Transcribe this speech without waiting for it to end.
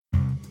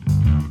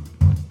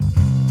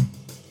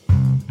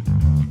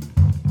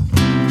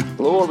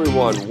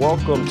everyone.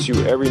 Welcome to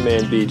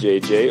Everyman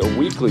BJJ, a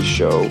weekly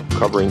show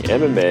covering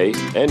MMA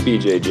and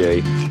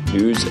BJJ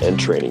news and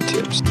training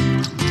tips.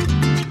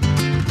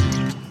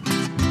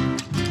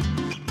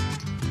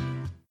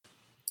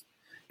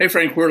 Hey,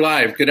 Frank, we're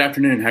live. Good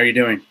afternoon. How are you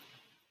doing?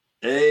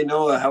 Hey,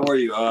 Noah. How are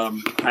you?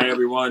 Hi,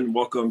 everyone.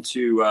 Welcome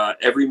to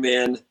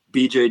Everyman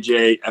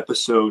BJJ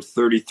episode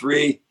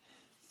 33.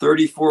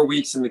 34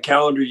 weeks in the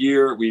calendar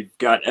year. We've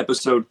got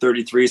episode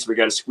 33, so we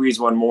got to squeeze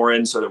one more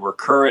in so that we're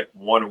current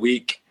 1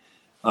 week.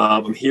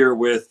 I'm here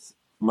with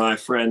my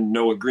friend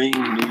Noah Green,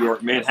 New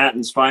York,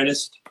 Manhattan's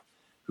finest,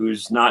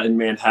 who's not in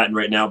Manhattan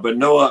right now. But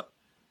Noah,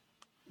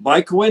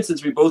 by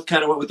coincidence, we both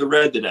kind of went with the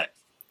red today.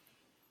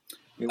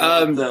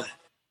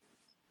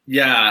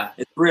 Yeah,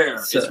 it's rare.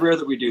 It's rare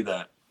that we do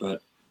that.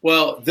 But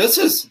well, this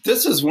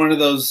is one of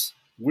those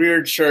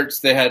weird shirts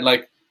they had,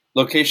 like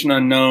location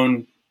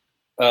unknown,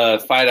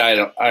 Fight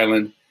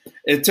Island.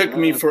 It took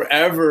me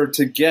forever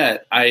to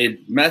get. I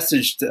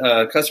messaged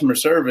customer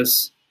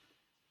service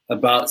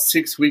about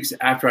 6 weeks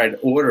after I'd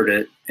ordered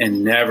it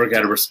and never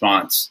got a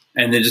response.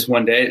 And then just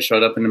one day it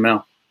showed up in the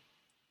mail.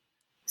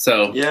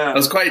 So yeah, it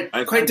was quite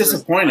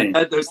disappointing.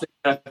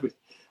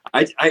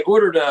 I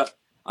ordered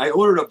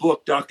a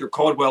book. Dr.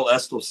 Caldwell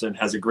Esselstyn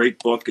has a great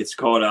book. It's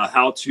called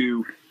How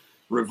to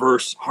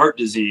Reverse Heart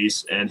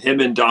Disease. And him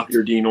and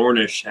Dr. Dean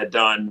Ornish had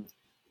done,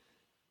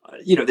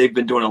 they've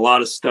been doing a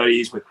lot of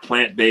studies with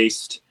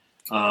plant-based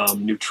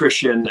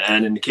nutrition.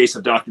 And in the case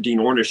of Dr. Dean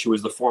Ornish, who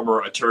was the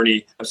former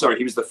he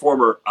was the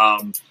former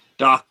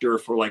doctor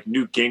for like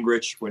Newt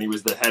Gingrich when he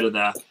was the head of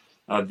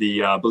I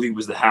believe it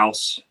was the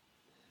House.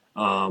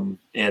 And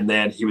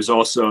then he was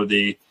also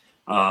the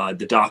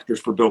doctors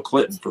for Bill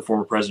Clinton, for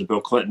former President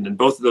Bill Clinton. And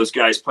both of those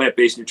guys,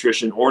 plant-based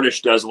nutrition.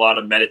 Ornish does a lot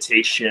of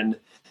meditation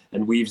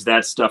and weaves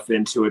that stuff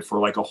into it for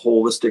like a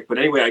holistic. But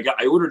anyway,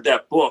 I ordered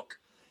that book.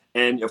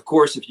 And of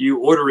course, if you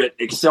order it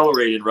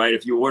accelerated, right?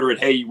 If you order it,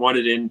 hey, you want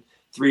it in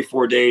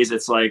 3-4 days,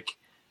 it's like,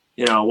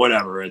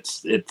 whatever.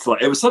 It's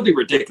like, it was something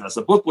ridiculous.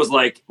 The book was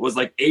like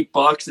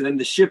 $8, and then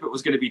the ship it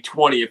was going to be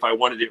 $20 if I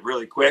wanted it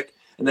really quick.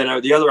 And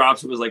then the other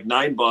option was like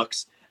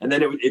 $9, and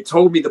then it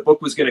told me the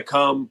book was going to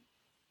come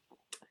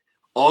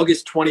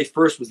August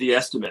 21st was the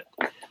estimate,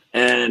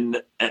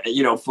 and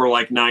for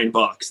like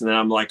 $9. And then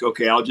I'm like,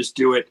 okay, I'll just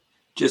do it.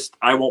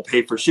 I won't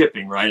pay for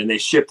shipping, right? And they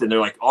shipped, and they're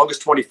like,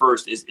 August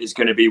 21st is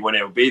going to be when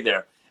it will be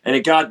there. And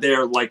it got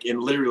there like in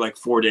literally like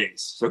 4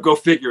 days. So go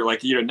figure,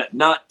 like,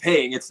 not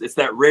paying. It's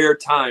that rare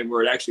time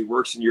where it actually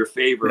works in your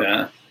favor.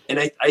 Yeah. And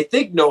I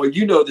think, Noah,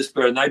 you know this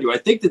better than I do. I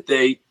think that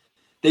they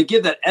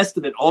give that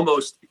estimate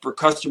almost for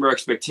customer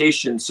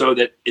expectation so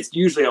that it's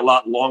usually a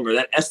lot longer.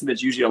 That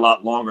estimate's usually a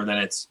lot longer than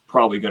it's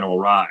probably going to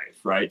arrive,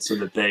 right? So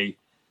that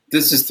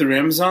This is through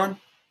Amazon?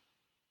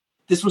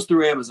 This was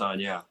through Amazon,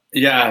 yeah.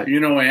 Yeah,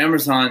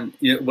 Amazon,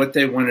 what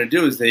they want to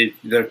do is a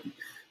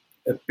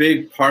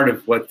big part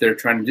of what they're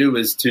trying to do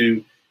is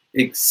to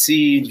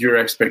exceed your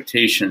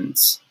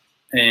expectations.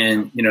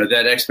 And,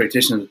 that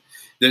expectation,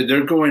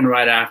 they're going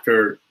right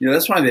after,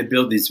 that's why they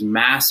build these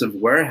massive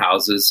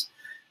warehouses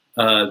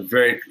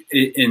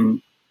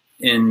in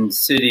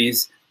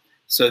cities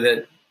so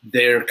that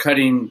they're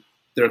cutting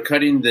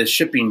the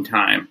shipping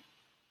time.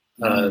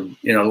 A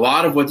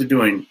lot of what they're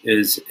doing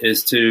is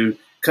to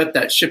cut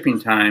that shipping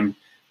time,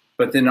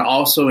 but then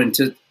also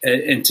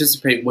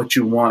anticipate what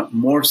you want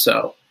more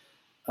so.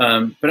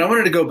 But I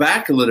wanted to go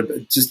back a little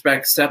bit, just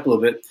back step a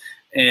little bit,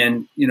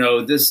 and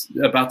this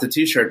about the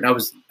T-shirt. And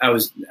I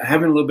was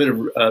having a little bit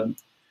of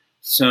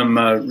some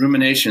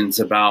ruminations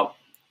about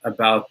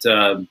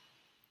the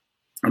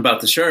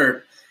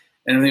shirt,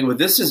 and I think, well,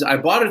 I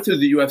bought it through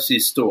the UFC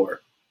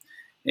store,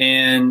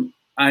 and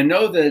I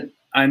know that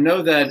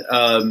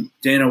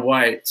Dana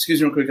White.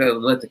 Excuse me, real quick. I'll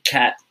let the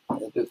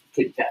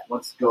kitty cat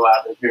wants to go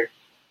out of here.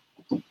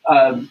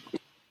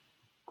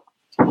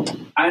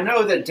 I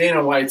know that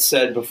Dana White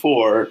said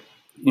before,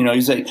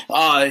 he's like,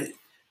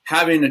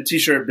 having a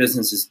T-shirt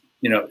business is,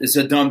 it's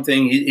a dumb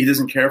thing. He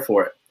doesn't care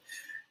for it.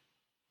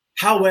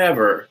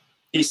 However,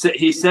 he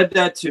said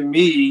that to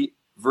me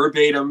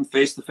verbatim,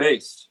 face to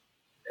face.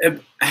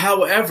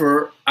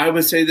 However, I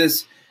would say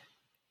this: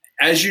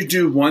 as you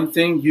do one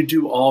thing, you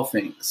do all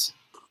things,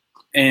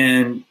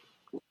 and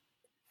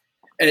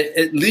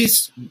at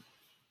least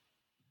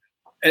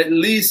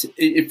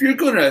if you're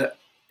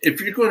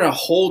gonna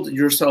hold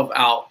yourself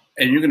out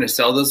and you're gonna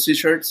sell those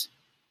T-shirts,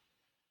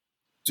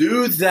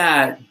 do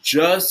that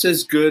just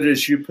as good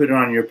as you put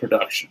on your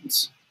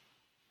productions.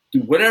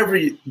 Do whatever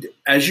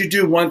as you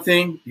do one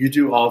thing, you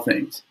do all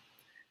things.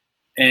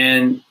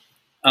 And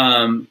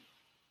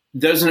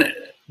there's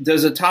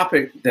a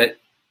topic that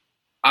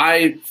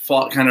I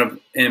kind of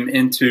am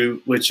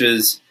into, which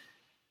is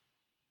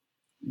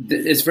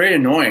it's very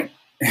annoying.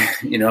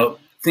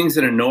 Things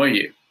that annoy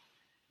you.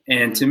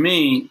 And to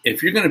me,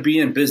 if you're going to be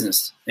in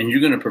business and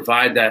you're going to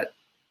provide that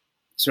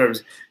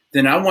service,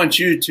 then I want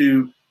you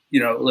to,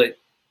 like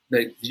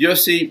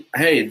UFC.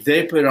 Hey,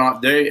 they put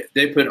on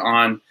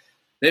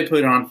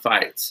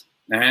fights.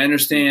 Now, I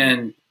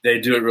understand they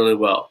do it really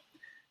well.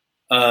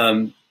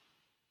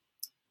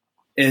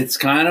 It's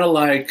kind of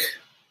like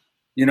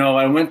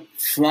I went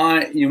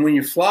flying. When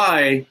you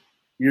fly,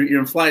 you're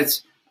in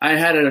flights. I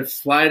had a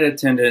flight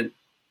attendant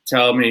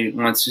tell me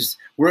once,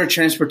 we're a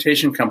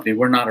transportation company.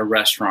 We're not a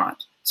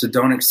restaurant. So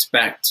don't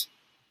expect,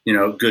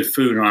 good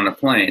food on a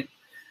plane.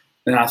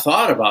 And I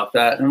thought about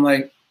that. And I'm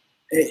like,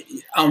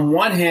 on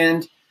one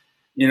hand,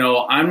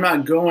 I'm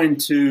not going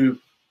to,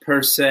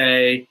 per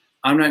se,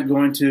 I'm not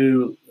going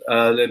to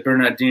Le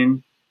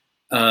Bernardin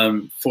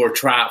for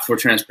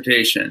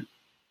transportation.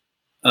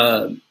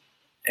 And,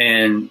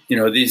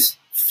 these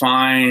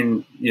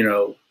fine,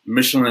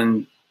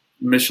 Michelin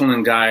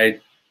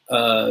guide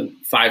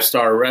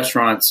 5-star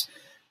restaurants,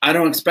 I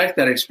don't expect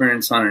that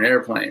experience on an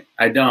airplane.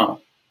 I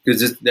don't,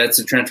 because that's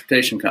a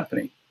transportation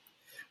company.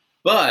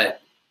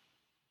 But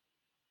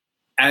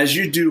as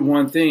you do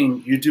one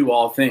thing, you do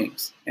all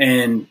things.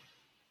 And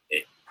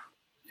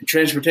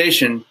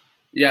transportation,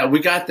 yeah, we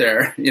got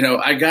there.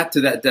 I got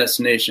to that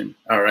destination.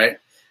 All right.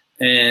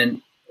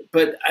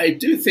 But I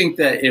do think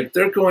that if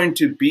they're going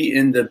to be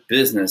in the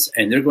business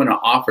and they're going to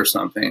offer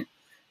something,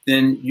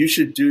 then you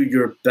should do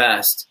your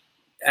best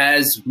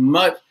as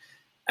well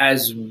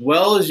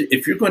as,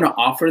 if you're going to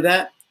offer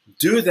that,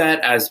 do that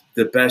as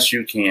the best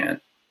you can.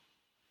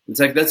 It's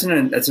like, that's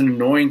an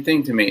annoying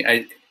thing to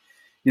me.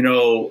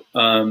 You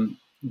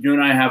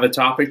and I have a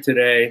topic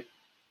today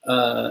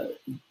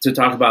to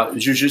talk about,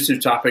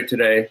 jiu-jitsu topic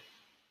today.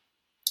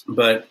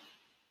 But,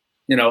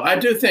 I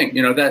do think,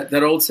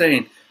 that old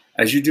saying,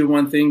 as you do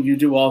one thing, you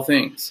do all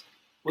things.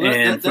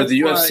 Well, for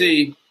the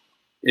UFC,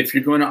 if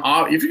you're going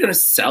to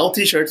sell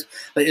T-shirts,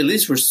 like, at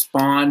least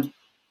respond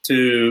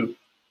to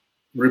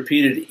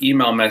repeated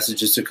email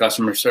messages to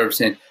customer service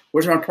saying,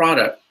 "Where's my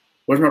product?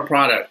 Where's my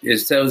product?" It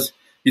says,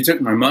 "You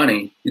took my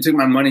money. You took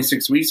my money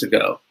 6 weeks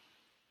ago."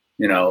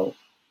 And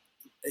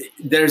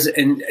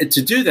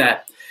to do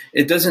that,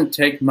 it doesn't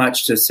take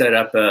much to set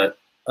up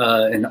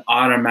an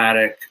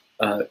automatic.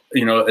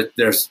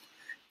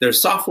 There's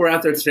software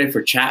out there today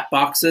for chat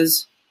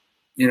boxes.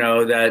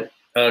 Where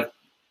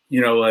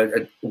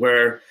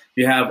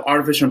you have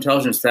artificial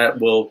intelligence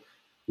that will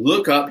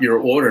look up your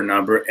order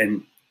number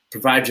and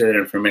provide you that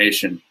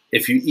information.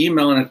 If you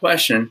email in a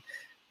question,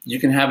 you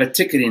can have a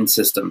ticketing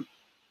system.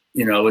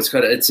 It's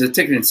a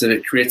ticketing system.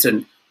 It creates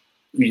when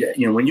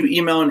you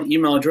email an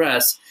email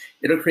address,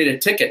 it'll create a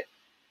ticket,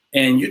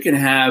 and you can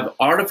have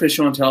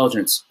artificial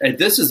intelligence. And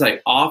this is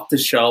like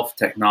off-the-shelf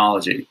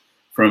technology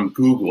from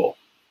Google,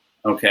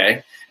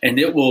 okay? And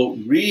it will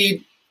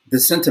read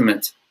the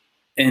sentiment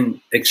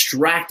and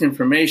extract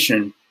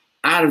information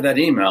out of that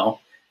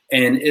email,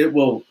 and it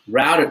will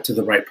route it to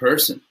the right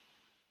person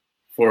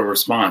for a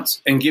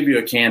response and give you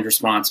a canned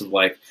response of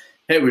like,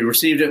 "Hey, we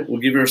received it.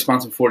 We'll give you a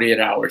response in 48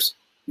 hours."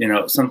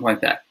 Something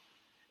like that.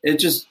 That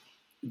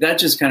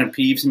just kind of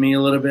peeves me a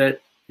little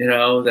bit,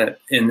 that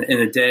in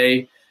a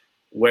day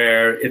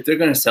where if they're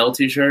going to sell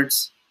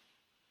T-shirts,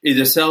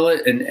 either sell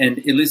it and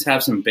at least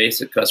have some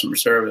basic customer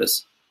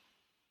service,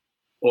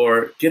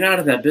 or get out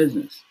of that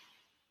business.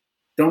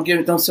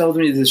 Don't sell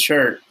me this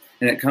shirt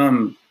and it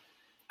come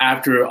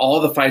after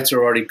all the fights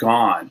are already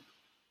gone.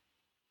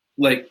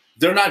 Like,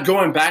 they're not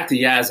going back to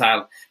Yas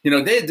Island.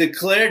 They had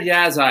declared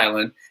Yas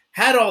Island,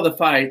 had all the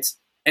fights,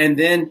 and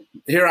then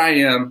here I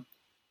am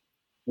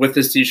with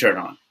this T-shirt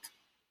on.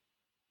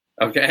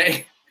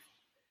 Okay?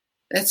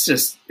 It's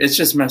just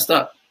messed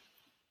up.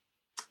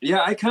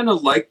 Yeah, I kind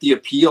of like the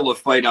appeal of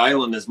Fight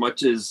Island as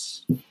much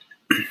as,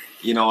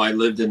 I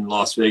lived in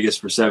Las Vegas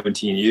for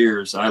 17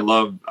 years. I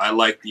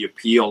like the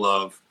appeal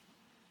of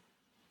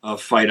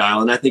Fight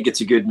Island. I think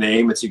it's a good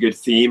name. It's a good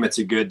theme.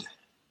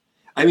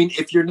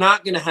 If you're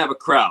not going to have a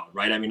crowd,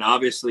 right?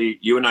 Obviously,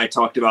 you and I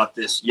talked about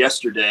this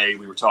yesterday.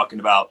 We were talking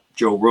about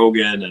Joe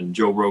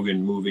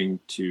Rogan moving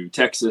to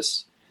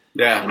Texas.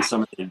 Yeah. And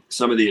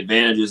some of the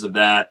advantages of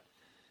that.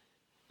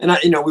 And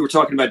we were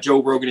talking about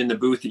Joe Rogan in the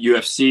booth at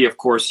UFC. Of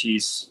course,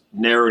 he's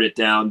narrowed it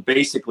down.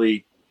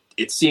 Basically,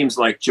 it seems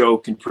like Joe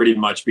can pretty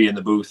much be in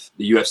the booth,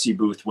 the UFC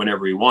booth,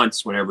 whenever he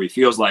wants, whenever he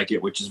feels like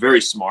it, which is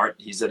very smart.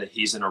 He's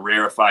in a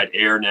rarefied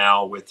air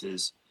now with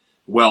his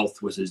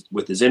wealth, with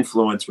his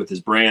influence, with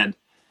his brand.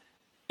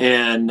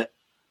 And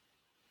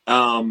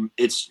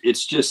it's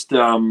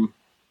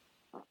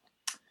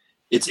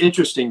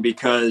interesting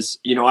because,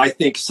 I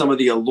think some of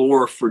the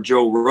allure for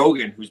Joe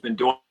Rogan, who's been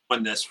doing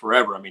this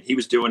forever. He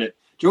was doing it.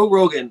 Joe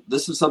Rogan,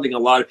 this is something a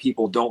lot of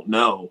people don't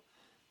know,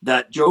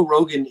 that Joe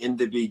Rogan in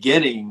the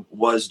beginning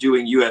was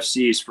doing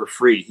UFCs for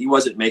free. He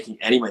wasn't making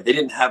any money. They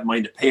didn't have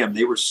money to pay him.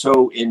 They were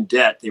so in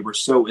debt. They were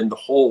so in the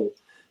hole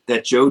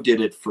that Joe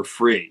did it for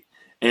free.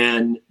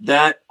 And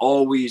that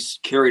always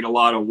carried a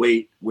lot of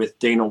weight with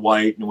Dana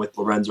White and with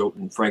Lorenzo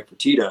and Frank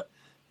Fertitta.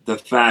 The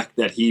fact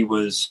that he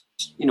was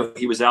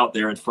out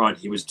there in front,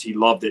 he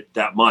loved it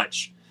that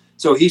much.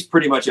 So he's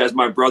pretty much, as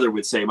my brother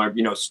would say,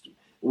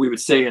 we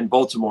would say in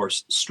Baltimore,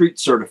 street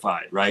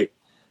certified, right?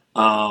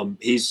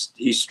 He's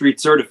street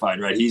certified,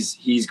 right?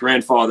 He's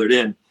grandfathered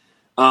in.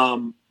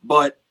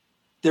 But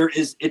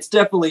it's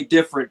definitely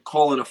different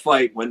calling a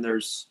fight when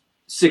there's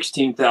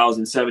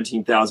 16,000,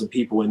 17,000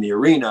 people in the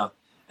arena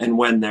and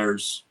when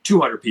there's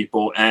 200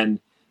 people. And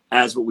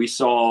as what we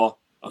saw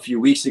a few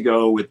weeks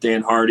ago with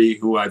Dan Hardy,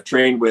 who I've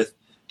trained with,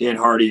 Dan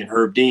Hardy and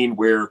Herb Dean,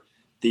 where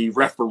the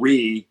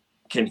referee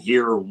can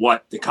hear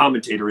what the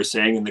commentator is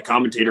saying, and the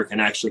commentator can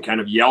actually kind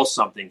of yell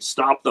something,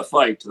 stop the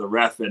fight, to the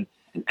ref, and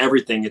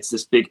everything. It's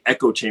this big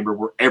echo chamber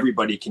where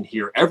everybody can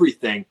hear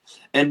everything.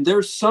 And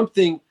there's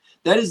something,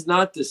 that is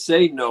not to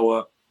say,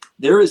 Noah,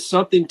 there is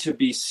something to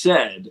be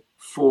said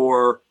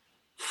for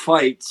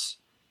fights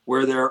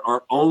where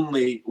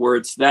where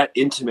it's that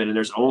intimate and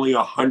there's only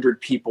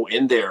 100 people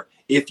in there.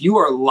 If you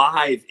are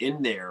live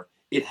in there,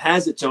 it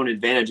has its own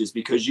advantages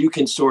because you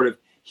can sort of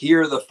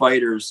hear the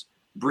fighters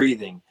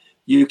breathing.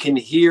 You can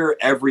hear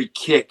every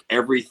kick,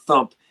 every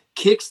thump,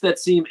 kicks that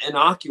seem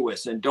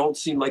innocuous and don't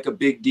seem like a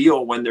big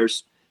deal when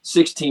there's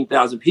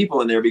 16,000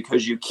 people in there,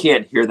 because you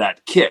can't hear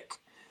that kick,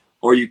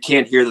 or you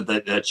can't hear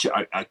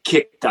that a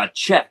kick got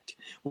checked.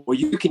 Well,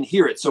 you can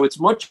hear it. So it's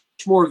much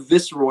more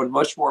visceral and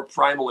much more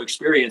primal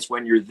experience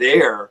when you're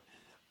there.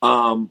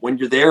 And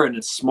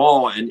it's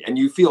small, and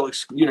you feel,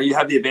 you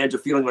have the advantage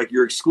of feeling like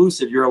you're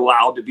exclusive. You're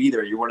allowed to be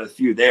there. You're one of the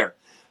few there.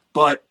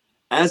 But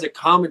as a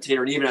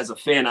commentator and even as a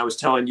fan, I was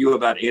telling you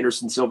about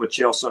Anderson Silva,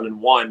 Chael Sonnen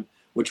 1,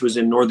 which was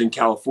in Northern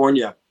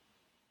California.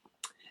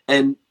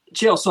 And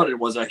Chael Sonnen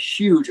was a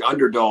huge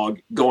underdog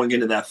going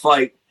into that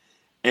fight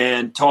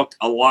and talked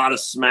a lot of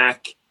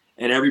smack.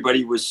 And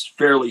everybody was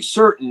fairly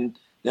certain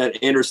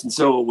that Anderson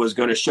Silva was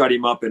going to shut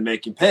him up and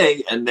make him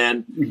pay. And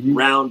then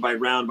round by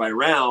round by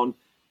round,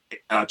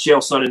 Chael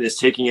Sonnen is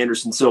taking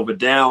Anderson Silva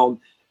down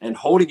and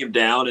holding him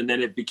down. And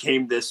then it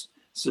became this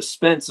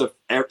suspense of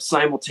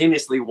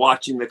simultaneously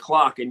watching the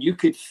clock. And you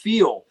could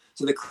feel,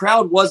 so the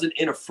crowd wasn't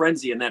in a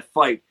frenzy in that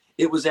fight.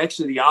 It was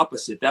actually the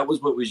opposite. That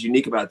was what was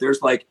unique about it.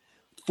 There's like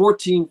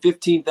 14,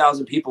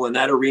 15,000 people in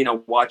that arena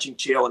watching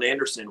Chael and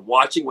Anderson,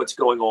 watching what's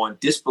going on,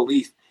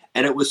 disbelief.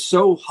 And it was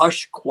so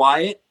hush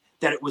quiet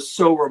that it was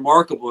so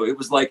remarkable. It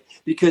was like,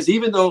 because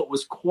even though it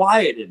was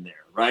quiet in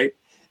there, right?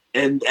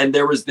 And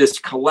there was this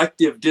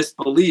collective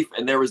disbelief,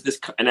 and there was this,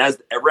 and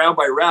as round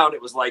by round,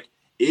 it was like,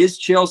 is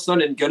Chael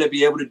Sonnen going to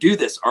be able to do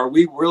this? Are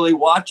we really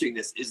watching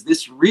this? Is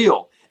this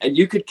real? And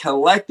you could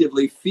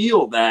collectively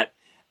feel that.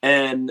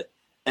 And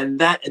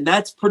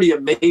that's pretty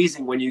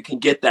amazing when you can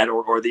get that,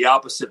 or the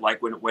opposite.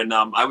 Like when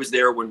I was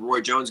there when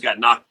Roy Jones got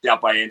knocked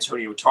out by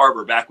Antonio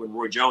Tarver, back when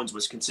Roy Jones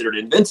was considered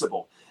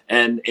invincible,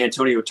 and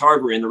Antonio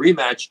Tarver in the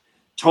rematch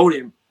told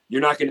him,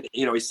 "You're not going to."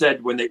 He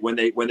said when they went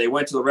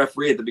to the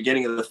referee at the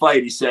beginning of the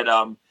fight, he said,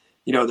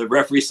 the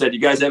referee said, "You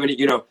guys have any,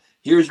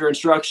 here's your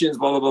instructions,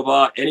 blah blah blah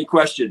blah. Any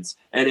questions?"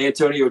 And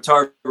Antonio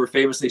Tarver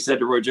famously said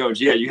to Roy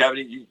Jones, "Yeah, you have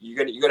any? You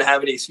gonna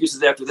have any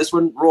excuses after this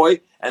one, Roy?"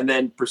 And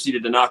then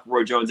proceeded to knock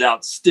Roy Jones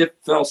out.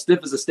 Fell stiff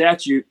as a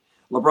statue.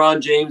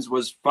 LeBron James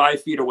was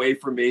 5 feet away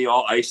from me,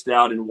 all iced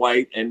out in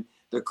white, and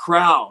the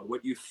crowd.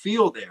 What you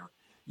feel there,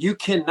 you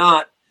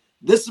cannot.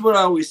 This is what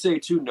I always say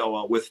too,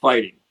 Noah, with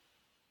fighting.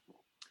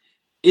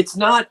 It's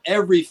not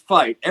every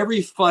fight.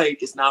 Every fight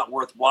is not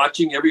worth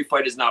watching. Every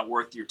fight is not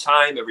worth your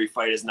time. Every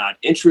fight is not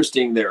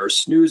interesting. There are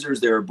snoozers.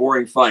 There are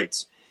boring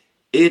fights.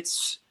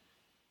 It's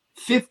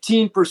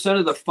 15%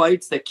 of the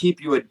fights that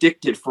keep you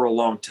addicted for a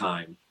long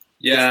time.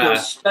 Yeah. It's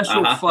those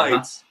special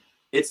fights.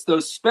 It's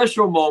those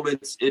special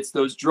moments. It's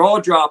those draw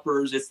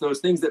droppers. It's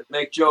those things that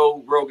make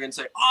Joe Rogan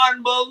say,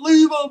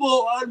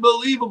 unbelievable,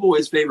 unbelievable,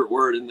 his favorite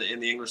word in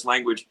the English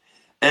language.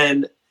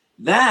 And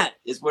that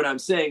is what I'm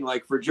saying.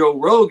 Like for Joe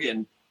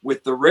Rogan,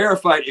 with the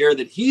rarefied air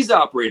that he's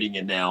operating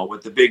in now,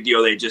 with the big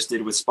deal they just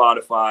did with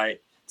Spotify,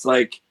 it's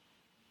like,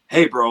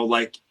 hey, bro,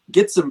 like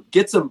get some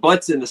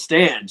butts in the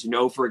stands,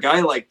 for a guy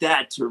like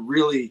that to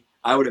really,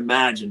 I would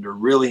imagine, to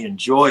really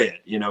enjoy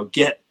it,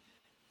 get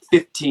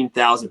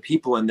 15,000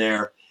 people in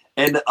there.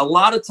 And a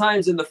lot of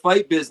times in the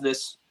fight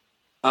business,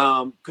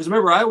 because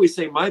remember, I always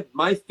say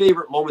my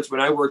favorite moments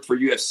when I worked for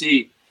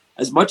UFC,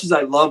 as much as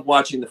I love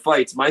watching the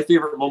fights, my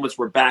favorite moments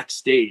were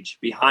backstage,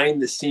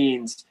 behind the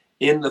scenes,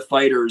 in the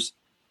fighters'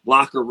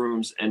 locker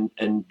rooms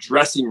and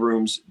dressing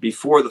rooms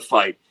before the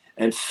fight,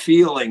 and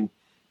feeling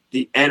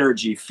the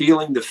energy,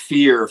 feeling the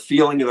fear,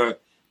 feeling the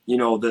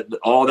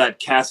all that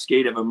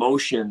cascade of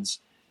emotions,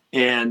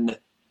 and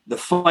the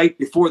fight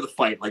before the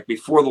fight, like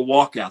before the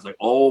walkout, like,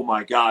 oh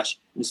my gosh.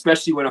 And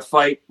especially when a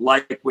fight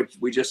like what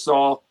we just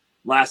saw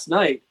last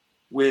night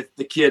with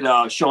the kid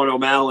Sean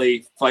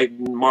O'Malley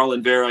fighting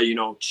Marlon Vera,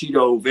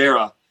 Chito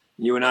Vera,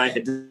 you and I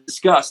had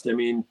discussed. I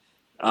mean,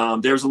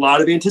 there's a lot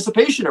of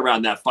anticipation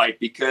around that fight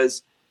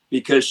because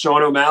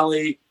Sean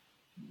O'Malley,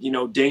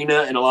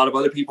 Dana and a lot of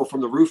other people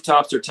from the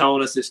rooftops are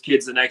telling us this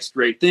kid's the next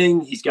great thing.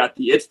 He's got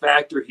the it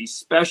factor. He's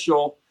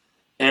special.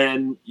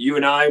 And you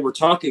and I were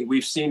talking,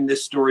 we've seen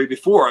this story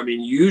before. I mean,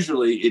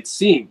 usually it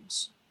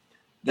seems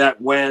that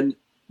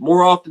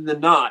more often than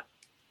not,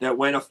 that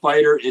when a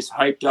fighter is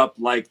hyped up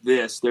like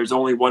this, there's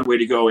only one way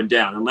to go and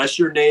down. Unless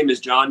your name is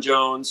John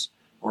Jones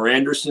or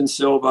Anderson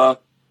Silva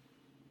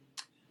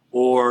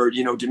or,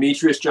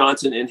 Demetrius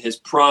Johnson in his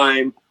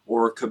prime,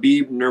 or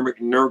Khabib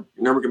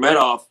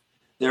Nurmagomedov,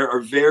 there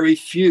are very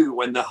few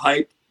when the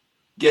hype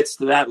gets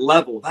to that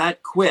level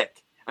that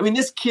quick. I mean,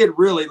 this kid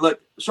really,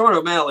 look, Sean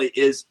O'Malley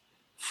is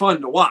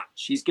fun to watch.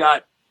 He's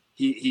got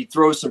He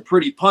throws some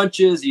pretty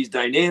punches. He's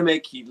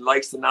dynamic. He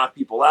likes to knock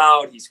people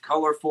out. He's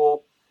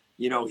colorful.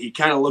 He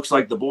kind of looks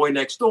like the boy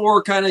next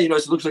door, kind of, he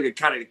looks like a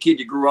kind of a kid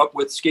you grew up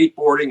with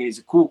skateboarding, and he's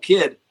a cool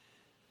kid.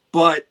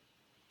 But,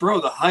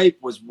 bro, the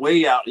hype was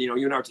way out.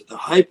 The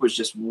hype was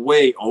just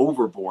way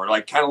overboard,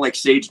 like kind of like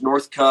Sage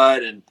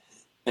Northcutt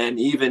and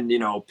even,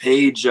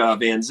 Paige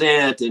Van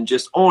Zant and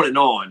just on,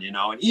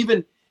 and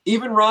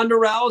even Ronda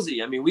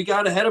Rousey. I mean, we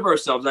got ahead of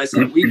ourselves. I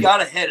said we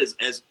got ahead as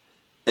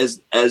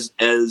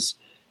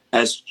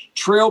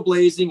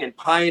trailblazing and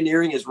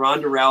pioneering as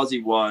Ronda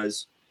Rousey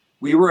was.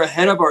 We were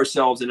ahead of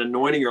ourselves in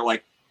anointing her.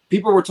 Like,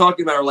 people were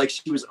talking about her like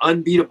she was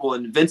unbeatable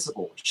and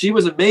invincible. She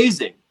was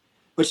amazing,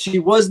 but she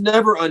was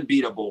never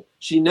unbeatable.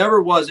 She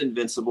never was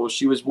invincible.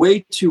 She was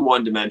way too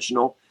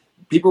one-dimensional.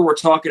 People were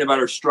talking about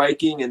her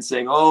striking and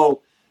saying,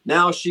 oh,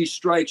 now she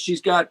strikes.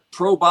 She's got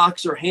pro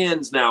boxer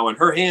hands now, and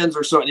her hands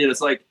are so,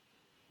 it's like,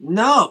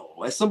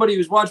 no. As somebody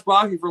who's watched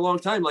boxing for a long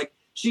time, like,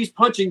 she's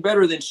punching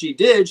better than she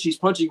did. She's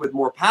punching with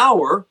more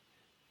power.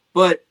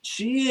 But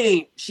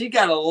she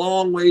got a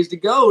long ways to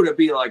go to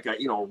be like a,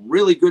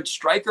 really good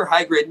striker,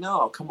 high grade.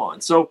 No, come on.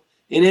 So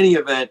in any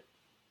event,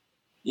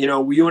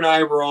 you and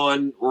I were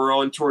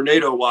on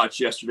Tornado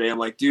Watch yesterday. I'm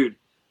like, dude,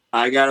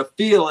 I got a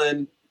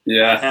feeling.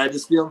 Yeah. I had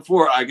this feeling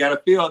before. I got a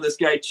feeling this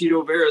guy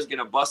Chito Vera is going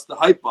to bust the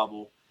hype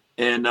bubble.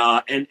 And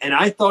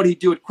I thought he'd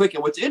do it quick.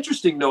 And what's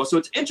interesting though, so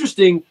it's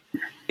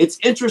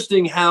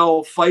interesting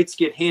how fights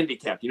get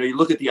handicapped. You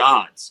look at the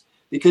odds,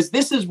 because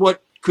this is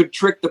what could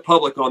trick the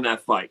public on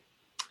that fight.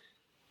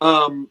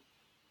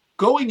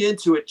 Going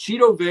into it,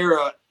 Chito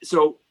Vera,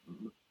 so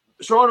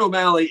Sean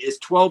O'Malley is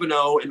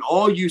 12-0, and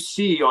all you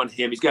see on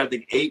him, he's got, I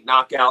think, 8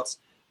 knockouts,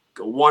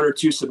 1 or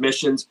 2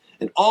 submissions,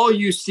 and all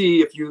you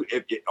see, if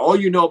all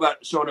you know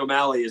about Sean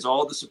O'Malley is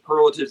all the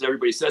superlatives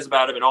everybody says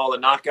about him and all the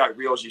knockout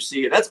reels you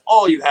see, and that's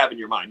all you have in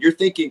your mind. You're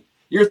thinking,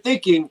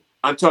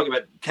 I'm talking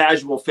about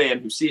casual fan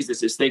who sees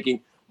this, is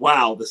thinking,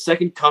 wow, the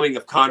second coming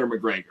of Conor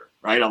McGregor.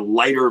 Right, a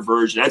lighter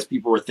version, as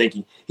people were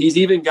thinking. He's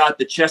even got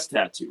the chest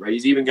tattoo, right?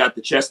 He's even got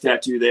the chest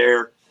tattoo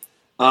there.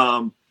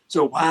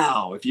 So,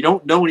 wow, if you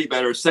don't know any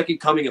better, second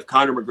coming of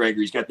Conor McGregor.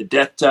 He's got the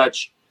death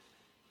touch.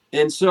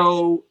 And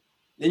so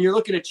then you're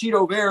looking at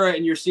Chito Vera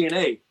and you're seeing,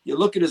 hey, you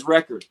look at his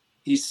record.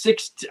 I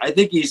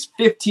think he's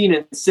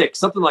 15-6,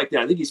 something like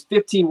that. I think he's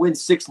 15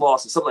 wins, 6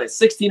 losses, something like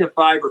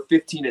 16-5 or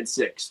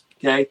 15-6,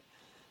 okay?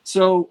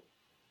 So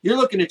you're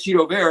looking at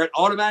Chito Vera, and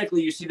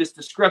automatically you see this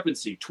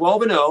discrepancy.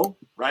 12-0,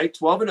 right?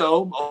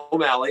 12-0,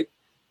 O'Malley.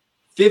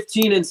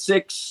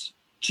 15-6,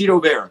 Chito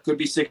Vera. Could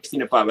be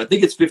 16-5. I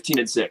think it's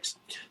 15-6.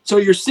 So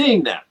you're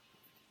seeing that.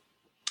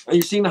 And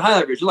you're seeing the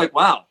highlight reels. You're like,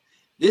 wow,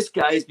 this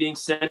guy is being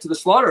sent to the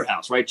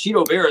slaughterhouse, right?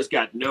 Chito Vera's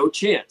got no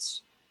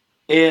chance.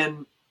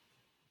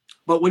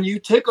 But when you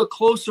take a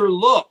closer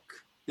look,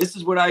 this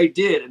is what I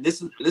did. And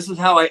this is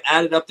how I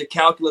added up the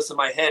calculus in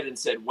my head and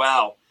said,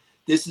 wow,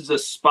 this is a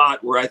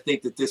spot where I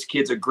think that this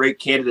kid's a great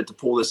candidate to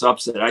pull this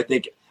upset. I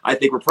think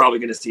we're probably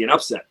going to see an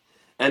upset.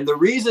 And the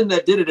reason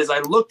that did it is I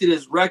looked at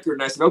his record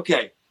and I said,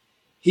 okay,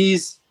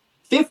 he's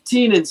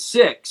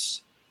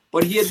 15-6,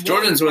 but he had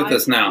Jordan's with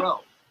us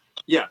now.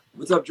 Yeah,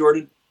 what's up,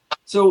 Jordan?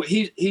 So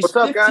he's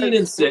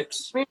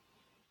 15-6.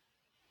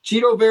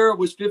 Chito Vera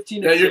was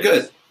 15-6. Yeah, you're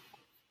good.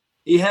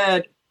 He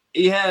had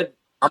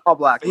I'm all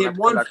black. He had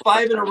won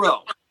 5 in a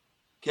row.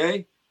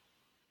 Okay,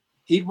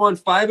 he'd won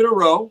 5 in a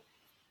row.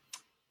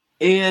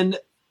 And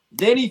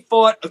then he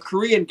fought a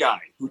Korean guy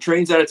who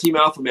trains out of Team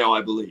Alpha Male,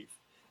 I believe.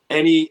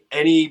 And he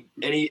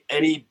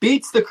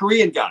beats the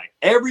Korean guy.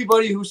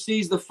 Everybody who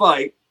sees the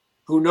fight,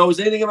 who knows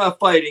anything about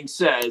fighting,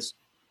 says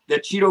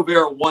that Chito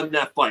Vera won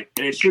that fight.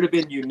 And it should have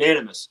been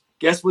unanimous.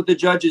 Guess what the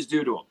judges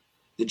do to him?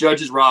 The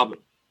judges rob him.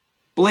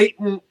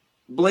 Blatant,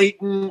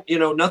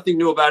 nothing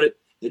new about it.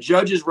 The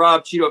judges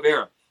robbed Chito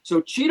Vera.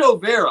 So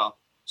Chito Vera,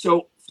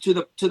 so to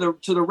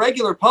the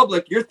regular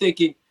public, you're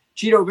thinking,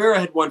 Chito Vera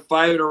had won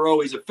 5 in a row.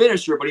 He's a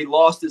finisher, but he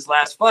lost his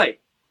last fight,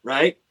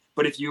 right?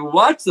 But if you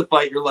watch the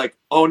fight, you're like,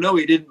 oh, no,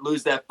 he didn't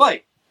lose that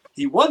fight.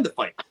 He won the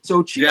fight.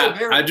 So Chito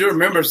Vera. I do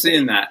remember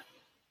seeing that.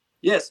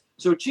 Yes.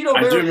 So Chito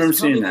Vera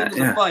is coming into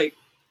the fight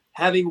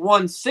having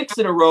won 6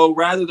 in a row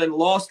rather than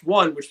lost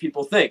 1, which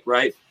people think,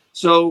 right?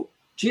 So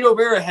Chito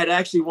Vera had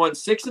actually won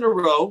 6 in a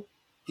row.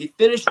 He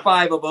finished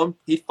 5 of them.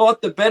 He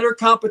fought the better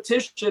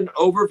competition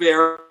over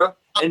Vera,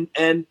 and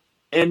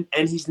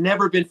he's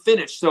never been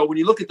finished. So when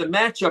you look at the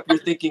matchup, you're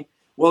thinking,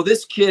 well,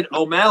 this kid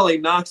O'Malley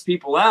knocks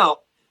people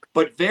out,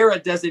 but Vera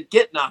doesn't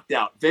get knocked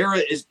out. Vera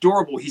is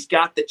durable. He's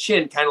got the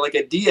chin, kind of like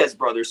a Diaz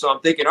brother. So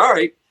I'm thinking, all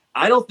right,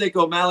 I don't think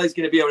O'Malley's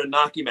going to be able to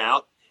knock him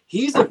out.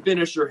 He's a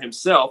finisher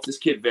himself, this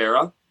kid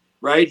Vera,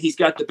 right? He's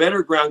got the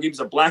better ground game. He's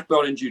a black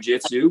belt in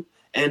jiu-jitsu.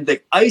 And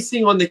the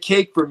icing on the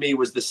cake for me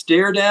was the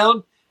stare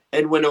down.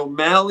 And when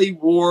O'Malley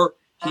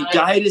he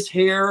dyed his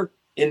hair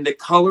in the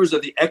colors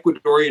of the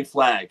Ecuadorian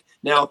flag.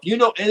 Now, if you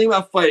know anything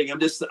about fighting, I'm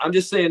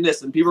just saying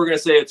this, and people are going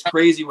to say it's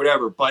crazy,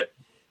 whatever. But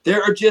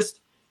there are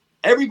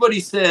everybody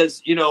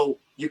says, you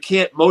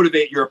can't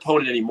motivate your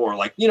opponent anymore.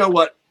 Like, you know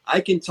what? I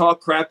can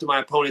talk crap to my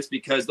opponents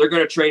because they're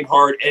going to train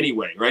hard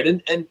anyway, right?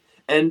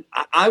 And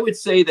I would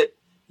say that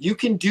you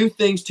can do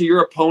things to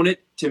your opponent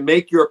to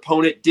make your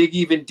opponent dig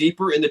even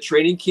deeper in the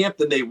training camp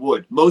than they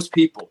would. Most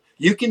people.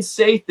 You can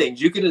say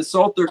things. You can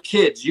insult their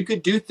kids. You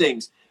could do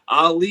things.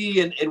 Ali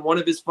in one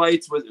of his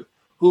fights with,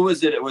 who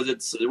was it? Was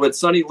it with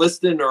Sonny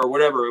Liston or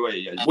whatever?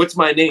 What's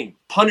my name?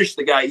 Punish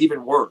the guy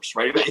even worse,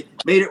 right? It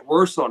made it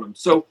worse on him.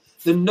 So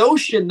the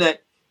notion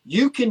that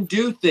you can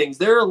do things,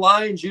 there are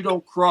lines you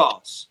don't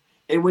cross.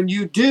 And when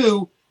you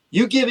do,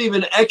 you give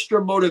even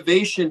extra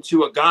motivation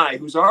to a guy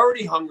who's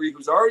already hungry,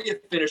 who's already a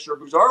finisher,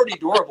 who's already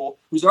durable,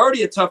 who's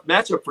already a tough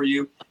matchup for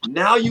you.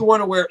 Now you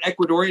want to wear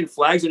Ecuadorian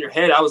flags on your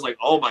head. I was like,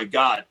 oh my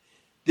God,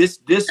 this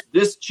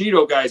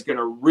Chito guy is going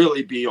to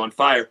really be on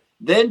fire.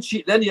 Then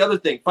the other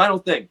thing, final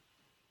thing,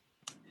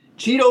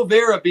 Chito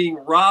Vera being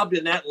robbed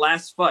in that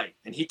last fight.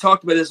 And he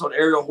talked about this on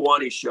Ariel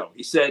Helwani's show.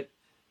 He said,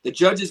 the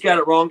judges got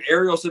it wrong.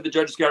 Ariel said the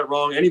judges got it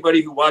wrong.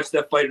 Anybody who watched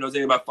that fight and knows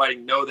anything about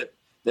fighting know that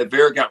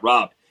Vera got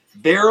robbed.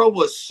 Vera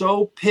was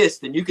so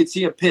pissed, and you could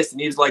see him pissed,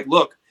 and he's like,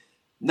 look,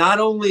 not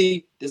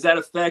only does that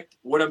affect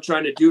what I'm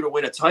trying to do to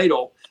win a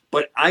title,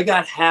 but I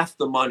got half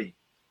the money.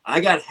 I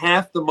got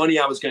half the money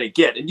I was going to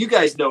get. And you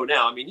guys know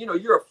now, I mean,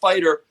 you're a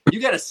fighter.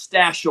 You got to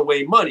stash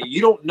away money.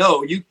 You don't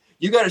know. You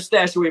got to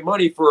stash away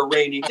money for a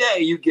rainy day.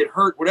 You get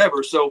hurt,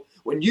 whatever. So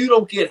when you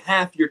don't get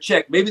half your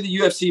check, maybe the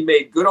UFC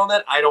made good on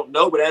that. I don't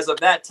know. But as of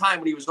that time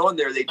when he was on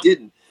there, they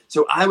didn't.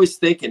 So I was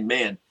thinking,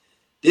 man,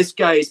 this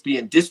guy is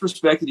being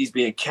disrespected. He's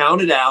being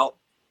counted out.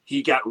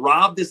 He got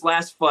robbed his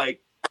last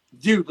fight.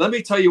 Dude, let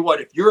me tell you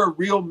what, if you're a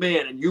real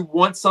man and you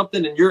want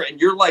something and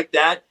you're like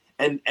that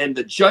and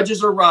the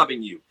judges are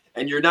robbing you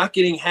and you're not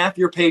getting half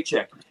your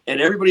paycheck and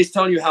everybody's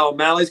telling you how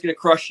O'Malley's going to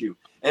crush you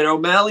and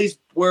O'Malley's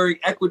wearing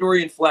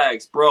Ecuadorian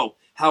flags, bro.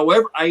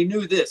 However, I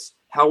knew this.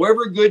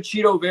 However good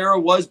Chito Vera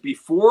was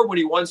before when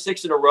he won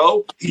 6 in a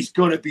row, he's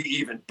going to be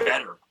even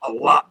better, a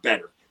lot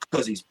better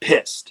because he's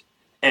pissed.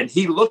 And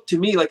he looked to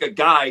me like a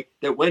guy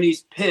that when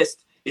he's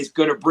pissed is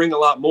going to bring a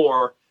lot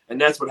more.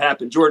 And that's what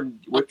happened. Jordan,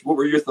 what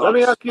were your thoughts? Let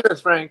me ask you this,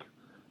 Frank.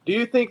 Do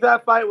you think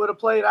that fight would have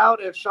played out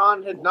if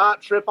Sean had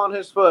not tripped on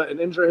his foot and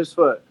injured his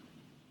foot?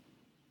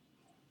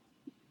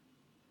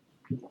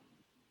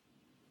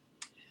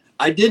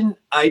 I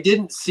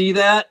didn't see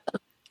that,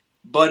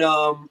 but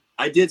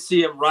I did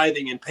see him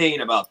writhing in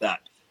pain about that.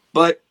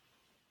 But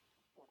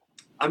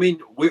I mean,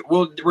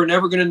 we're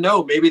never going to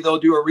know. Maybe they'll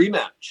do a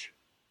rematch.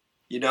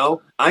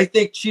 I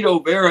think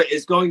Chito Vera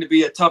is going to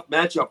be a tough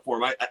matchup for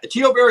him.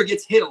 Chito Vera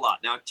gets hit a lot.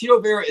 Now,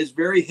 Chito Vera is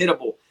very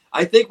hittable.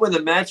 I think when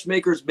the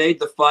matchmakers made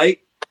the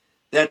fight,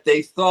 that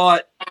they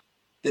thought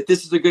that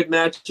this is a good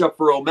matchup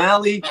for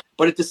O'Malley.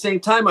 But at the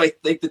same time, I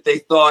think that they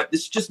thought,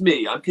 this is just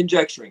me, I'm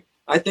conjecturing.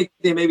 I think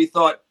they maybe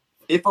thought,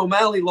 if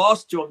O'Malley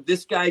lost to him,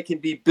 this guy can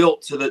be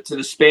built to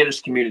the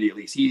Spanish community at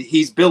least.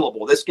 He's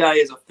billable. This guy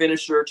is a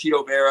finisher,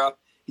 Chito Vera.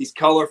 He's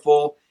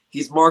colorful.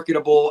 He's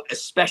marketable,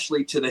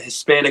 especially to the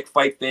Hispanic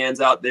fight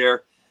fans out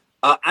there.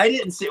 I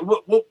didn't see.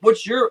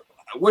 What's your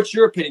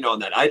opinion on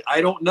that?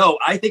 I don't know.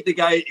 I think the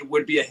guy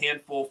would be a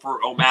handful for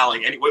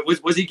O'Malley. And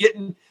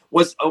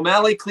was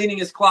O'Malley cleaning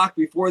his clock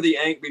before the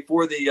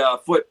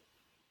foot?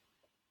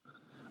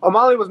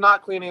 O'Malley was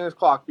not cleaning his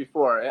clock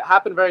before. It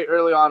happened very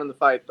early on in the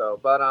fight, though.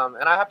 But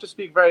and I have to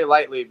speak very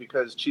lightly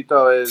because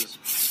Chito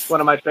is one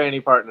of my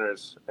training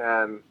partners,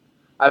 and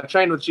I've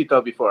trained with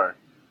Chito before.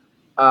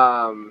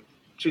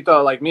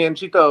 Chito, like me and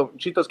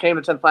Chito's came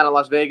to 10th Planet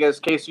Las Vegas.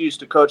 Casey used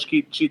to coach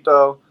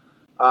Chito.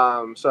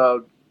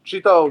 So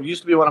Chito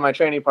used to be one of my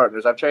training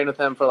partners. I've trained with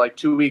him for like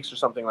 2 weeks or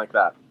something like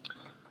that.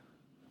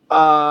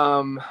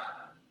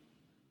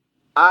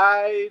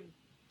 I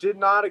did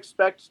not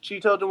expect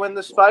Chito to win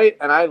this fight,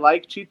 and I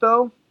like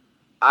Chito.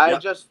 I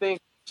just think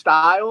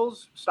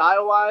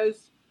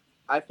style-wise,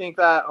 I think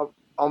that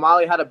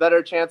O'Malley had a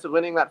better chance of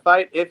winning that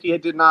fight if he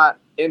did not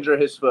injure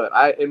his foot.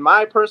 In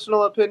my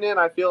personal opinion,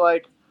 I feel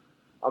like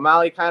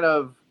O'Malley kind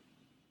of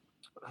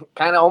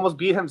almost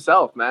beat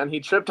himself, man. He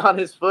tripped on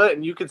his foot,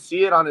 and you could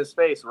see it on his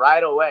face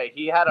right away.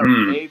 He had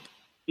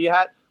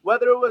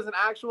whether it was an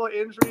actual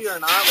injury or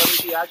not,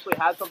 whether he actually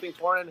had something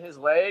torn in his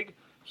leg,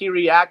 he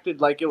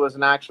reacted like it was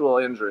an actual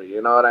injury.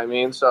 You know what I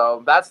mean?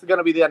 So that's going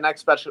to be the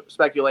next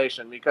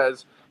speculation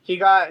because he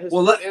got his.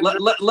 Well,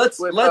 let's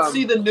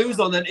see the news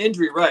on that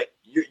injury, right?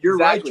 You're exactly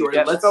right, Jordan.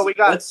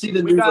 Yeah. Let's see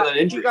the news on that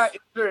injury. He got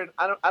injured.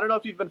 I don't know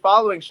if you've been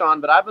following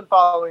Sean, but I've been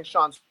following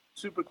Sean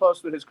super close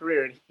through his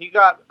career. He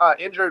got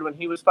injured when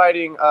he was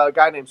fighting a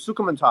guy named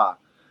Sukumanta.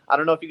 I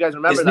don't know if you guys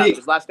remember that.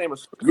 His last name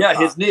was Sukumanta. Yeah,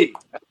 his knee.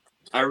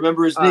 I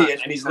remember his knee,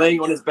 and he's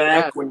laying on his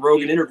back when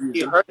Rogan interviewed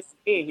him. He hurt his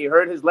knee. He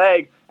hurt his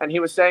leg, and he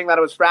was saying that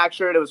it was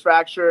fractured, it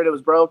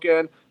was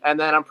broken. And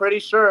then I'm pretty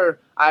sure,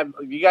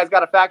 you guys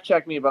got to fact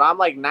check me, but I'm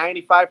like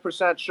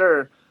 95%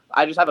 sure.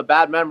 I just have a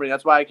bad memory.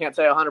 That's why I can't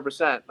say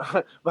 100%.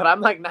 But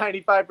I'm like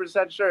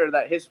 95% sure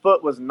that his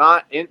foot was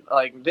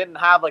didn't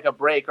have like a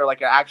break or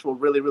like an actual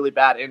really, really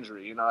bad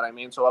injury. You know what I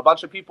mean? So a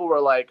bunch of people were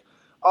like,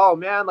 oh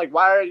man, like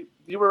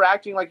you were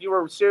acting like you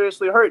were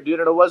seriously hurt, dude,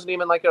 and it wasn't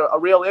even like a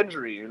real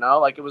injury, you know?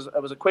 Like it was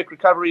a quick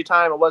recovery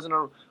time. It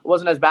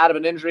wasn't as bad of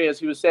an injury as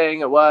he was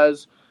saying it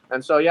was.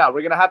 And so, yeah,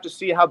 we're going to have to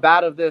see how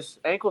bad of this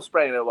ankle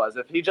sprain it was.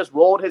 If he just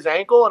rolled his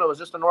ankle and it was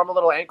just a normal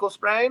little ankle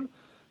sprain,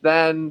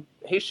 then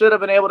he should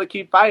have been able to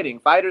keep fighting.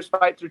 Fighters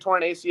fight through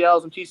torn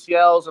ACLs and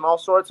PCLs and all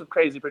sorts of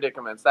crazy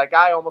predicaments. That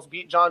guy almost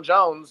beat John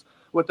Jones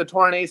with the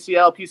torn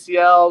ACL,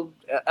 PCL,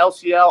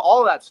 LCL,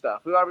 all of that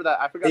stuff. Whoever that,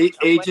 I forgot.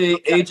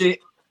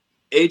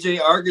 AJ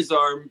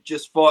Arguzarm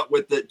just fought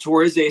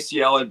tore his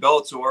ACL in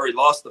Bellator. He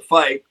lost the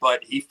fight,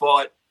 but he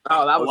fought that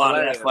was a lot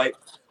hilarious. of that fight.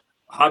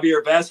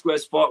 Javier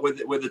Vasquez fought with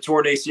a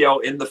torn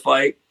ACL in the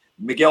fight.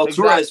 Miguel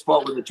Torres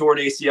fought with a torn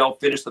ACL,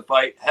 finished the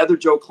fight. Heather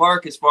Joe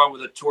Clark has fought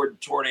with a torn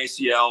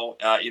ACL.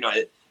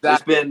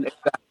 There's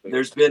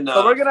been.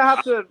 So we're gonna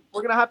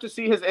have to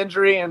see his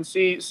injury and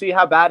see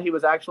how bad he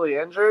was actually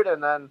injured,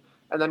 and then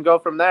go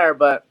from there.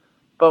 But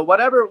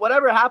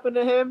whatever happened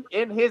to him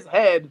in his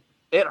head,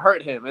 it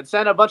hurt him. It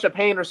sent a bunch of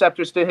pain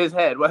receptors to his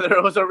head, whether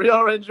it was a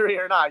real injury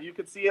or not. You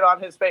could see it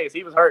on his face.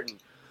 He was hurting.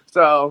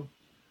 So,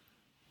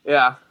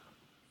 yeah.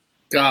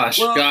 Gosh,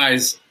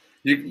 guys,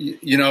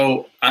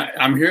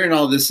 I'm hearing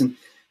all this,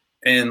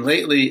 and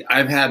lately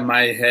I've had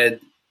my head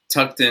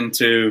tucked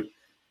into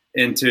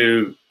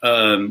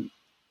non-UFC,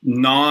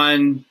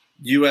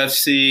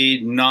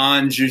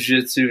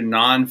 non-jiu-jitsu,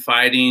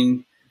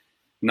 non-fighting,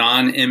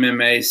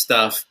 non-MMA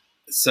stuff.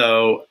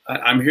 So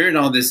I'm hearing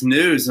all this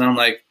news, and I'm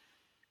like,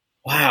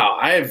 wow,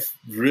 I've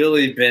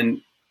really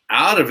been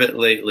out of it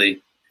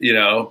lately.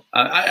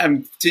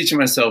 I'm teaching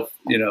myself,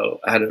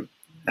 how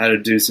to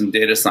do some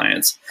data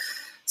science.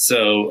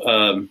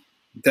 So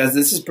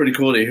this is pretty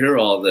cool to hear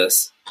all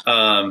this.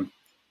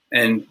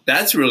 And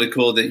that's really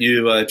cool that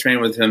you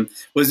trained with him.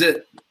 Was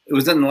it in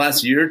the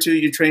last year or two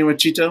you trained with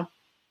Chito,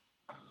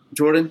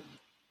 Jordan?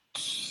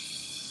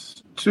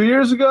 2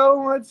 years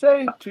ago, I'd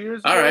say. 2 years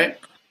ago.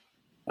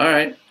 All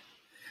right.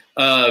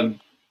 I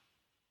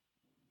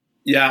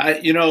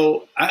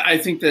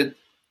think that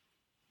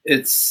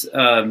it's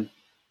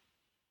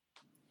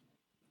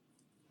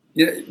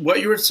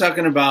what you were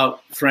talking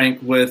about, Frank,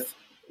 with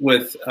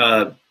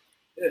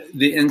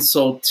the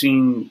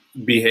insulting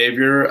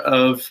behavior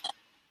of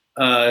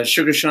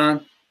Sugar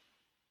Sean.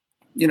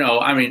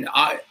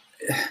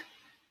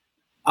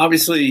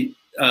 Obviously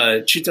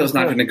Chito's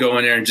not going to go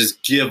in there and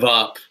just give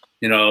up.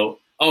 Oh,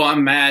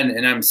 I'm mad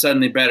and I'm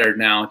suddenly better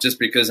now just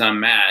because I'm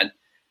mad.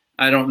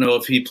 I don't know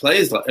if he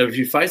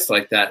fights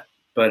like that,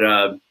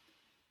 but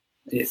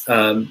it's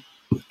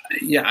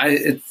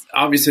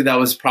obviously that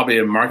was probably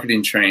a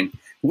marketing train.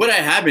 What I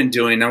have been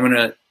doing, I'm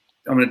gonna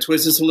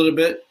twist this a little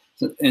bit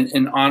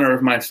in honor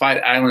of my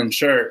Fight Island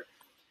shirt.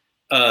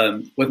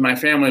 With my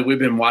family, we've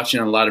been watching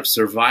a lot of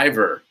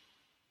Survivor,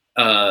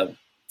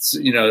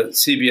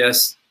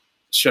 CBS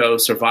show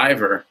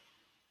Survivor,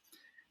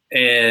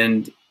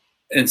 and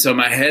so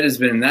my head has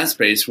been in that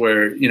space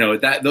where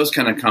those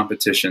kind of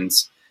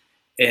competitions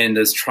and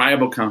those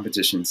tribal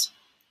competitions,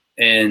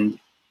 and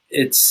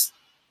it's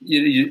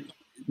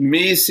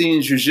me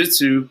seeing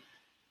jiu-jitsu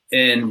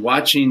and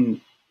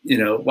watching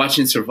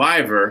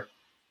Survivor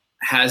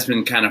has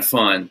been kind of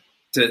fun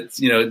to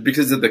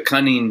because of the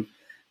cunning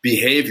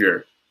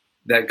behavior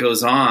that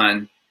goes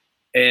on,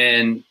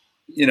 and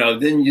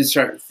then you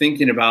start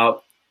thinking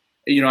about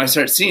I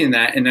start seeing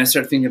that, and I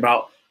start thinking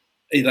about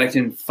like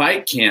in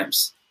fight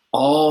camps,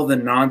 all the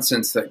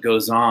nonsense that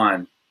goes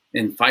on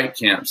in fight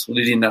camps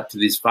leading up to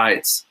these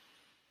fights.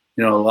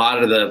 A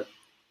lot of the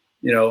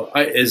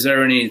is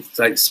there any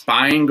like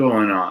spying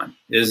going on?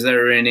 Is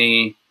there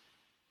any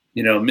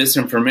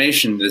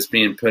misinformation that's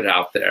being put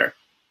out there?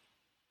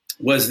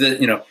 Was that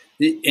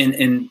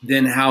and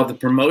then how the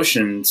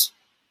promotions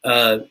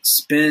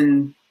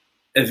spin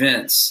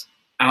events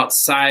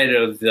outside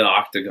of the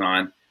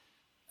octagon,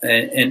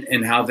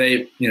 and how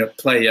they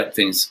play up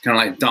things, kind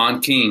of like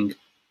Don King.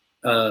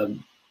 That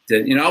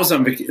I was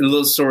on a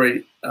little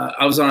story.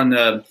 I was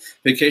on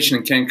vacation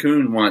in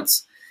Cancun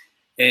once,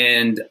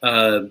 and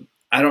I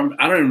don't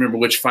remember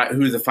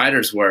who the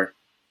fighters were,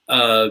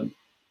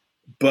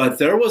 but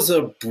there was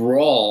a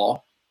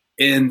brawl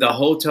in the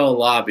hotel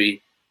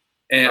lobby,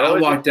 and I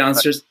walked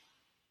downstairs,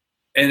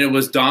 and it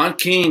was Don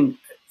King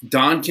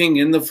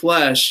in the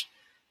flesh,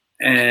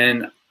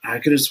 and I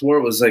could have swore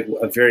it was like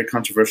a very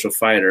controversial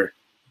fighter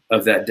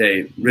of that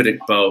day, Riddick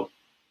Bowe.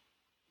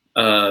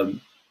 But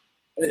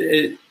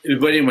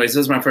anyways,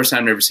 this is my first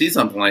time to ever see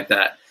something like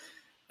that,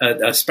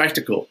 a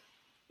spectacle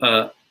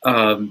of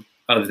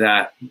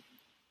that.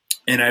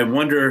 And I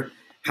wonder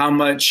how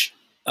much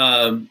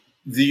the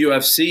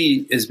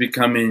UFC is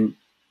becoming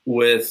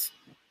with,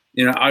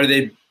 are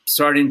they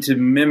starting to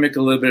mimic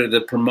a little bit of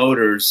the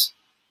promoters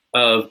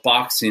of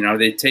boxing? Are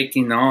they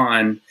taking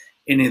on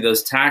any of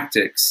those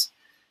tactics?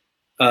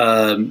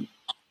 And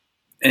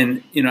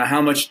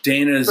how much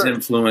Dana's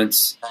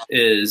influence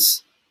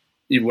is,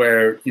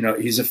 where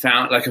he's a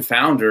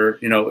founder.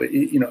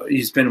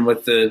 He's been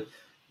with the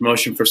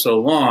promotion for so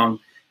long.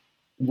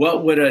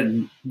 What would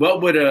a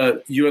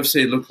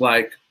UFC look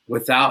like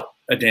without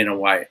a Dana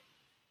White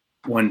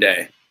one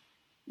day?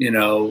 I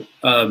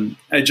want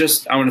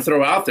to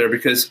throw out there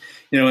because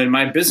in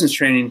my business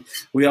training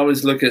we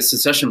always look at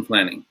succession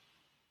planning,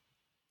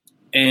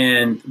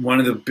 And one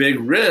of the big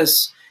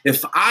risks,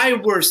 if I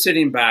were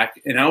sitting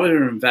back and I was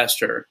an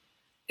investor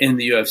in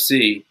the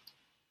UFC,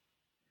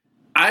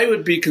 I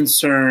would be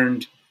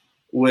concerned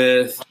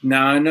with,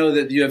 now I know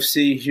that the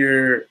UFC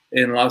here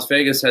in Las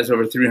Vegas has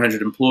over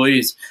 300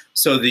 employees,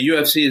 so the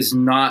UFC is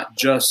not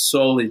just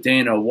solely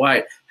Dana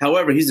White.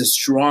 However, he's a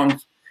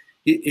strong,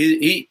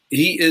 he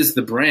is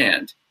the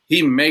brand.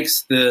 He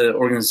makes the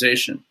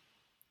organization.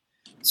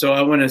 So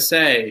I want to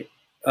say,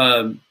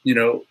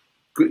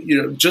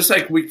 just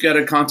like we got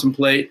to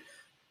contemplate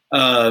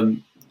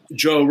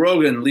Joe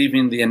Rogan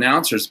leaving the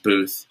announcer's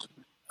booth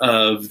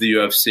of the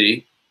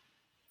UFC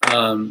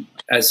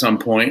at some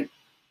point,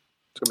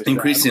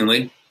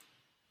 increasingly.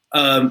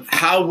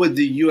 How would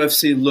the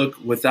UFC look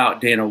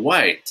without Dana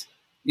White?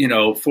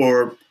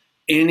 For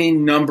any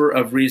number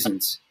of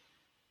reasons.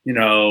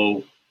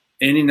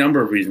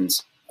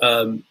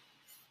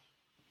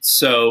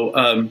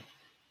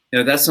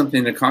 That's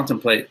something to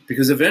contemplate,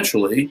 because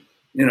eventually,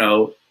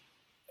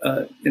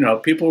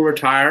 people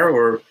retire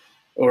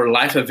or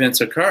life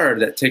events occur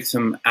that takes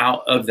them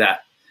out of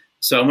that.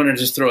 So I'm going to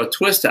just throw a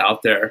twist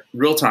out there,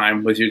 real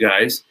time with you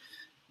guys.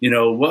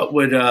 What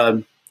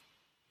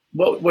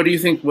do you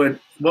think what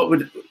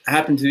would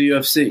happen to the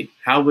UFC?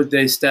 How would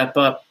they step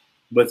up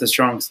with a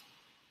strong,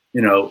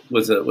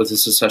 with a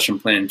succession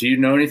plan? Do you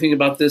know anything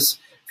about this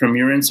from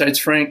your insights,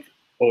 Frank,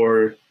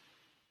 or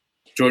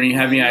Jordan? You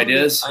have any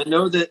ideas? I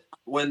know that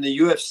when the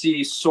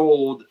UFC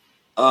sold,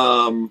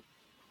 when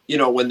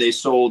they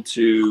sold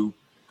to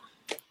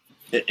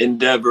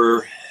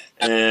Endeavor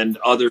and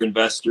other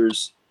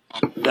investors,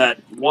 that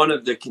one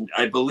of the,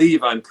 I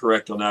believe I'm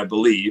correct on that, I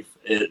believe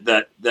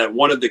that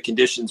one of the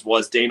conditions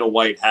was Dana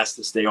White has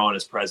to stay on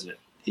as president.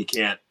 He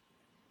can't.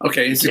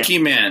 Okay, he's a key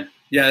man.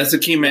 Yeah, that's a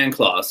key man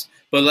clause.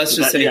 But let's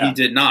just say he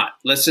did not.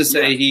 Let's just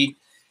say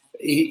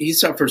he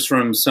suffers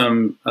from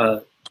some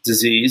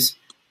disease.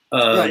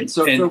 Right.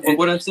 So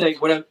what I'm saying,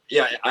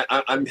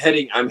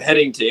 I'm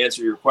heading to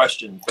answer your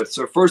question. But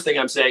so first thing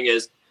I'm saying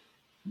is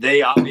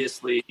they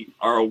obviously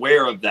are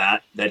aware of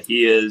that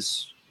he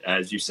is,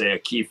 as you say, a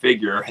key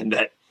figure, and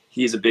that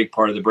he's a big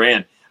part of the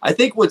brand. I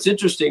think what's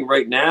interesting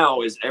right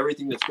now is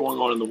everything that's going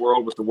on in the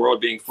world, with the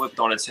world being flipped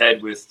on its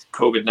head with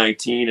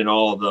COVID-19 and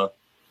all of the,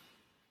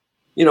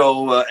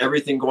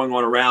 everything going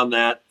on around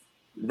that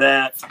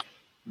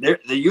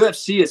the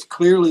UFC is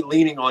clearly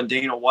leaning on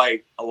Dana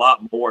White a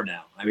lot more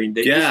now. I mean,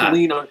 they used to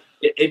lean on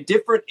in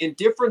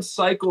different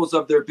cycles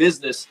of their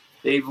business.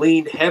 They've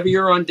leaned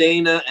heavier on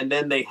Dana, and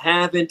then they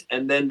haven't,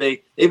 and then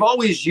they've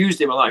always used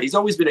him a lot. He's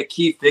always been a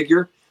key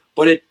figure,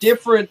 but at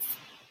different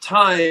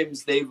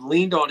times they've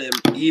leaned on him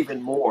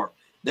even more.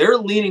 They're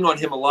leaning on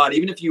him a lot.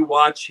 Even if you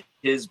watch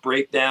his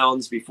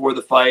breakdowns before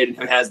the fight, and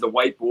he has the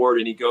whiteboard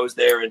and he goes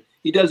there and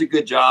he does a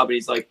good job, and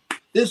he's like,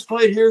 this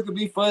fight here could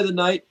be fight of the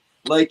night.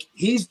 Like,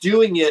 he's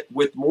doing it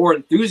with more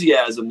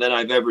enthusiasm than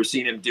I've ever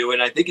seen him do.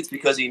 And I think it's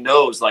because he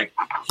knows, like,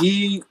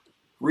 he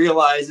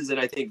realizes, and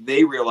I think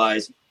they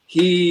realize,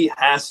 he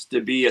has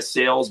to be a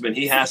salesman.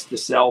 He has to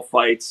sell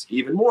fights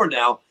even more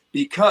now,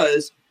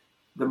 because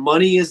the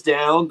money is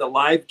down. The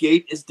live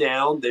gate is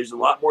down. There's a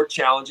lot more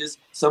challenges.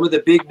 Some of the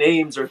big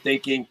names are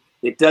thinking,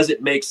 it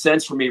doesn't make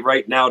sense for me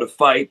right now to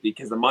fight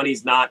because the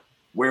money's not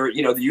where,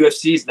 the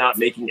UFC is not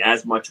making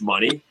as much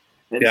money.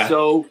 And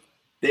so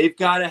they've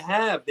got to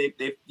have, they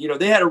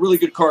had a really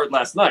good card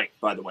last night,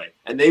 by the way,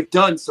 and they've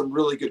done some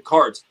really good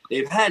cards.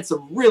 They've had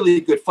some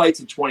really good fights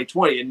in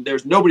 2020,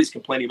 and nobody's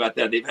complaining about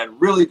that. They've had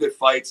really good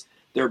fights.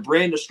 Their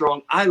brand is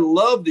strong. I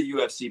love the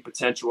UFC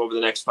potential over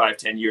the next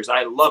 5-10 years.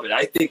 I love it.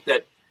 I think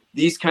that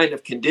these kind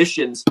of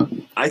conditions,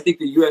 I think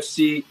the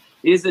UFC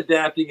is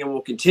adapting and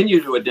will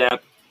continue to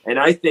adapt. And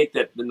I think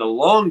that in the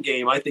long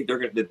game, I think they're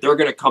going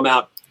to come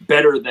out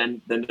better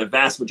than the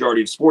vast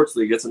majority of sports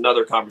league. That's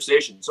another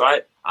conversation. So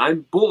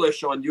I'm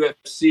bullish on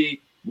UFC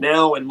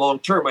now and long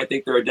term. I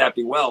think they're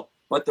adapting well.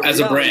 But as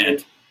a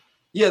brand,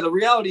 the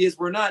reality is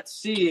we're not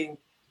seeing.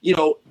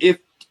 If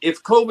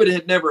COVID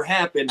had never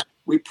happened,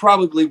 we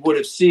probably would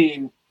have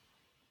seen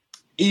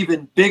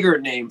even bigger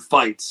name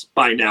fights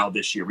by now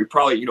this year. We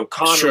probably,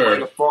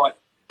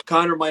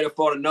 Conor might have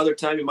fought another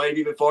time. He might have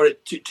even fought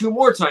it two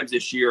more times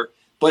this year.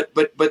 But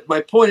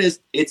my point is,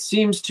 it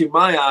seems to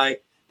my eye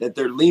that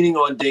they're leaning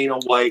on Dana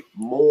White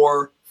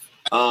more.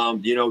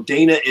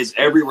 Dana is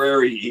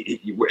everywhere.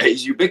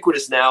 He's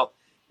ubiquitous now.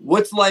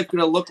 What's life going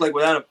to look like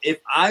without him?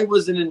 If I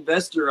was an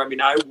investor, I mean,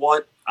 I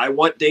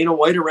want Dana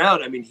White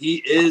around. I mean, he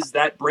is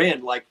that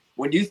brand. Like,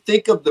 when you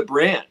think of the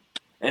brand,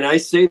 and I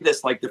say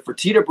this, like the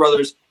Fertitta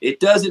brothers, it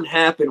doesn't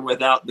happen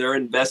without their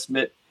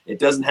investment. It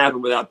doesn't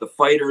happen without the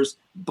fighters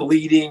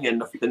bleeding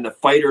and the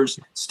fighters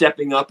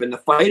stepping up and the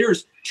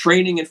fighters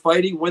training and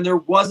fighting when there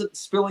wasn't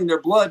spilling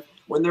their blood,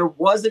 when there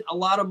wasn't a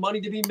lot of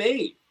money to be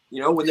made,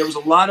 when there was a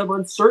lot of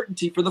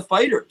uncertainty for the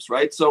fighters,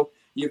 right? So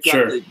you've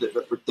got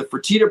the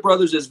Fertitta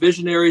brothers as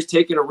visionaries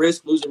taking a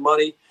risk, losing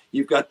money.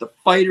 You've got the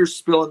fighters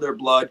spilling their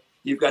blood.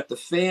 You've got the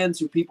fans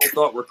who people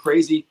thought were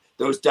crazy,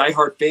 those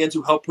diehard fans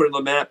who helped put it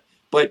on the map.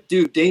 But,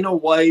 dude, Dana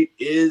White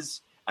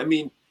is, I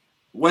mean,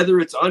 whether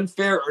it's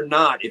unfair or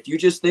not, if you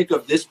just think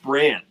of this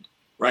brand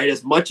right?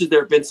 As much as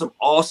there have been some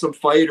awesome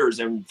fighters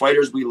and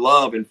fighters we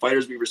love and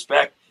fighters we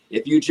respect,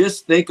 if you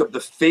just think of the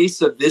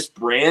face of this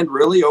brand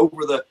really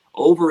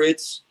over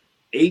its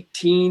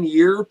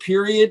 18-year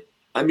period,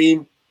 I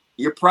mean,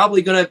 you're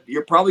probably gonna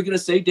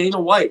say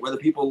Dana White, whether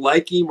people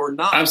like him or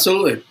not.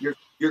 Absolutely,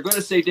 you're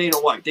gonna say Dana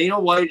White. Dana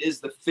White is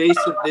the face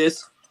of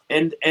this,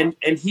 and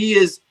he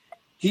is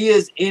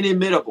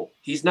inimitable.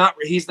 He's not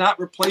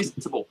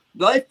replaceable.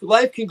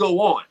 Life can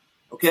go on.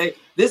 Okay,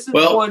 this is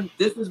one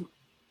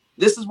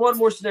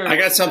more scenario. I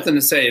got something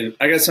to say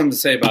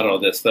about all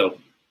this, though.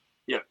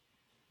 Yeah,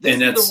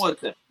 this is the one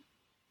thing.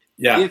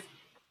 Yeah,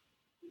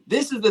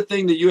 this is the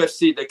thing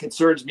that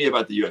concerns me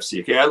about the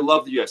UFC. Okay, I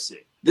love the UFC.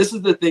 This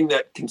is the thing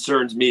that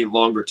concerns me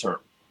longer term.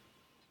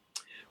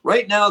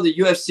 Right now, the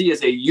UFC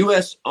is a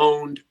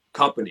U.S.-owned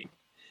company.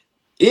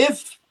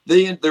 If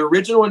the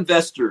original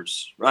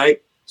investors,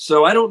 right?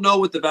 So I don't know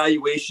what the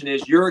valuation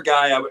is. You're a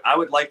guy. I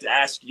would like to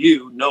ask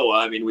you, Noah.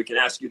 I mean, we can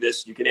ask you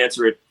this. You can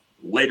answer it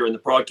later in the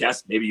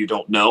broadcast. Maybe you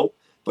don't know,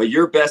 but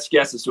your best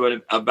guess is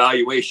to a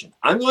valuation.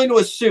 I'm going to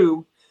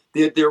assume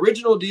the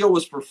original deal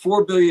was for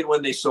 $4 billion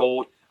when they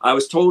sold. I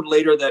was told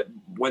later that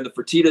when the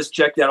Fertittas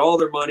checked out all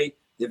their money,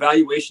 the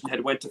valuation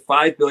had went to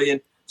 $5 billion.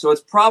 So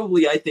it's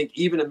probably, I think,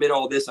 even amid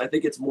all this, I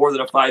think it's more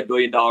than a $5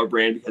 billion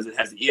brand because it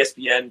has the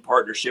ESPN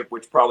partnership,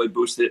 which probably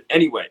boosted it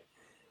anyway.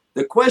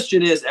 The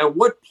question is, at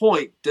what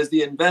point do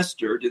the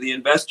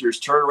investors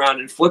turn around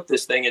and flip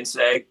this thing and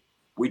say,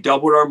 we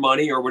doubled our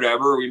money or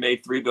whatever, or we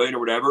made $3 billion or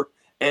whatever,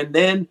 and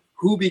then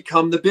who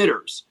become the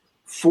bidders?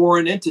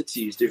 Foreign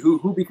entities.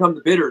 Who become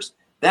the bidders?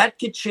 That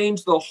could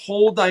change the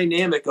whole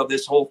dynamic of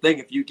this whole thing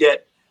if you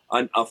get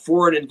a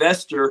foreign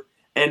investor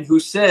and who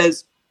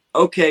says,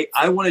 okay,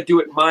 I want to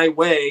do it my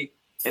way,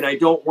 and I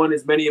don't want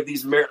as many of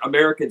these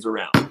Americans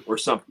around or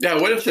something.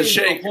 Yeah, what if the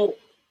Sheikh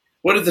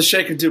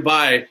of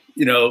Dubai,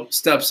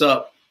 steps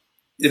up?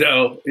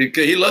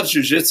 He loves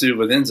jiu-jitsu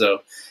with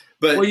Enzo.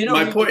 But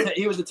my point,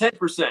 he was a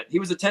 10%. He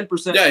was a 10%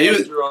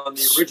 investor on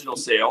the original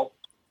sale.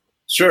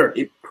 Sure.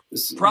 He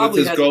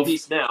probably has a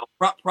piece now.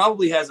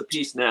 Probably has a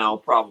piece now,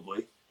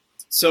 probably.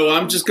 So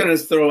I'm just going to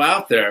throw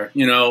out there,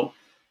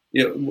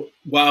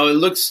 while it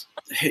looks,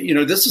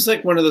 this is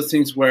like one of those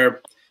things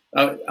where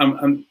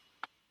Jordan,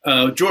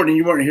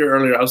 you weren't here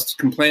earlier. I was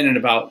complaining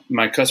about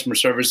my customer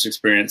service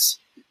experience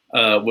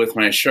with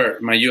my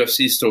shirt, my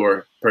UFC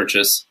store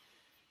purchase,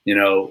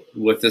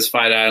 with this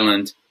Fight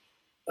Island.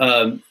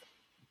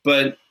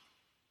 But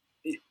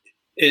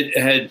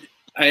I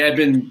had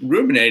been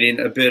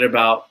ruminating a bit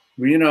about,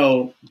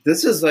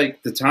 this is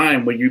like the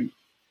time when you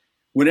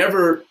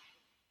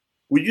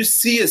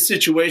see a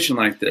situation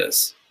like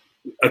this,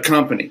 a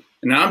company,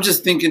 and I'm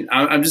just thinking,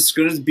 I'm just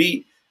going to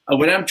be,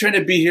 what I'm trying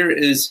to be here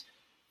is,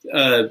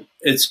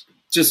 it's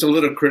just a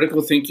little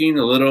critical thinking,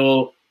 a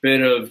little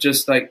bit of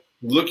just like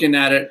looking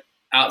at it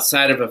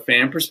outside of a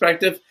fan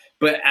perspective,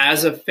 but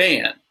as a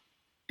fan,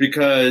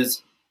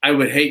 because I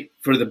would hate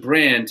for the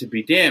brand to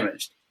be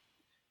damaged.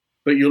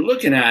 But you're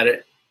looking at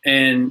it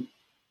and,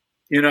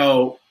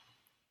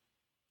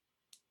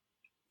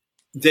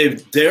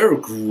 they're a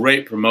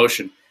great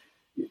promotion.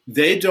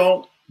 They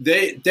don't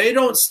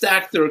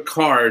stack their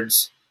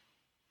cards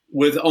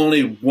with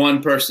only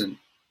one person.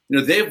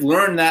 They've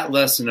learned that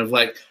lesson of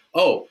like,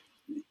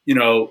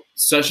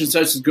 such and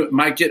such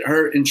might get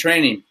hurt in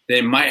training.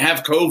 They might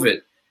have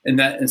COVID,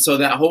 and so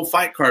that whole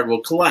fight card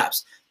will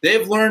collapse.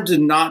 They've learned to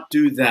not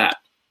do that.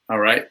 All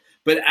right,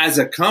 but as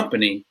a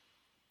company,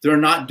 they're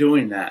not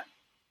doing that.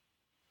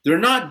 They're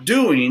not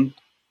doing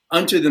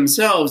unto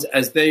themselves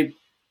as they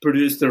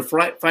produce their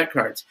fight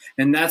cards,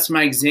 and that's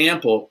my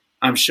example.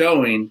 I'm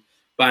showing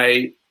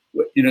by,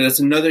 that's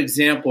another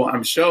example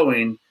I'm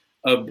showing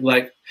of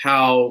like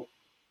how,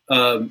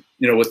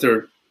 what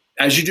they're,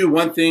 as you do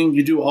one thing,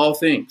 you do all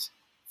things.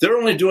 They're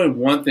only doing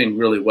one thing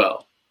really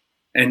well,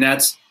 and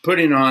that's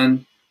putting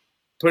on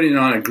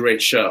a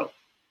great show.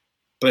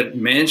 But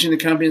managing the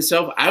company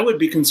itself, I would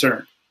be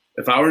concerned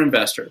if I were an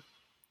investor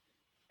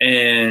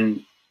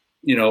and,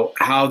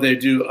 how they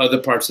do other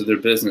parts of their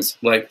business,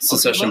 like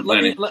succession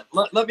planning.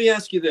 Let me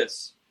ask you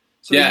this.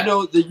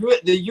 So, the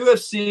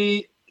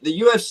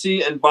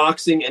UFC and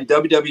boxing and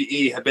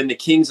WWE have been the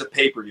kings of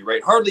pay-per-view,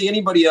 right? Hardly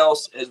anybody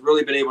else has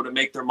really been able to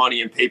make their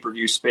money in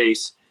pay-per-view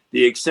space.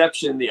 The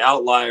exception, the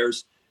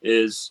outliers,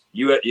 is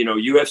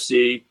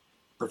UFC,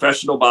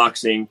 professional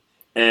boxing,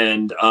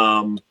 and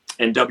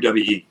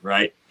WWE,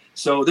 right?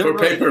 So they're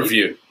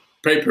pay-per-view.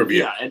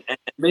 Yeah, and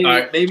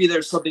maybe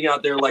there's something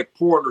out there like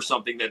porn or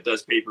something that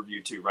does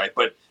pay-per-view too, right?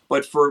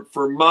 But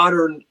for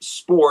modern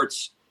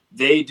sports,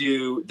 they're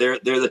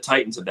the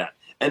titans of that.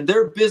 And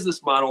their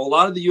business model, a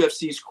lot of the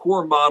UFC's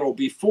core model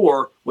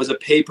before was a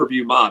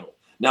pay-per-view model.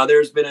 Now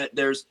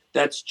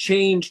that's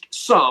changed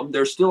some.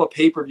 There's still a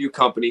pay-per-view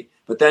company,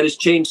 but that has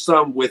changed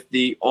some with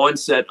the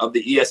onset of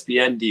the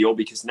ESPN deal,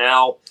 because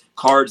now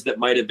cards that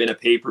might have been a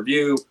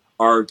pay-per-view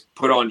are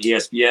put on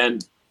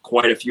ESPN.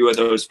 Quite a few of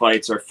those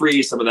fights are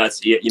free. Some of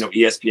that's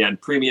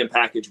ESPN premium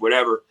package,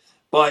 whatever.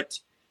 But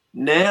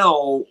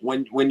now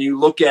when you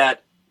look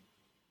at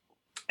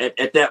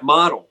that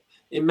model,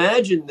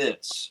 imagine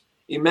this.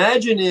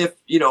 imagine if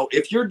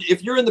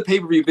you're in the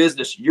pay-per-view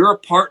business, you're a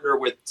partner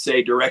with,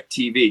 say,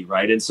 DirecTV,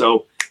 right? And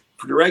so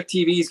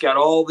DirecTV's got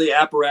all the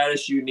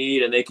apparatus you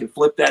need, and they can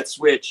flip that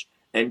switch.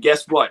 And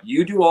guess what?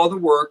 You do all the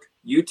work,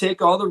 you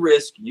take all the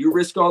risk, you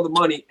risk all the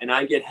money, and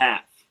I get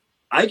half.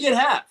 I get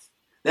half.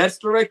 That's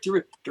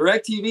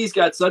DirecTV's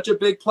got such a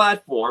big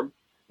platform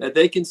that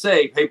they can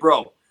say, hey,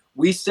 bro,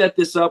 we set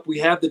this up. We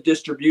have the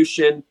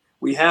distribution.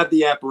 We have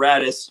the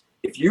apparatus.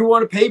 If you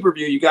want a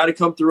pay-per-view, you got to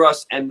come through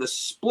us. And the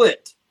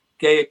split,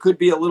 okay, it could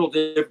be a little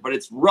different, but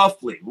it's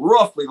roughly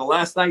the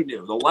last I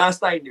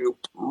knew,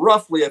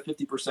 roughly a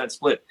 50%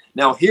 split.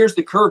 Now, here's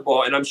the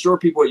curveball, and I'm sure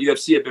people at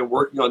UFC have been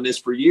working on this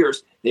for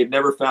years. They've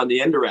never found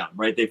the end around,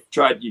 right? They've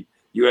tried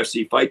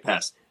UFC Fight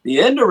Pass. The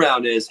end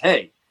around is,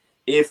 hey,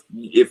 if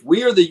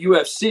we are the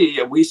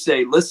UFC and we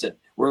say, listen,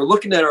 we're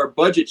looking at our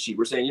budget sheet,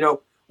 we're saying,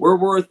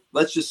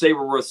 let's just say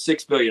we're worth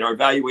 $6 billion. Our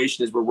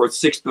valuation is we're worth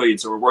 $6 billion,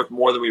 so we're worth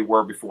more than we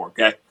were before,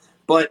 okay?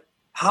 But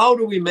how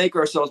do we make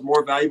ourselves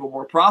more valuable,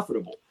 more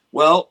profitable?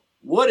 Well,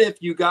 what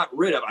if you got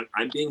rid of,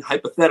 I'm being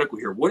hypothetical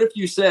here, what if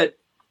you said,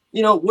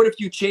 what if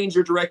you change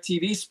your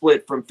DirecTV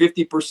split from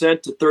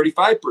 50% to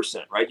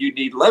 35%, right? You'd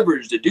need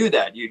leverage to do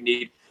that.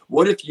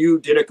 What if you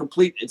did a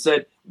complete and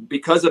said,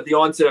 because of the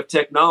onset of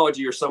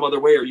technology or some other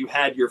way, or you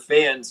had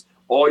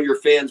all your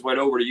fans went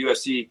over to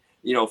UFC,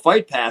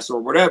 Fight Pass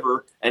or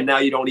whatever, and now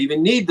you don't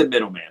even need the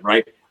middleman,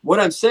 right? What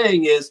I'm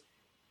saying is,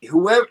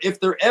 if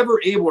they're ever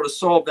able to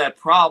solve that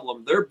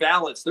problem, their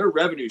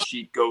revenue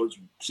sheet goes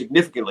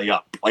significantly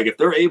up. Like if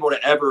they're able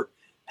to ever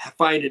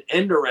find an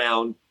end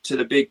around to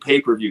the big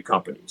pay-per-view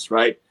companies,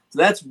 right? So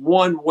that's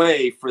one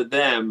way for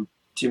them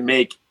to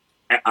make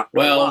a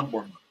lot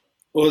more money.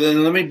 Well,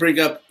 then let me bring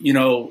up,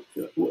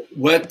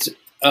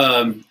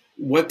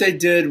 what they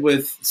did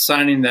with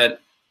signing that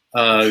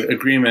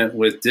agreement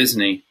with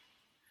Disney.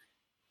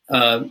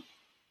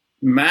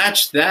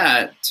 Match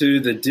that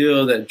to the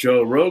deal that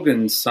Joe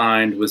Rogan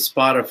signed with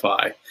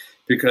Spotify,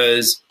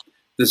 because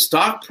the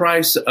stock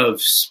price of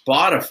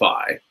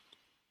Spotify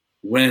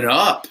went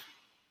up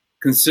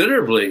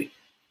considerably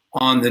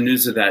on the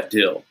news of that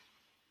deal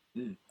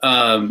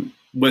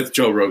with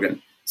Joe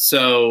Rogan.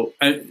 So,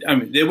 I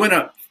mean, they went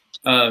up.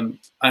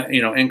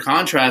 In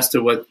contrast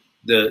to what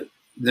the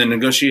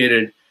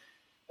negotiated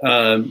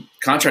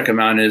contract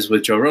amount is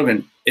with Joe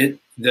Rogan,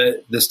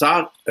 the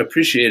stock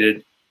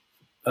appreciated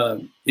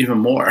even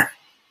more.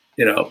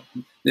 They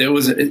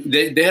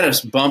had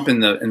a bump in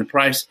the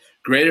price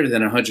greater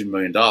than $100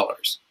 million.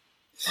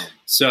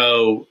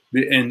 So,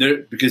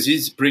 because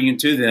he's bringing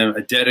to them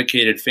a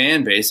dedicated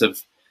fan base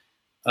of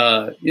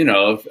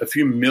a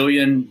few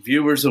million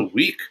viewers a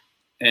week,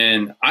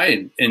 and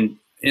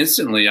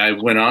instantly I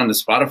went on to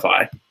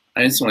Spotify.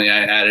 I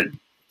added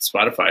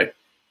Spotify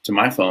to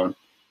my phone.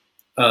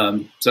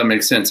 So that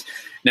makes sense.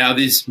 Now,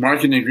 these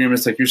marketing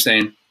agreements, like you're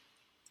saying,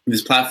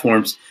 these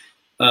platforms,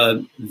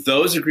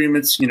 those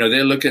agreements,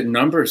 they look at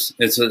numbers.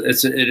 It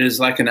is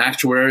like an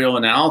actuarial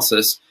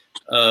analysis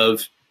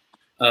of,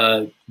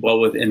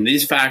 within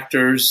these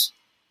factors,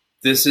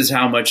 this is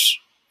how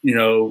much,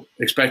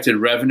 expected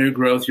revenue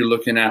growth you're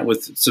looking at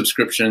with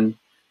subscription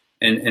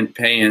and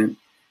paying.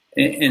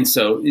 And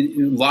so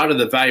a lot of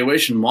the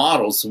valuation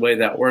models, the way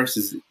that works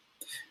is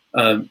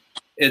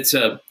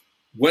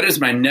what is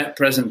my net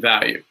present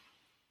value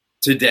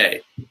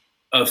today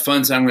of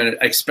funds I'm going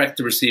to expect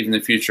to receive in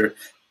the future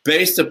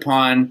based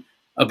upon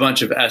a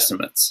bunch of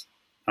estimates.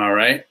 All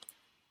right.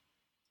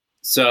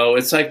 So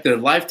it's like the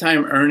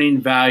lifetime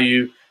earning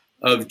value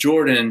of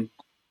Jordan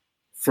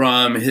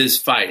from his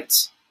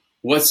fights.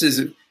 What's his,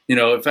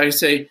 if I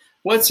say,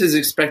 what's his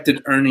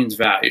expected earnings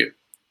value?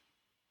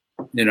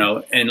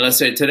 And let's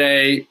say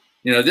today,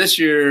 this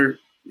year,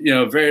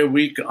 very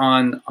weak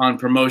on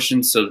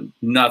promotion, so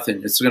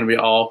nothing. It's going to be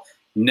all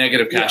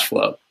negative cash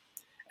flow.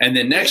 And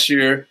then next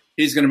year,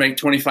 he's going to make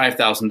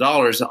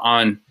 $25,000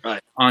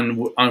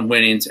 on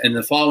winnings, and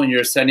the following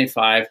year,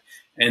 75,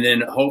 and then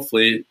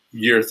hopefully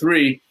year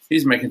 3,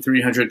 he's making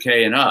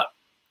 $300K and up.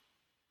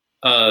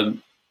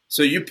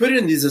 So you put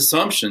in these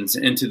assumptions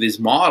into these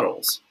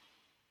models,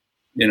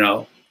 and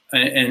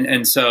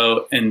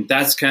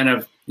that's kind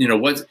of.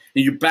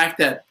 You back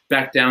that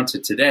back down to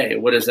today.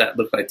 What does that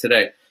look like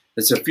today?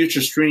 It's a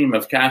future stream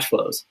of cash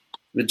flows.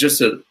 But just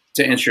to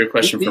answer your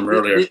question from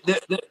earlier,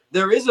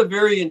 there is a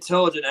very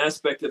intelligent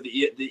aspect of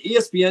the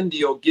ESPN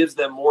deal. Gives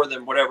them more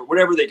than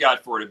whatever they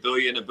got for it,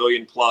 $1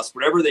 billion plus,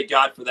 whatever they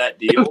got for that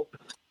deal.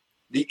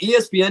 The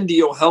ESPN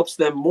deal helps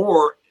them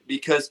more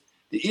because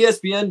the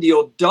ESPN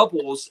deal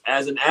doubles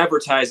as an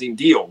advertising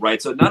deal,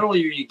 right? So not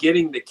only are you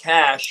getting the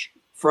cash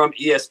from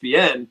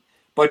ESPN,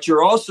 but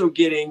you're also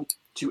getting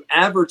to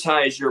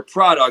advertise your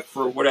product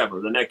for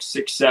whatever, the next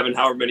 6, 7,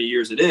 however many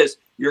years it is.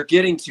 You're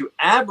getting to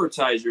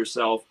advertise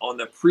yourself on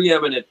the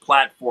preeminent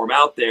platform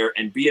out there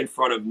and be in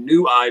front of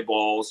new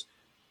eyeballs,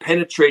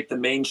 penetrate the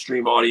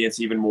mainstream audience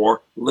even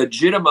more,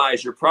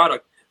 legitimize your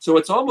product. So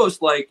it's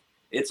almost like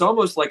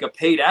a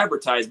paid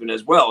advertisement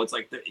as well. It's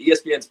like the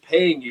ESPN's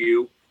paying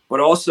you, but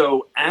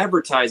also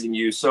advertising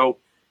you. So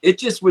it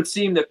just would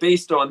seem that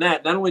based on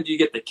that, not only do you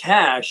get the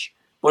cash,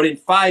 But in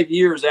 5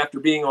 years after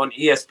being on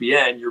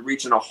ESPN, you're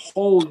reaching a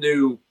whole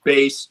new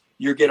base.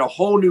 You get a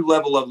whole new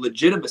level of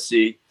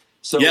legitimacy.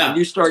 So when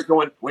you start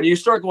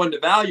going to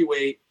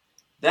evaluate,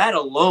 that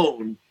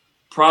alone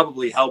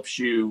probably helps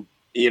you,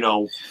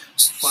 5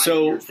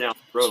 years down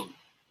the road.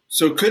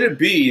 So could it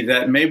be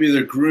that maybe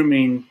they're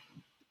grooming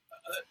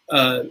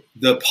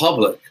the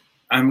public?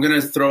 I'm going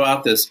to throw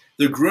out this.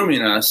 They're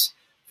grooming us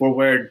for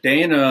where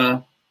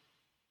Dana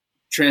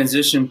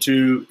transitioned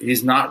to,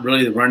 he's not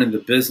really running the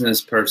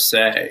business per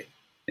se,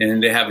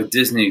 and they have a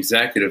Disney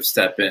executive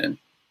step in.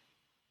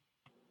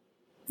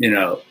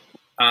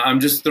 I'm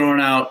just throwing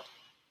out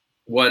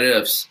what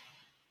ifs.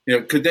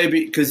 Could they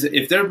be? Because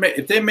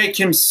if they make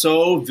him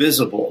so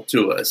visible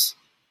to us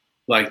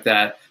like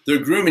that, they're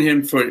grooming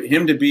him for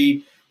him to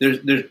be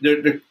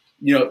there.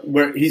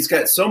 Where he's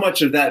got so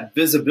much of that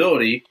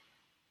visibility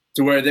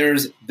to where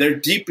they're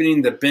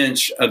deepening the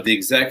bench of the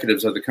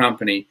executives of the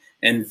company,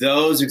 and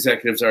those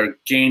executives are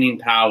gaining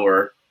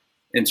power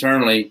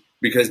internally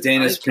because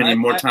Dana's spending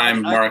more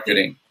time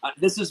marketing.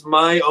 This is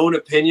my own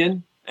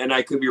opinion, and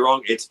I could be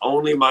wrong. It's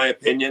only my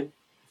opinion,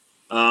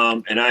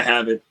 and I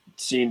haven't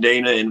seen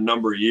Dana in a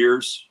number of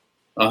years.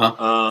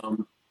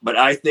 But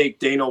I think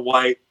Dana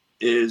White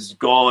is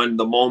gone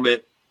the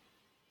moment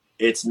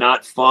it's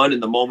not fun,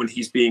 and the moment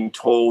he's being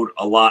told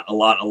a lot,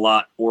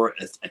 or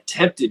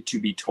attempted to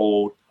be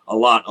told a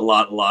lot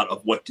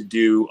of what to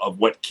do, of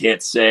what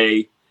can't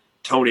say,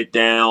 tone it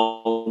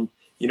down.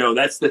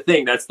 That's the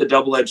thing. That's the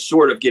double-edged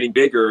sword of getting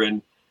bigger,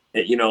 and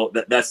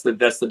that's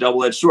the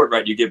double-edged sword,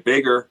 right? You get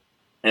bigger,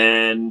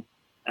 and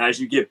as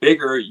you get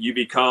bigger, you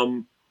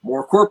become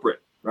more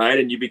corporate, right?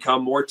 And you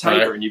become more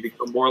tighter, and you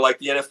become more like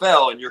the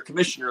NFL, and your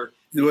commissioner.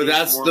 Well,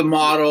 that's the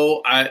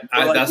model.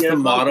 That's the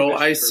model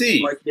I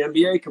see. Like the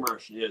NBA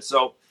commercial. Yeah.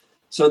 So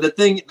the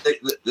thing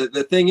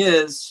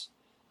is,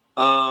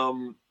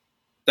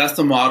 that's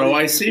the model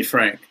I see,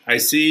 Frank. I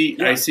see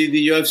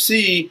the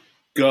UFC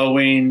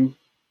going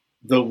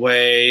the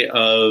way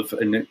of,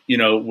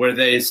 where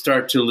they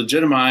start to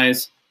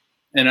legitimize,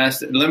 and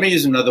let me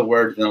use another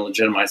word than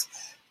legitimize,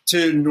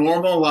 to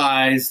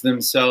normalize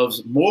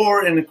themselves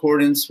more in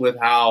accordance with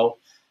how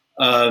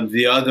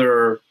the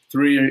other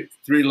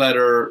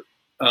three-letter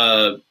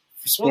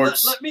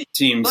sports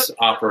teams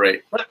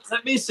operate.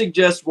 Let me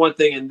suggest one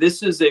thing, and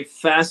this is a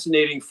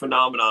fascinating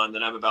phenomenon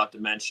that I'm about to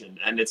mention,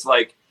 and it's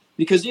like,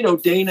 because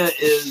Dana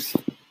is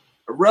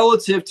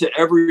relative to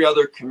every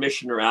other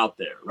commissioner out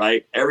there,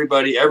 right? Every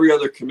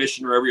other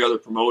commissioner, every other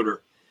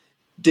promoter,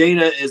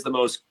 Dana is the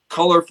most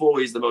colorful.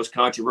 He's the most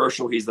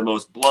controversial. He's the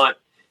most blunt.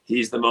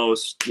 He's the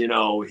most,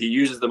 he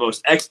uses the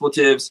most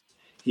expletives.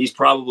 He's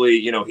probably,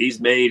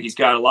 he's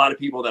got a lot of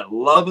people that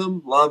love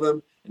him,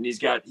 and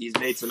he's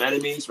made some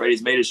enemies, right?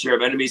 He's made his share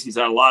of enemies. He's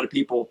had a lot of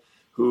people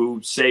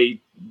who say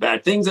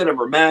bad things at him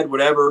or mad,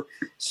 whatever.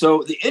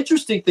 So the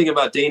interesting thing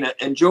about Dana,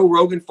 and Joe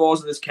Rogan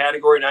falls in this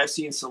category, and I've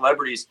seen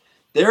celebrities,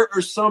 there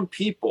are some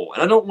people,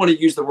 and I don't want to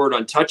use the word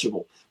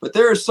untouchable, but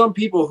there are some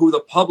people who the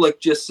public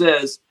just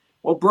says,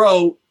 well,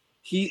 bro,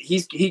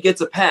 he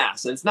gets a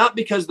pass. And it's not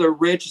because they're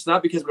rich. It's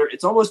not because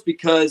it's almost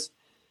because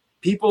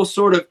people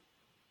sort of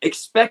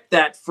expect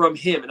that from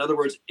him. In other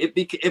words,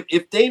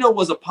 if Dana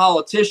was a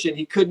politician,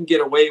 he couldn't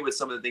get away with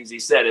some of the things he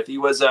said. If he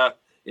was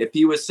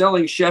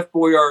selling Chef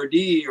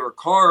Boyardee or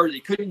cars, he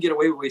couldn't get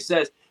away with what he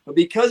says. But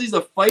because he's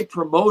a fight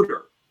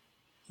promoter,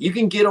 you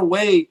can get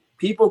away.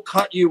 People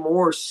cut you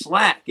more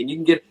slack, and you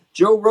can get.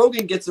 Joe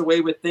Rogan gets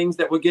away with things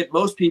that would get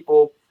most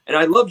people. And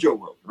I love Joe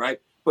Rogan, right?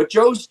 But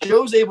Joe's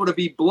able to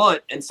be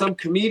blunt, and some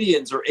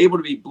comedians are able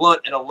to be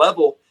blunt at a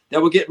level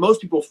that will get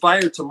most people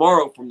fired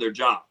tomorrow from their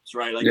jobs,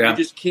 right? Like you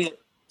just can't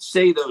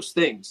say those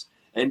things.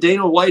 And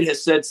Dana White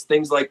has said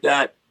things like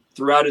that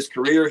throughout his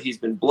career. He's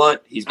been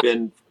blunt. He's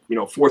been,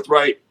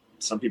 forthright.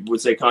 Some people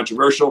would say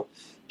controversial.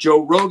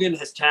 Joe Rogan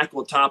has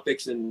tackled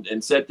topics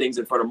and said things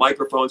in front of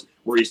microphones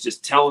where he's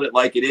just telling it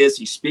like it is.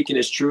 He's speaking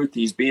his truth.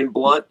 He's being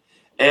blunt.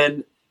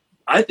 And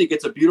I think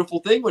it's a beautiful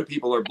thing when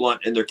people are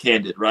blunt and they're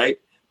candid, right?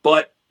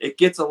 But it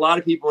gets a lot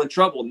of people in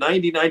trouble.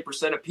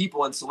 99% of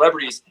people and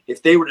celebrities,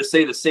 if they were to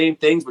say the same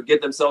things, would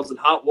get themselves in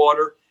hot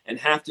water and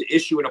have to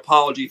issue an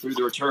apology through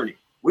their attorney.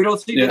 We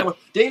don't see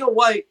Dana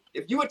White.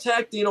 If you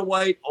attack Dana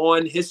White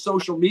on his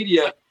social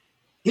media,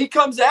 he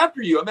comes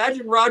after you.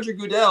 Imagine Roger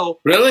Goodell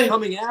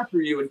coming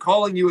after you and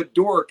calling you a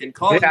dork and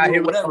calling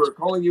you whatever,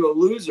 calling you a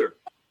loser.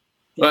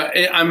 But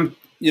I've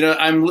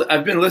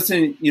been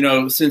listening,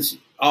 since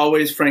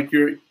always, Frank.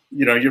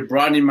 You're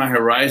broadening my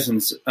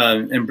horizons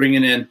and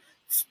bringing in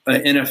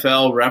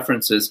NFL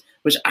references,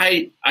 which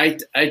I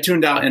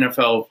tuned out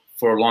NFL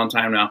for a long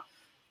time now.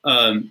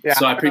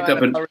 So I picked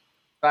up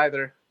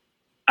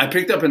I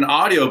picked up an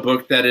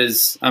audiobook that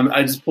is,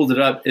 I just pulled it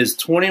up, is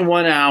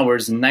 21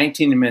 hours and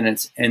 19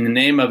 minutes. And the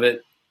name of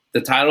it,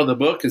 the title of the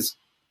book is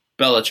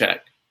Belichick.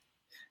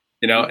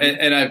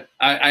 And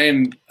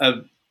I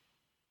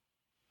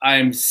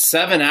am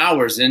 7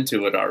 hours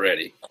into it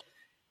already.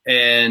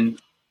 And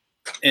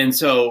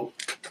so,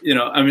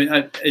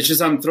 it's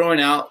just, I'm throwing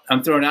out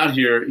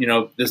here,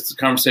 this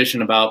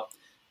conversation about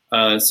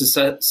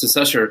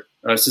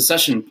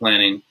succession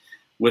planning,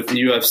 with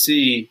the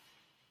UFC.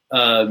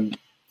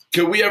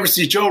 Could we ever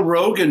see Joe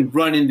Rogan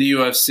running the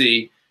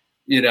UFC?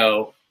 In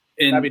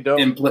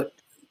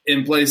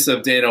place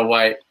of Dana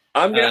White.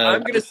 I'm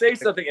gonna say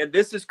something, and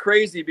this is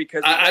crazy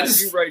because I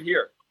just you right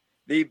here.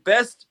 The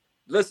best.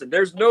 Listen,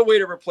 there's no way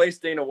to replace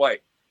Dana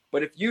White,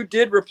 but if you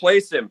did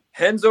replace him,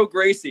 Renzo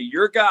Gracie,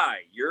 your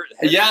guy, your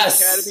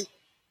Academy,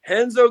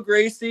 Renzo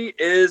Gracie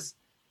is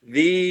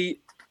the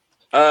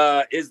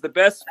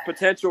best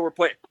potential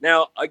replace.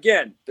 Now,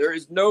 again, there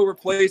is no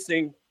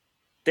replacing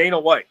Dana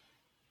White.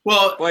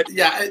 Well, but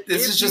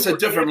this is just a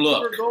different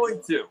look.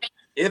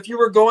 If you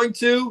were going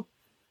to,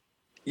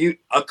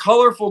 a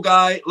colorful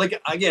guy, like,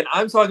 again,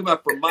 I'm talking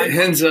about for my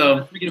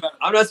Renzo.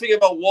 I'm not speaking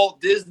about Walt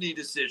Disney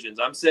decisions.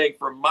 I'm saying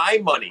for my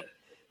money.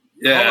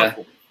 Yeah.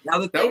 Colorful.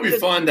 Now, that would be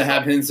fun to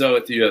have Renzo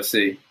at the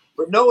UFC.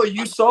 But Noah,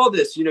 you saw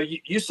this.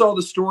 You saw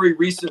the story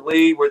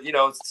recently where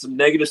some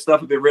negative stuff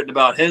had been written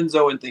about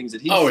Renzo and things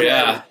that he said. Oh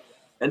yeah.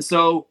 And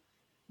so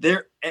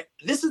this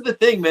is the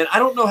thing, man. I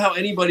don't know how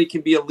anybody can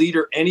be a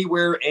leader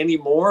anywhere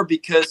anymore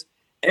because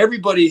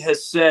everybody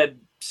has said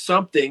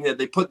something that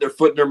they put their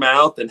foot in their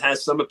mouth and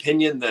has some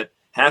opinion that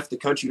half the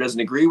country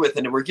doesn't agree with.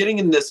 And we're getting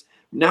in this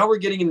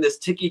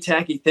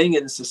ticky-tacky thing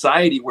in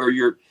society where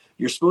you're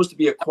supposed to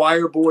be a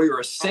choir boy or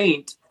a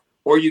saint,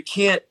 or you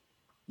can't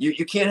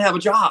have a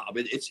job.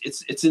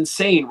 It's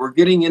insane. We're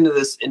getting into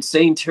this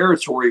insane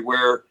territory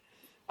where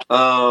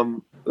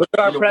look at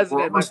our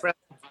president, my friend.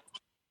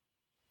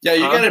 Yeah,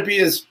 you got to be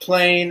as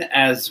plain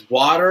as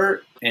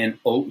water and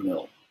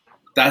oatmeal.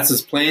 That's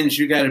as plain as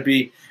you got to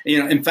be.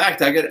 In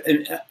fact,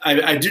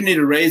 I do need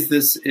to raise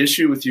this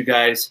issue with you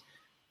guys,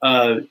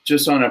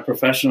 just on a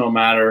professional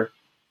matter,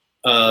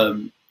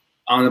 on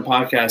the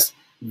podcast.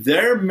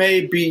 There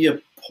may be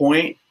a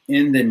point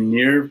in the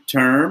near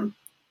term,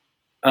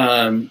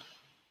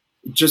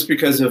 just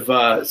because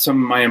of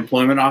some of my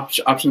employment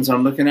options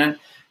I'm looking at,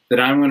 that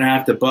I'm going to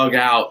have to bug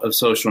out of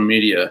social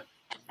media,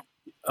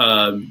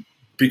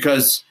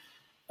 because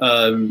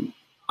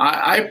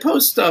I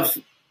post stuff.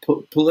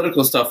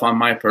 Political stuff on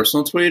my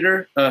personal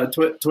Twitter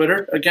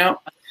account,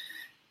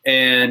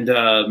 and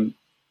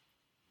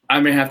I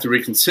may have to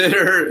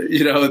reconsider,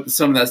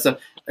 some of that stuff,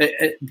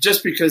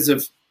 just because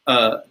of,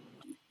 I'll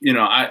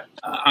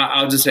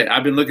just say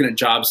I've been looking at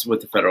jobs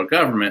with the federal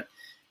government,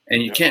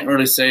 and you can't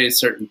really say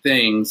certain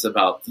things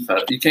about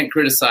you can't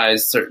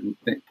criticize certain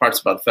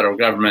parts about the federal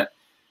government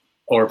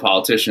or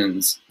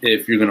politicians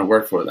if you're going to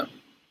work for them.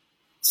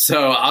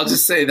 So I'll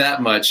just say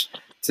that much.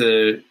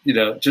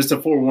 Just to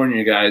forewarn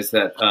you guys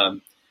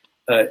that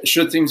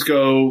should things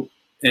go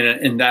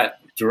in that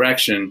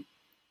direction,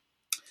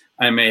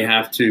 I may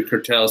have to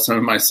curtail some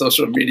of my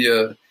social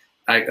media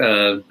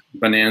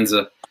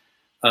bonanza.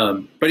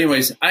 But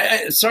anyways,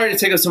 I sorry to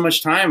take up so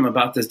much time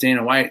about this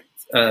Dana White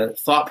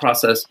thought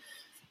process.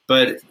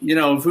 But,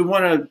 if we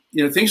want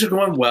to, things are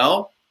going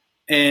well.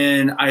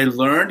 And I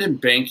learned in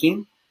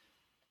banking,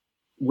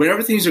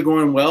 whenever things are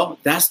going well,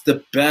 that's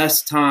the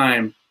best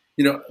time.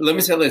 Let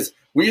me say this.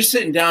 When you're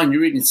sitting down,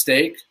 you're eating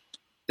steak,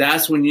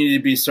 that's when you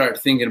need to start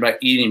thinking about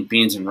eating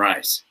beans and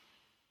rice.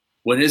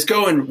 When things are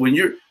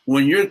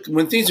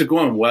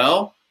going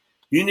well,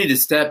 you need to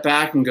step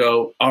back and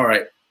go, all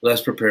right,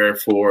 let's prepare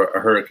for a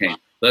hurricane.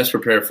 Let's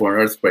prepare for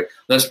an earthquake.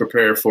 Let's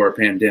prepare for a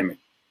pandemic.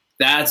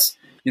 That's,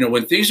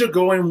 when things are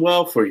going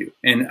well for you.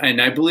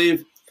 And I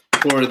believe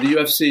for the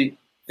UFC,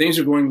 things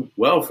are going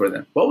well for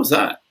them. What was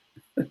that?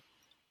 It's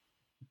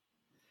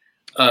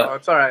all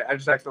right. I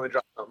just accidentally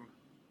dropped something.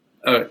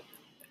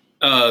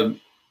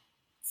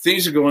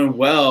 Things are going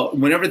well.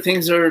 Whenever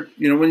things are,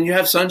 when you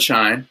have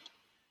sunshine,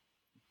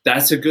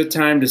 that's a good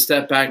time to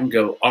step back and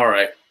go, all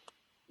right,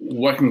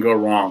 what can go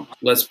wrong?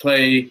 Let's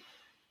play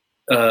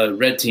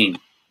red team.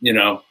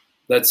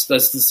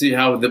 Let's see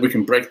how that we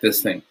can break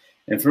this thing.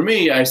 And for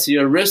me, I see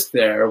a risk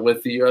there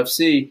with the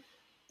UFC,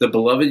 the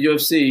beloved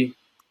UFC,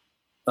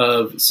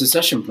 of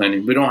succession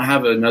planning. We don't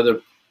have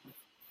another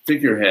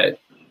figurehead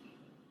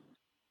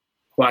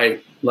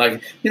quite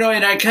like,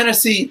 and I kind of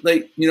see,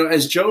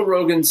 as Joe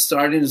Rogan's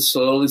starting to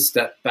slowly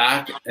step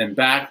back and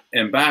back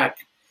and back,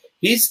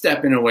 he's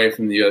stepping away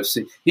from the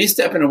UFC. He's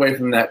stepping away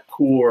from that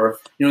core,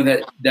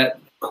 that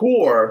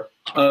core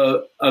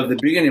of the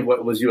beginning of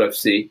what was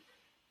UFC.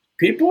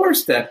 People are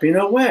stepping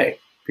away.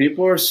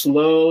 People are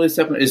slowly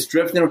stepping. It's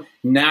drifting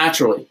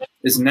naturally.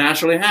 It's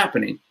naturally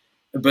happening.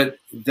 But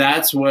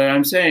that's what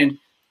I'm saying.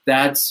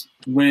 That's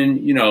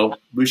when,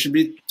 we should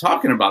be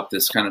talking about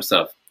this kind of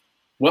stuff.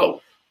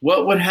 Well,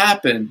 what would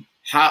happen?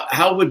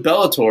 How would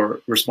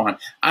Bellator respond?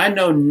 I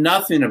know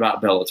nothing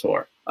about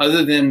Bellator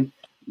other than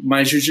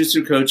my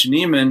jiu-jitsu coach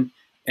Neiman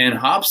and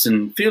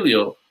Hobson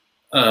Filio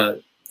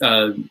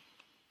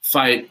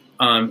fight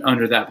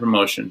under that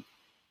promotion.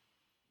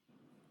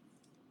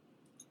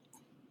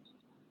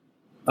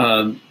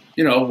 Would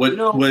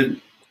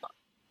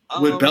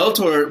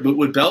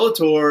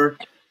Bellator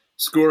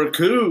score a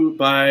coup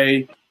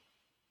by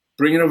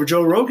bringing over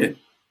Joe Rogan?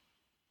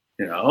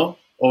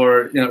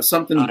 Or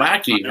something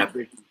wacky. I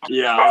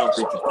don't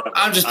think that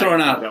I'm just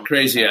throwing out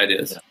crazy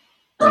ideas.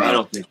 I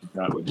don't think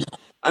that would.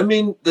 I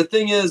mean, the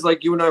thing is,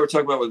 like you and I were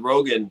talking about with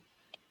Rogan,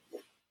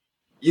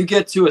 you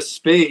get to a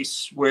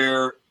space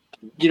where,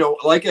 you know,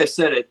 like I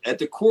said, at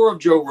the core of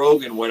Joe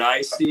Rogan, what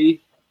I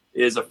see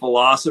is a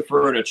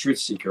philosopher and a truth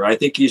seeker. I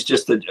think he's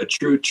just a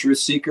true truth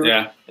seeker.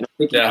 Yeah.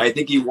 And I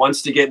think he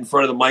wants to get in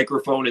front of the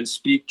microphone and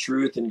speak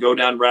truth and go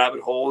down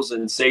rabbit holes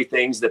and say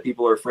things that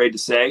people are afraid to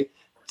say.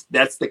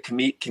 That's the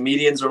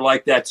comedians are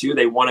like that too.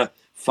 They want to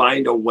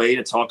find a way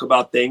to talk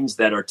about things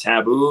that are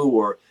taboo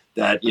or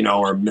that, you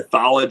know, are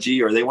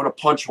mythology, or they want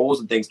to punch holes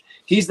in things.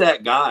 He's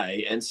that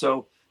guy. And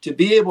so to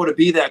be able to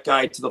be that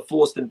guy to the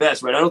fullest and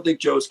best, right? I don't think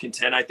Joe's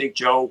content. I think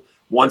Joe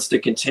wants to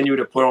continue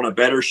to put on a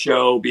better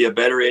show, be a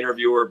better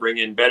interviewer, bring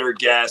in better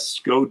guests,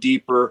 go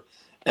deeper.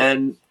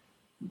 And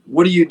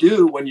what do you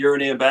do when you're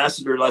an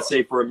ambassador, let's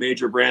say for a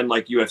major brand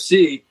like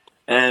UFC,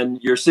 and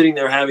you're sitting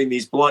there having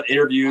these blunt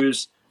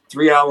interviews,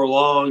 3 hour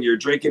long, you're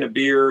drinking a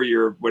beer,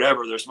 you're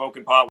whatever, they're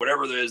smoking pot,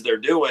 whatever it is they're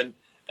doing.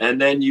 And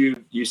then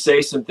you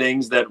say some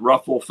things that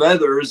ruffle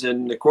feathers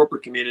in the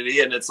corporate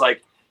community. And it's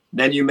like,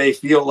 then you may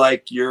feel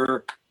like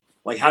you're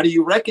like, how do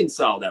you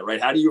reconcile that,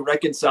 right? How do you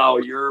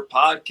reconcile your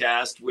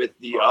podcast with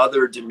the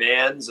other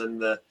demands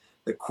and the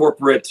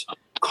corporate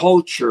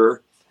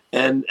culture?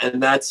 And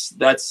that's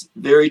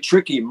very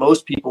tricky.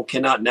 Most people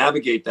cannot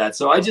navigate that.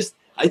 So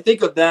I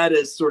think of that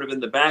as sort of in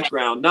the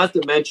background, not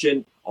to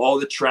mention all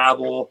the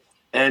travel.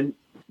 And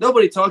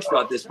nobody talks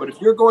about this, but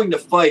if you're going to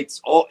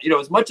fights,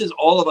 as much as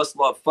all of us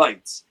love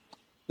fights,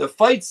 the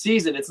fight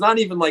season, it's not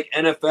even like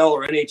NFL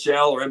or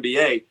NHL or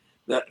NBA.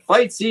 The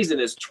fight season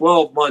is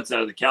 12 months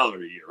out of the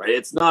calendar year, right?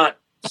 It's not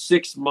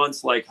 6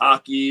 months like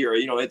hockey, or,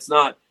 it's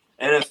not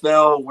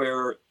NFL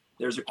where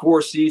there's a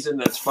core season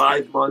that's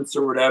 5 months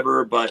or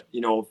whatever, but,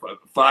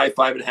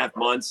 5.5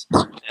 months.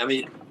 I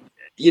mean,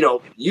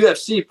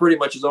 UFC pretty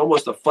much is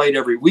almost a fight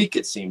every week,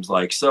 it seems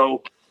like.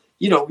 So,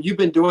 you've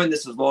been doing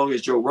this as long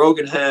as Joe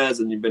Rogan has,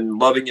 and you've been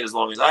loving it as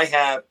long as I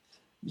have.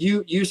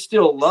 You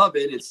still love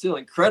it. It's still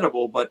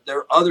incredible, but there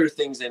are other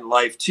things in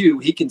life too.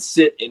 He can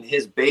sit in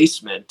his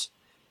basement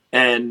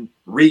and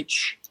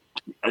reach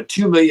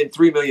 2 million,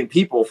 3 million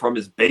people from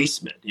his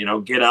basement,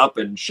 get up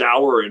and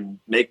shower and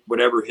make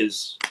whatever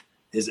his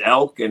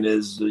elk and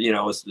his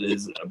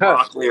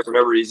broccoli or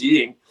whatever he's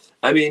eating.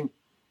 I mean,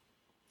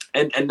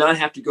 and not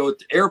have to go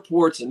to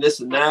airports and this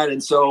and that.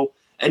 And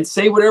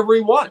say whatever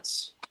he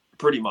wants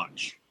pretty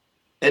much.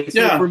 And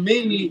so for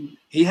me,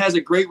 he has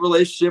a great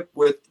relationship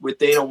with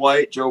Dana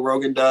White. Joe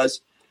Rogan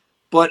does.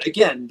 But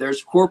again,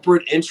 there's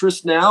corporate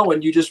interest now.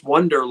 And you just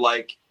wonder,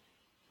 like,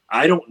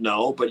 I don't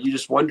know, but you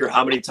just wonder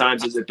how many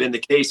times has it been the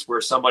case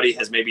where somebody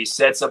has maybe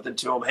said something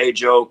to him, hey,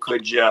 Joe,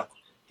 would you?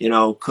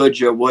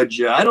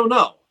 I don't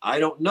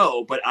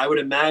know. But I would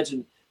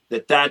imagine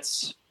that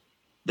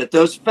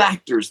those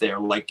factors there,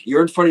 like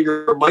you're in front of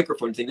your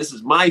microphone saying, this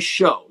is my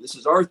show. This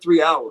is our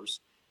 3 hours.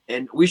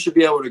 And we should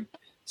be able to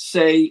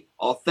say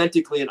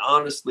authentically and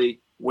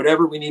honestly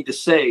whatever we need to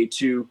say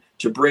to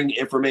bring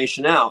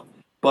information out.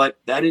 But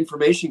that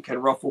information can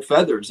ruffle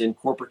feathers in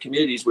corporate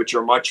communities, which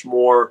are much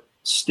more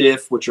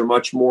stiff, which are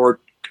much more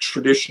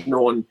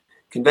traditional and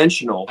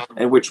conventional,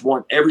 and which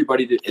want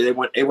everybody they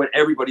want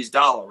everybody's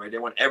dollar, right? They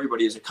want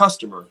everybody as a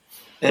customer.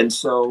 And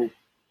so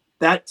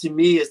that to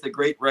me is the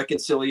great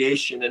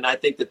reconciliation. And I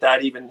think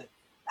that even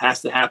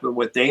has to happen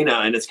with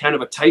Dana, and it's kind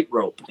of a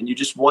tightrope. And you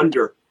just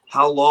wonder,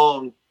 how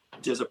long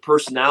does a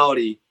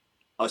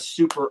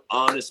super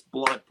honest,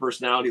 blunt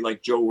personality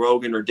like Joe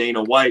Rogan or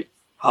Dana White,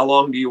 how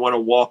long do you want to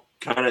walk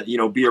kind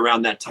of, be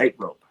around that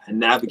tightrope and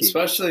navigate?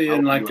 Especially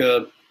in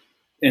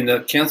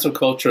the cancel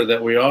culture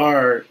that we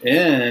are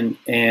in,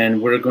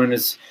 and we're going to,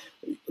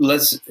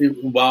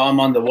 while I'm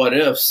on the what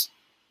ifs,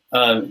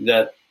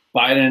 that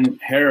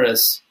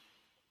Biden-Harris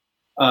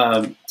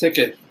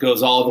ticket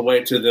goes all the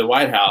way to the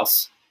White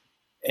House.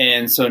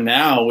 And so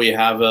now we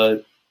have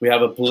a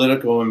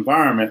political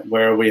environment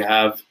where we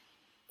have,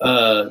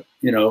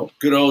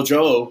 good old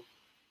Joe,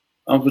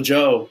 Uncle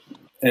Joe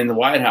in the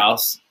White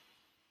House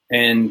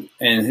and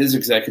his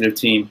executive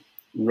team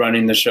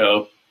running the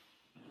show.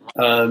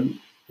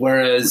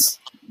 Whereas,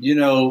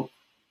 the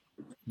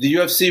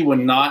UFC would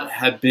not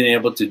have been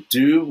able to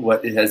do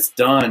what it has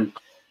done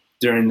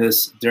during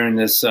this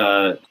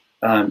epoch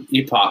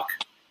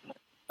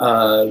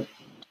of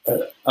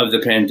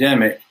the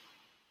pandemic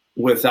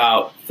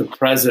without the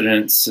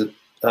president's,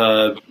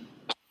 a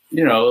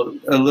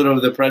little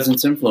of the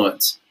president's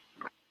influence.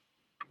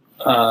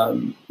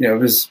 It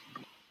was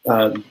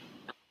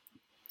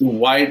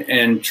White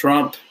and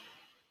Trump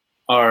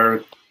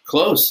are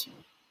close.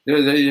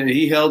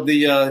 He held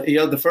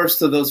the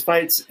first of those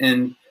fights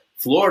in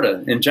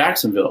Florida, in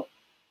Jacksonville,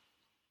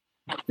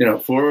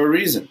 for a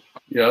reason.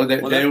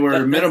 They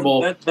were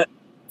minimal.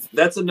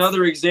 That's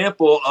another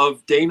example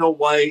of Dana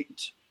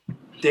White.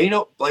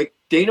 Dana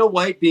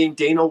White being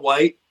Dana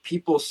White,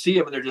 people see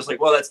him and they're just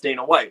like, well, that's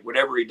Dana White.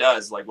 Whatever he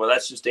does, like, well,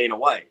 that's just Dana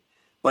White.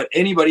 But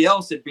anybody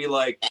else, it'd be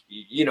like,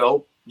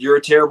 you're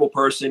a terrible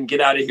person. Get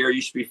out of here.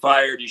 You should be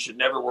fired. You should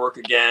never work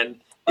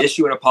again.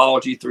 Issue an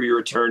apology through your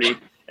attorney.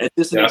 And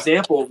this is an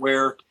example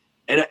where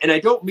and I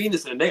don't mean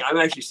this in a negative. I'm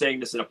actually saying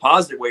this in a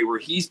positive way, where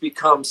he's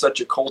become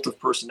such a cult of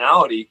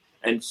personality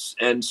and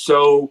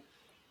so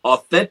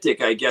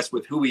authentic, I guess,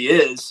 with who he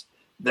is,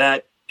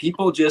 that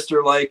people just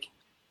are like,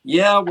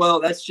 yeah, well,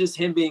 that's just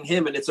him being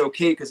him, and it's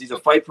okay because he's a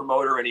fight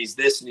promoter and he's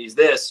this and he's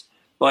this.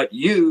 But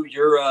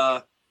you're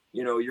a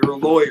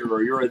lawyer,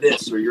 or you're a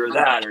this, or you're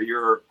that, or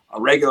you're a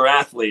regular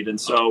athlete,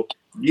 and so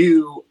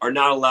you are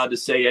not allowed to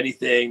say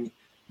anything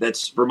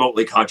that's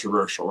remotely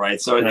controversial, right?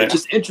 So It's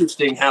just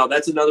interesting how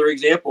that's another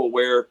example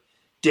where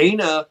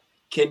Dana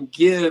can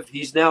give.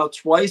 He's now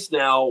twice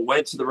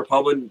went to the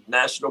Republican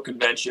National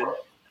Convention.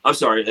 I'm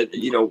sorry,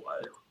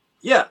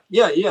 Yeah.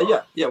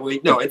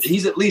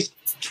 He's at least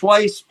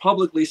twice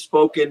publicly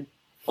spoken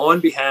on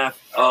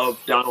behalf of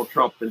Donald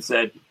Trump and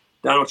said,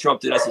 Donald Trump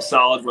did us a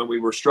solid when we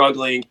were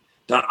struggling.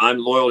 I'm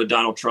loyal to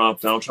Donald Trump.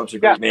 Donald Trump's a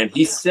great man.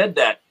 He said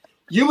that.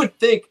 You would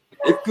think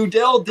if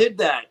Goodell did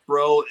that,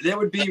 bro, there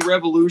would be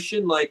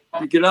revolution. Like,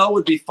 Goodell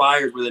would be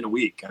fired within a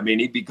week. I mean,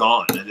 he'd be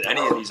gone. And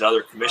any of these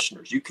other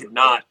commissioners, you could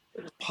not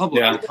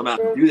publicly come out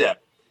and do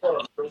that.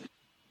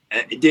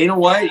 Dana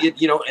White,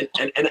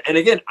 and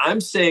again, I'm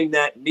saying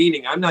that,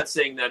 meaning I'm not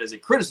saying that as a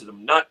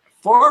criticism, not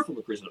far from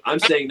a criticism. I'm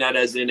saying that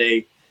as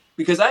in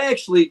because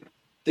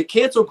the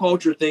cancel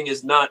culture thing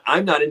is not,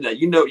 I'm not into that.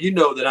 You know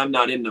that I'm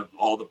not into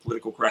all the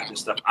political correctness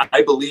stuff.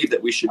 I believe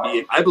that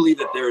I believe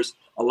that there's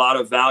a lot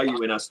of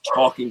value in us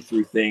talking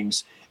through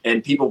things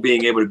and people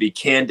being able to be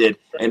candid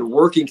and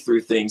working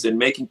through things and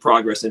making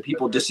progress and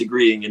people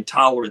disagreeing and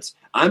tolerance.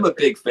 I'm a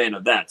big fan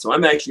of that. So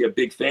I'm actually a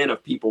big fan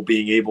of people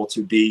being able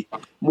to be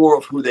more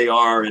of who they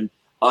are and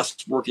us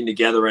working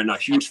together, and a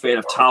huge fan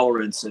of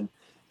tolerance.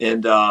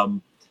 But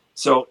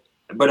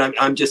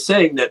I'm just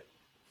saying that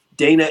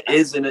Dana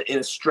is in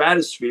a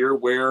stratosphere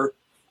where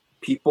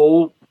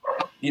people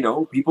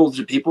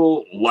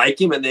like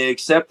him and they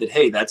accept that,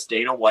 hey, that's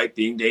Dana White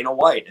being Dana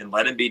White, and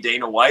let him be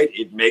Dana White.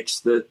 It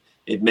makes the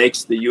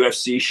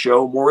UFC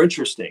show more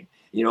interesting.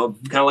 Kind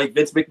of like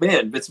Vince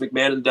McMahon in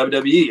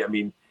WWE. I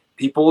mean,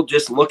 people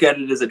just look at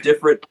it as a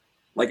different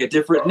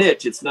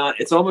niche.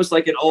 It's almost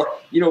like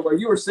when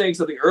you were saying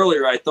something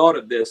earlier, I thought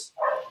of this.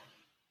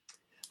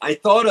 I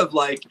thought of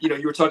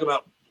you were talking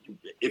about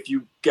if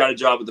you got a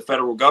job with the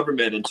federal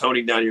government and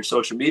toning down your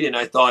social media. And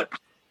I thought,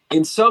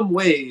 in some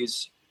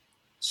ways,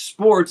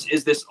 sports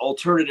is this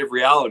alternative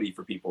reality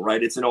for people,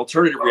 right? It's an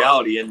alternative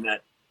reality in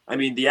that, I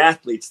mean, the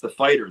athletes, the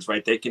fighters,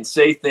 right? They can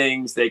say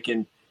things, they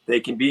can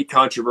be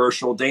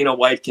controversial. Dana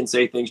White can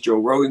say things, Joe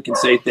Rogan can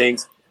say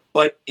things.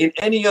 But in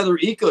any other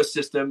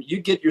ecosystem, you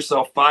get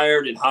yourself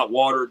fired in hot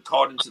water,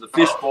 caught into the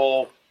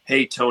fishbowl.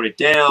 Hey, tone it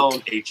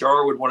down.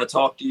 HR would want to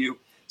talk to you.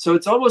 So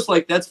it's almost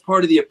like that's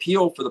part of the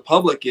appeal for the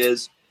public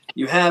is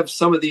you have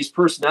some of these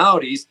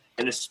personalities,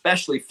 and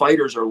especially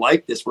fighters are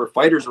like this, where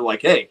fighters are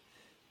like, hey,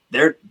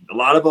 a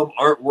lot of them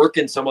aren't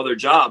working some other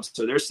jobs.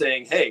 So they're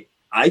saying, hey,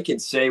 I can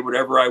say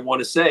whatever I want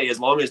to say as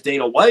long as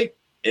Dana White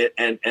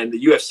and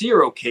the UFC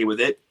are okay with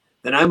it,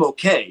 then I'm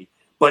okay.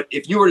 But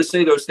if you were to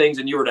say those things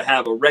and you were to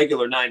have a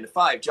regular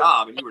 9-to-5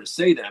 job and you were to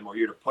say them, or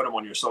you were to put them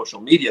on your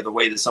social media the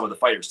way that some of the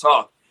fighters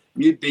talk,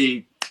 you'd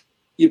be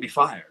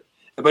fired.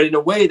 But in a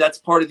way, that's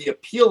part of the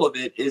appeal of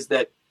it, is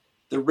that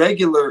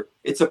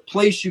it's a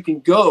place you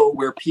can go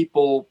where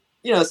people,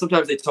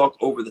 sometimes they talk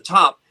over the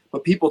top,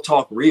 but people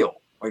talk real,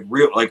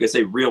 like I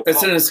say, real.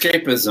 It's talk. an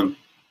escapism.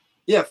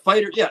 Yeah,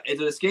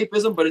 it's an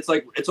escapism, but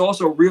it's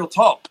also real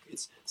talk.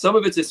 Some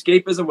of it's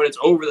escapism when it's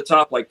over the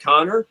top, like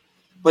Conor.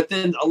 But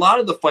then a lot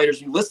of the fighters,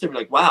 you listen to them,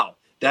 you're like, wow,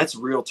 that's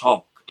real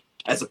talk,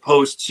 as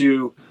opposed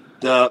to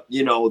the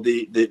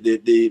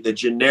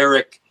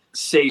generic,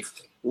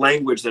 safe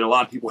language that a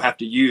lot of people have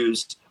to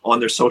use on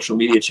their social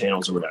media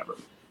channels or whatever.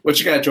 What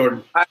you got,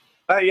 Jordan?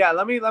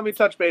 Let me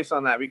touch base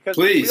on that, because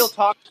Please.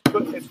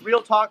 It's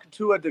real talk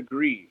to a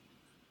degree.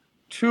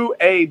 To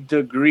a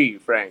degree,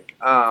 Frank.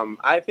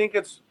 I think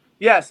it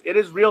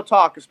is real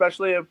talk,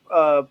 especially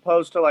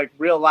opposed to like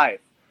real life.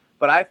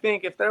 But I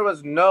think if there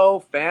was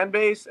no fan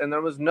base and there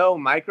was no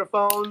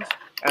microphones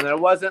and there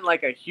wasn't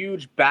like a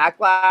huge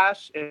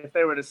backlash, if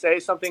they were to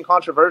say something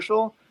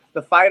controversial,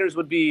 the fighters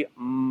would be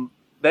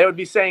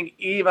saying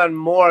even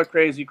more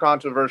crazy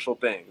controversial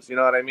things. You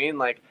know what I mean?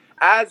 Like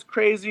as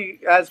crazy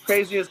as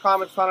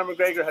Conor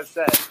McGregor has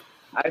said,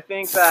 I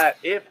think that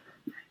if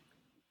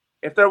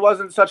there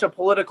wasn't such a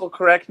political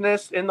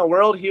correctness in the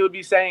world, he would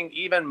be saying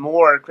even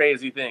more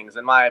crazy things,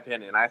 in my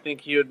opinion. I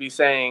think he would be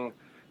saying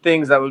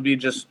things that would be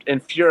just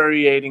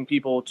infuriating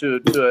people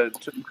to a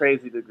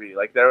crazy degree.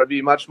 Like there would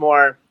be much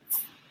more,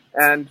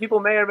 and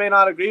people may or may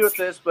not agree with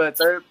this, but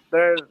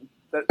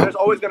there's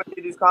always going to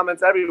be these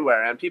comments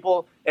everywhere. And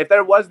people, if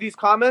there was these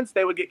comments,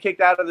 they would get kicked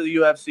out of the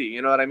UFC.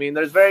 You know what I mean?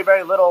 There's very,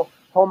 very little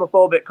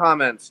homophobic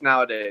comments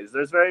nowadays.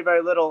 There's very,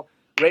 very little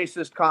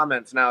racist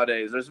comments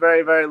nowadays. There's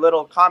very, very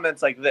little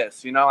comments like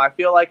this. I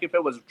feel like if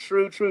it was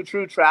true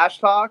trash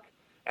talk,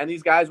 and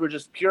these guys were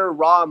just pure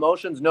raw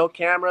emotions, no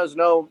cameras,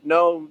 no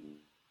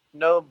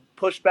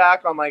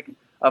pushback on like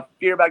a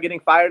fear about getting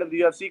fired of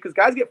the UFC, because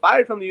guys get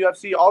fired from the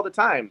UFC all the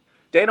time.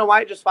 Dana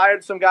White just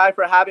fired some guy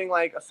for having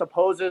like a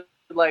supposed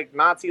like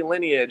Nazi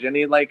lineage, and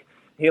he like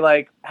he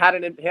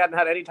hadn't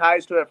had any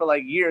ties to it for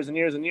like years and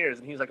years and years.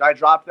 And he's like, I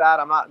dropped that.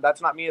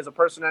 That's not me as a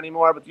person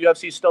anymore, but the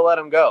UFC still let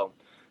him go.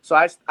 So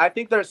I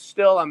think there's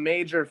still a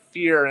major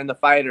fear in the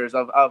fighters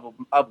of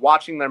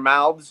watching their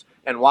mouths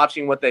and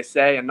watching what they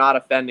say and not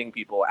offending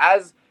people.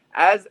 As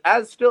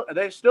still,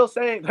 they're still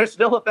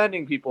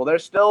offending people. They're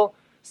still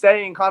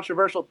saying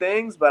controversial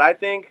things, but I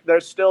think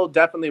they're still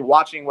definitely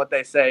watching what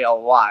they say a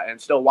lot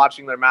and still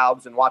watching their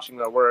mouths and watching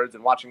their words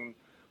and watching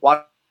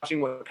what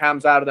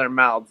comes out of their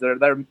mouths.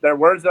 Their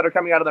words that are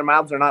coming out of their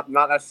mouths are not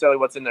necessarily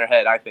what's in their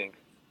head, I think.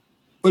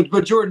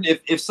 But Jordan,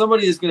 if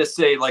somebody is going to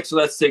say, like, so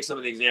let's take some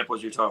of the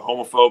examples you're talking,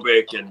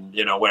 homophobic and,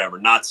 whatever,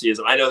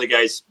 Nazism. I know the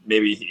guy's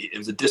maybe it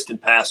was a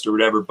distant past or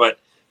whatever, but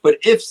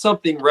if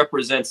something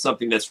represents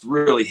something that's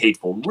really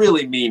hateful,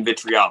 really mean,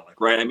 vitriolic,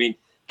 right? I mean,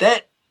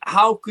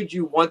 how could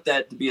you want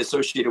that to be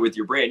associated with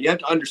your brand? You have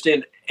to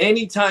understand,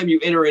 anytime you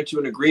enter into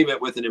an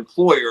agreement with an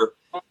employer,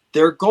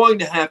 they're going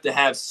to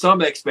have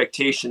some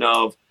expectation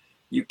of,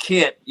 you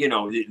can't,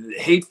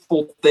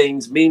 hateful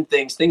things, mean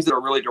things that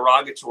are really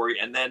derogatory,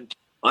 and then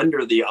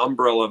under the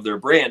umbrella of their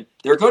brand,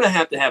 they're going to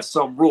have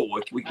some rule.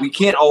 We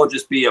can't all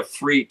just be a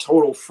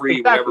total free,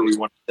 exactly. Whatever we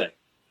want to say.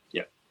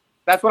 Yeah,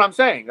 that's what I'm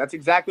saying. That's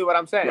exactly what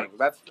I'm saying.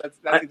 Yeah.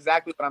 That's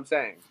exactly what I'm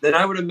saying. Then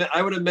I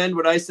would amend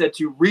what I said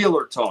to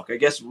realer talk. I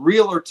guess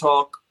realer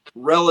talk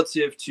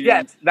relative to,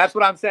 yes, that's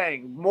what I'm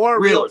saying. More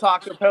real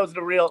talk opposed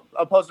to real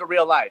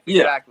life.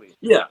 Yeah. Exactly.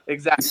 Yeah,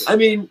 exactly. I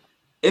mean,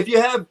 if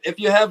you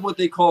have what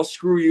they call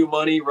screw you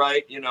money,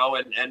 right?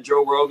 And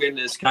Joe Rogan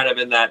is kind of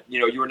in that,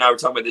 you and I were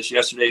talking about this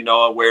yesterday,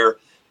 Noah, where,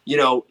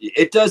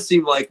 it does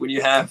seem like when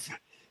you have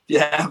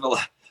a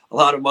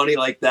lot of money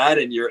like that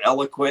and you're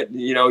eloquent,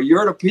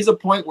 he's a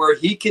point where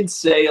he can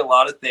say a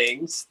lot of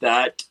things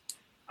that,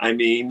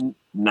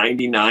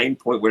 99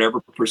 point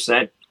whatever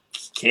 %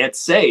 can't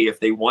say if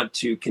they want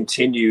to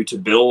continue to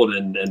build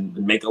and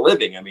make a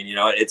living.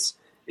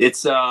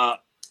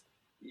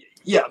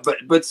 Yeah,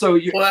 but so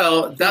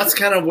that's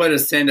kind of what a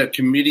stand-up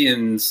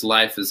comedian's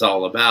life is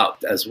all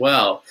about as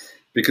well,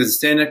 because a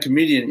stand-up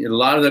comedian, a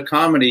lot of the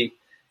comedy,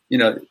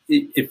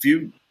 if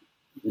you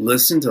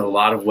listen to a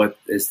lot of what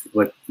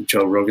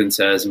Joe Rogan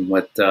says and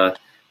what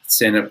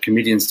stand-up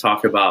comedians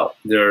talk about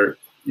their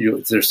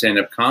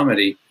stand-up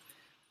comedy,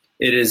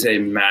 it is a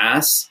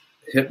mass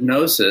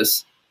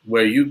hypnosis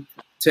where you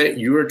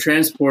are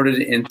transported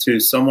into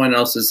someone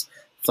else's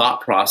thought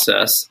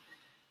process,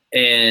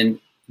 and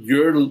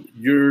you're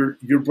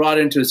brought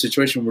into a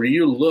situation where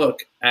you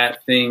look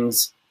at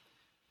things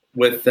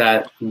with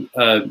that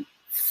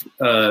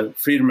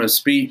freedom of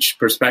speech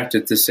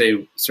perspective to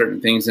say certain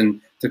things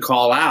and to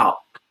call out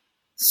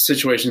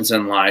situations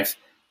in life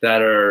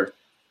that are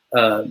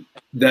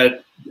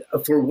that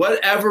for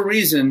whatever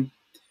reason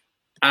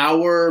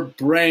our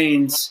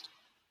brains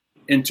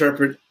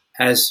interpret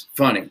as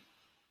funny.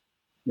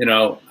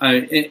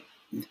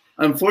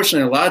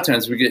 Unfortunately, a lot of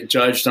times we get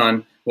judged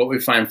on what we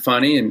find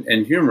funny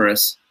and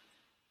humorous.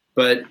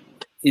 But,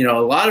 a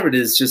lot of it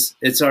is just,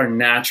 it's our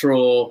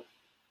natural,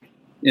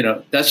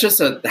 that's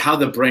just how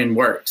the brain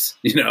works.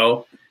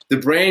 The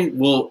brain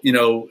will,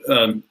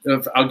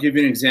 I'll give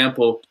you an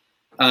example.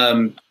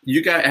 Have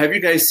you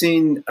guys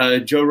seen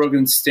Joe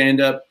Rogan's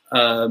stand-up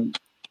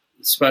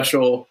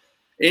special,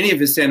 any of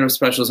his stand-up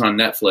specials on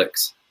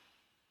Netflix?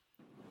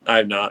 I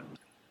have not.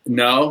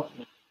 No?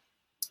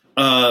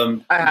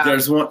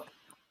 There's one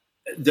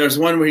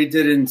where he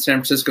did in San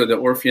Francisco, the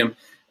Orpheum,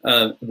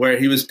 where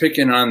he was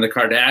picking on the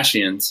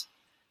Kardashians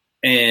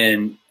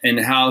and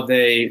how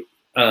they,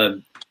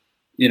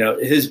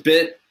 his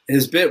bit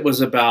was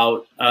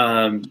about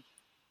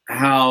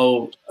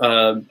how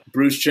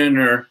Bruce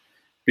Jenner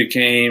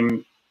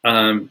became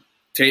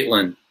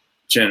Caitlyn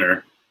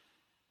Jenner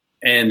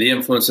and the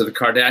influence of the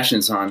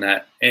Kardashians on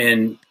that.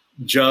 And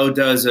Joe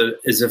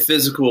is a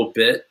physical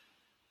bit.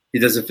 He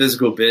does a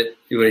physical bit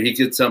where he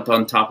gets up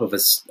on top of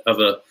his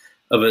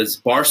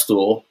bar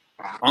stool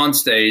on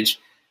stage,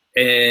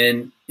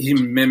 and he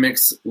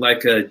mimics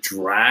like a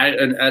drag.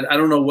 And I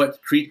don't know what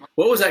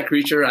was that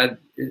creature?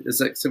 It's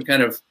like some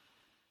kind of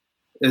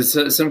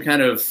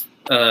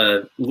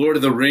Lord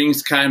of the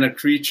Rings kind of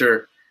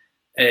creature,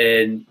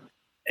 and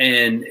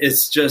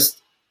it's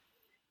just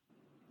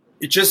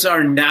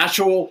our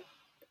natural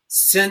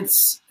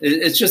sense.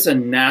 It's just a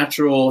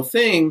natural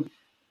thing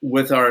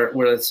with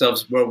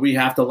ourselves where we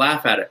have to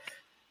laugh at it,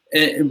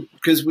 and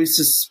because we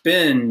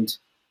suspend.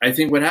 I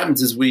think what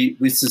happens is we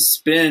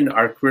suspend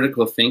our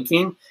critical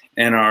thinking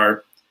and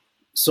our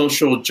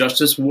social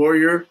justice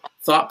warrior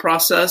thought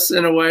process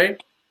in a way,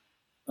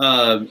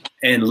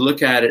 and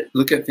look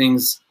at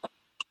things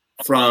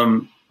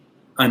from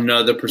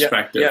another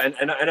perspective. Yeah,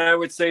 and I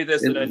would say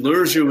this. It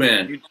lures you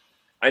in.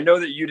 I know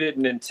that you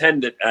didn't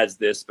intend it as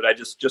this, but I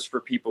just for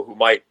people who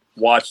might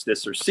watch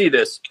this or see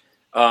this,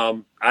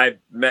 I've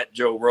met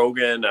Joe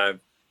Rogan. I've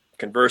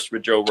conversed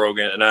with Joe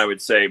Rogan, and I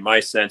would say my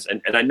sense,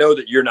 and I know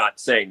that you're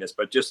not saying this,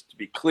 but just to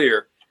be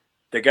clear,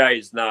 the guy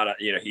is not,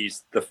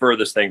 he's the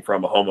furthest thing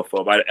from a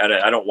homophobe.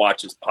 I don't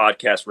watch his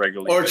podcast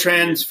regularly. Or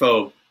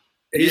transphobe.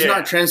 He's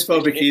not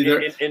transphobic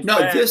either. In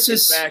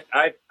fact,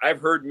 I've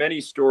heard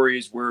many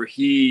stories where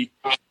he,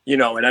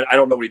 and I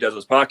don't know what he does on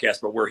his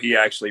podcast, but where he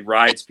actually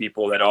rides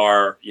people that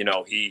are,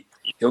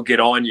 he'll get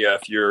on you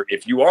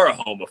if you are a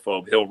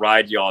homophobe, he'll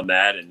ride you on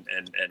that and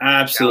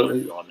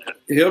absolutely on that.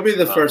 He'll be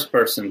the first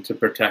person to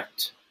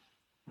protect.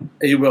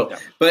 He will, yeah.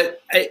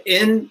 But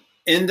in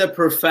the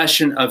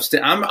profession of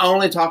I'm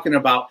only talking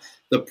about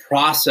the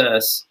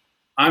process.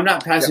 I'm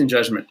not passing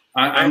judgment.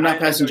 I'm not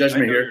passing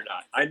judgment here.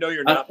 I know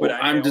you're not, but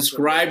I'm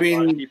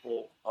describing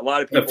a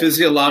lot of people a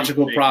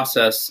physiological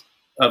process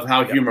of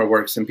how humor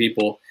works in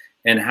people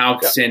and how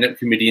stand-up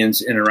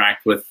comedians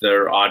interact with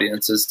their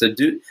audiences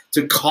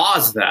to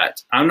cause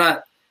that. I'm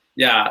not.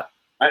 Yeah,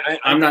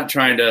 I'm not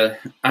trying to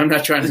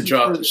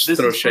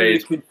throw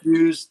shade.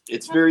 Confused.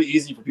 It's very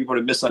easy for people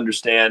to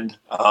misunderstand.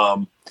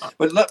 But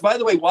by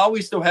the way, while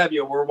we still have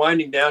you, we're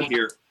winding down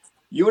here.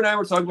 You and I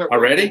were talking about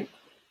already.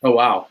 Oh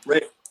wow!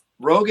 Right.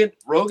 Rogan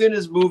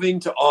is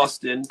moving to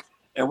Austin,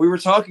 and we were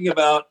talking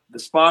about the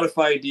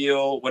Spotify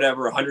deal,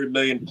 whatever, 100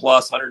 million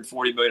plus,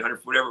 140 million,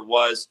 whatever it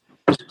was.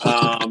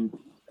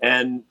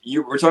 And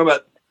you were talking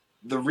about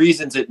the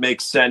reasons it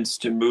makes sense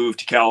to move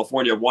to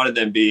California. One of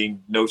them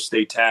being no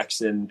state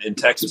tax in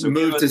Texas. So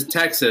move to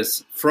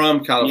Texas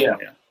from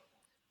California.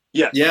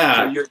 Yeah.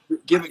 Yeah. So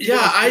give us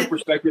your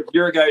perspective.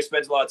 You're a guy who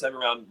spends a lot of time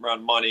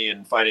around money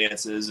and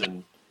finances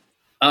and.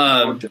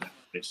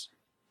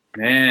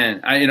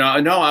 Man, I'm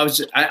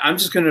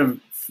just gonna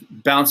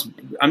bounce.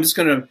 I'm just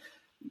gonna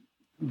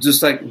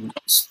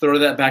throw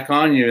that back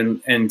on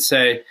you and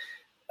say,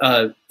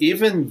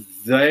 even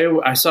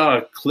though I saw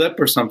a clip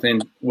or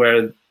something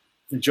where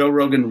Joe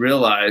Rogan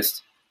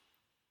realized,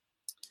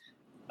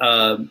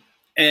 and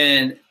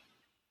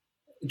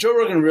Joe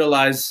Rogan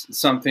realized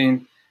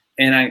something,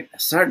 and I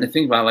started to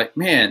think about like,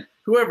 man,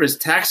 whoever his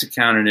tax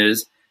accountant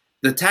is,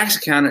 the tax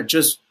accountant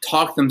just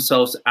talked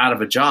themselves out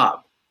of a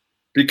job.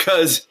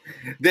 Because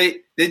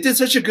they did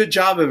such a good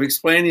job of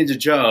explaining to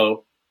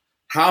Joe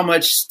how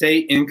much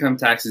state income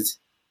taxes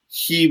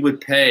he would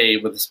pay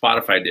with the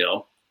Spotify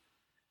deal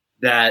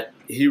that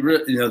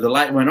the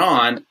light went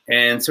on.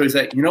 And so he's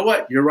like, you know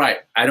what? You're right.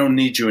 I don't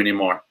need you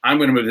anymore. I'm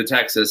going to move to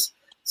Texas.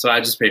 So I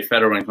just pay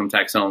federal income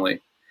tax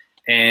only.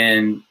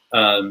 And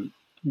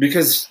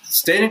because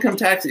state income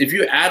tax, if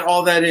you add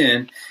all that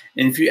in,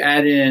 and if you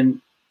add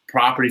in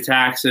property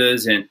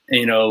taxes and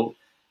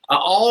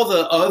all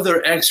the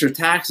other extra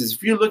taxes,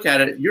 if you look at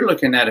it, you're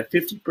looking at a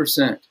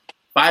 50%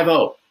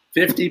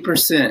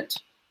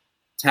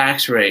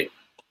 tax rate,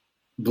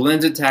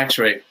 blended tax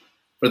rate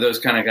for those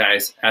kind of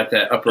guys at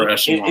that upper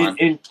echelon.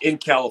 In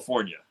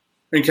California.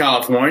 In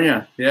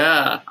California,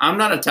 yeah. I'm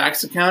not a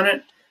tax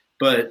accountant,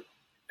 but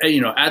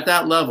at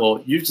that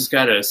level, you've just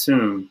got to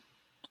assume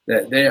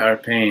that they are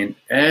paying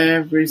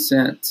every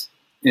cent,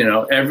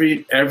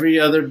 every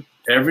other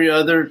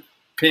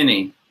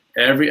penny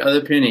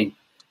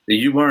that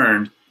you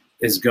earn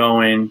is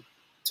going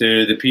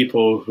to the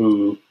people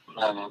who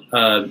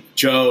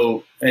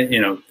Joe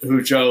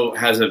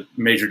has a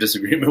major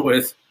disagreement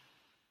with.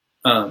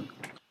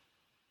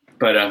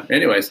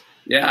 Anyways,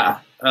 yeah.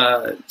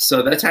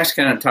 So that tax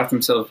accountant talked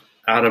himself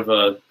out of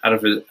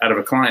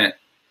a client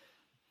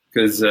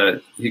because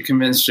he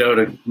convinced Joe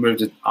to move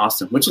to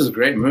Austin, which is a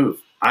great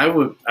move.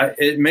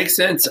 It makes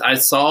sense.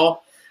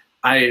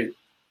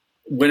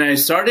 When I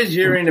started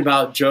hearing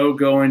about Joe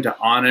going to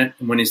Onnit,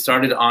 when he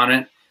started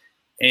Onnit,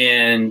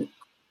 and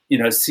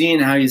seeing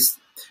how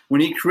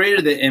when he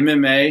created the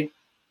MMA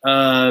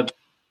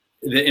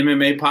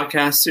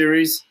podcast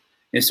series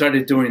and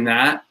started doing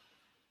that,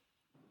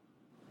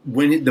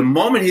 the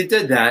moment he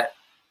did that,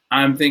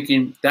 I'm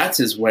thinking that's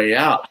his way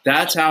out.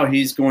 That's how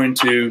he's going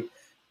to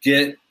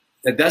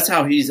that's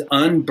how he's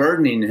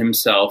unburdening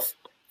himself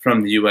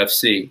from the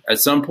UFC. At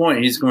some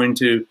point, he's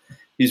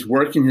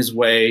working his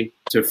way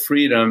to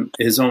freedom,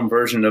 his own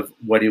version of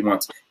what he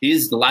wants.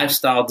 He's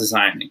lifestyle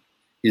designing.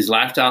 He's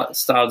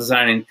lifestyle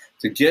designing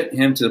to get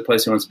him to the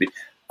place he wants to be.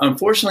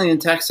 Unfortunately, in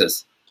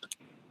Texas,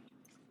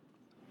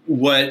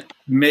 what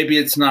maybe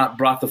it's not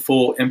brought the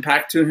full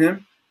impact to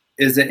him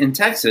is that in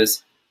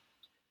Texas,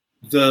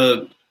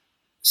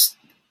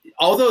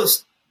 although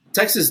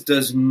Texas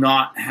does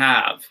not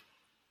have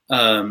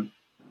a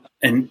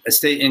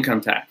state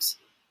income tax,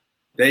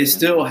 they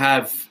still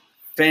have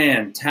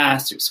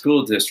fantastic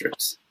school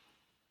districts.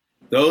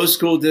 Those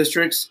school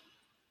districts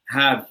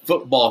have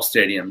football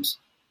stadiums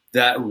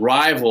that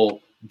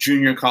rival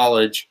junior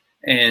college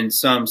and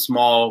some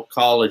small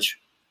college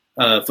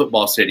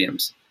football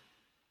stadiums.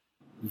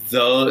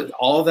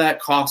 All that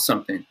costs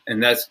something,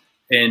 and that's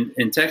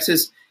in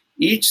Texas.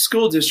 Each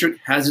school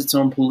district has its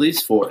own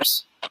police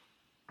force.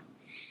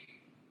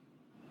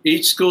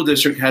 Each school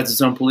district has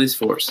its own police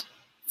force,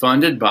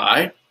 funded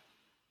by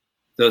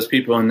those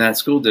people in that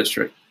school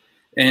district.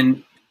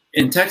 And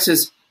in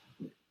Texas,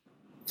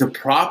 the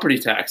property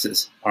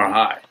taxes are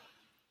high.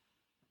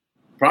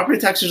 Property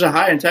taxes are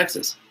high in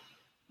Texas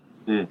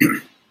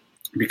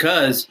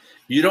because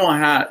you don't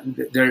have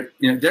there.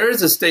 There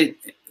is a state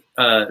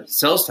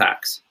sales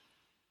tax.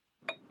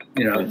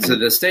 So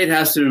the state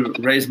has to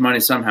raise money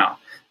somehow.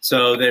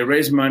 So they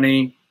raise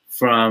money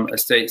from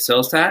estate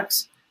sales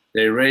tax.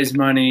 They raise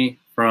money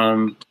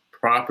from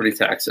property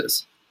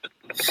taxes,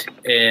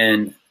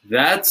 and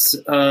that's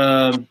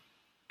that's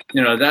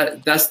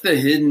the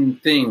hidden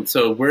thing.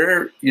 So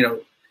where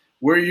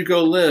you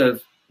go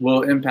live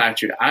will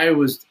impact you.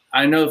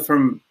 I know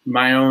from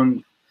my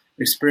own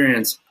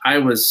experience, I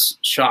was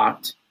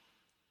shocked,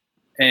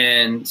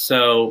 and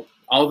so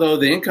although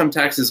the income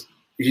taxes,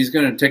 he's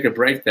going to take a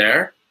break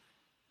there.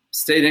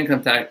 State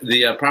income tax,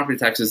 the property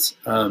taxes,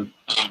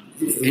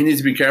 he needs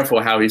to be careful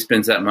how he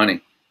spends that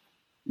money.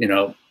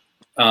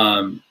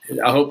 I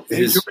hope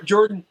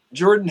Jordan,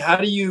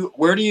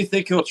 where do you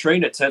think he'll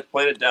train at 10th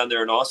Planet down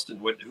there in Austin?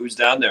 Who's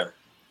down there?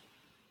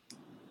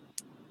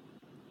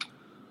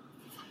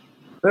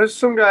 There's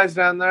some guys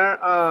down there.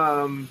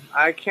 I'm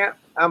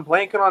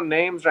blanking on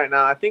names right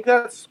now. I think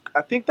that's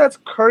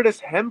Curtis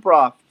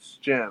Hembroth's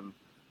gym.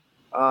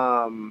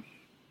 I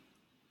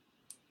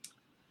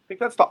think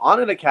that's the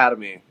Onnit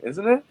Academy,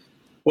 isn't it?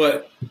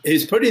 Well,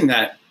 he's putting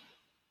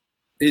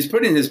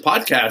his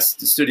podcast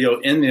studio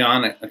in the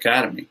Onnit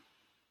Academy.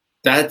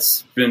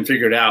 That's been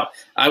figured out.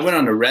 I went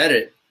on to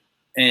Reddit,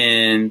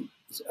 and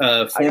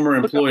a former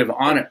employee of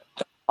Onnit.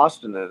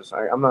 Austin is.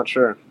 I'm not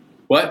sure.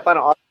 What?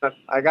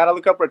 I got to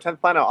look up where 10th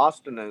Planet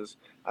Austin is.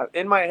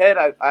 In my head,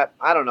 I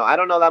don't know. I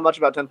don't know that much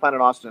about 10th Planet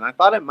Austin. I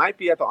thought it might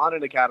be at the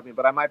Onnit Academy,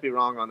 but I might be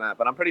wrong on that.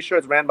 But I'm pretty sure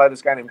it's ran by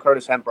this guy named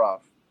Curtis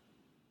Hembroth.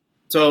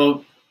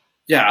 So,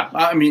 yeah,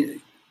 I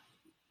mean,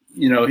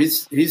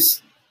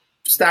 he's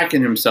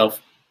stacking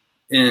himself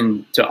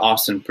into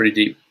Austin pretty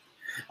deep.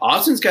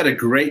 Austin's got a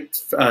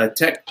great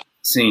tech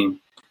scene.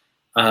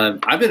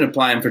 I've been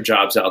applying for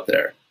jobs out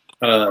there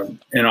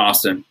in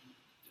Austin.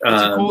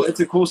 It's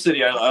a cool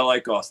city. I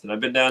like Austin. I've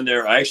been down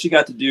there. I actually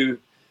got to do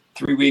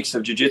 3 weeks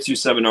of jiu-jitsu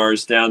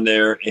seminars down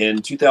there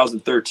in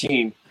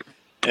 2013,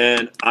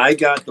 and I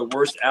got the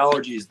worst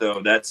allergies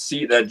though.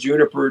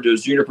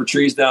 Those juniper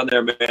trees down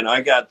there, man.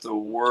 I got the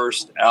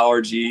worst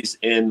allergies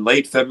in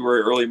late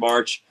February, early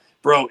March,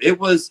 bro. It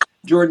was,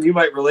 Jordan, you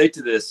might relate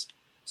to this.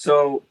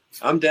 So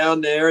I'm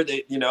down there.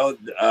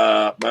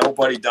 My old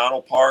buddy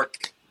Donald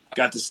Park I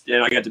got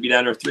to be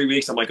down there 3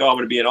 weeks. I'm like, I'm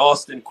going to be in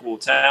Austin, cool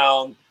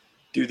town,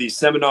 do these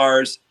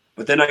seminars.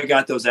 But then I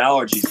got those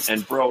allergies,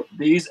 and bro,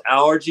 these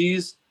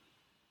allergies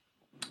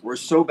were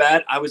so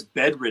bad. I was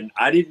bedridden.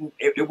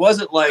 It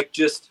wasn't like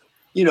just,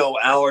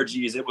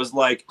 allergies. It was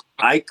like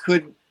I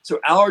couldn't. So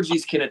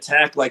allergies can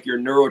attack like your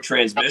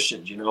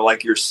neurotransmissions,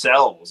 like your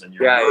cells and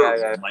your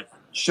nerves, and like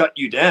shut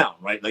you down,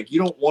 right? Like you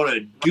don't want to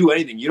do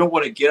anything. You don't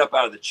want to get up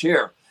out of the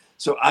chair.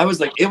 So I was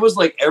like, it was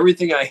like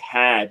everything I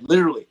had,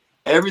 literally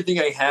everything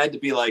I had to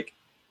be like,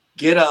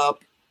 get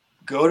up,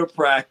 go to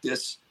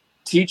practice,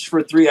 teach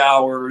for 3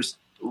 hours,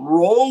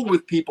 roll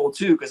with people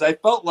too. Cause I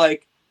felt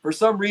like for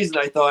some reason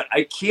I thought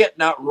I can't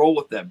not roll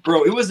with them,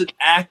 bro. It was an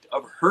act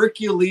of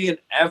Herculean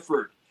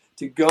effort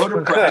to go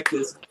to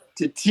practice,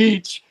 to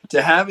teach,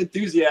 to have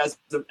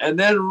enthusiasm, and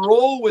then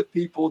roll with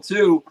people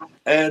too.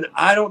 And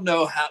I don't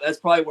know how, that's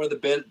probably one of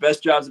the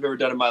best jobs I've ever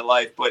done in my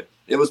life. But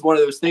it was one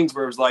of those things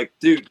where it was like,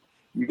 dude,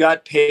 you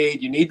got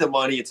paid, you need the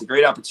money. It's a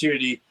great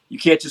opportunity. You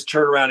can't just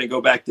turn around and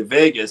go back to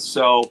Vegas.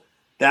 So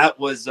that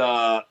was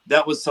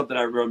something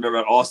I remember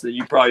about Austin.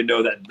 You probably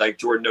know that, like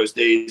Jordan, those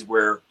days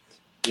where,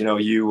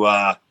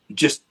 you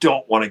just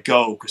don't want to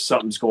go because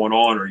something's going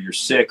on, or you're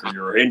sick, or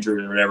you're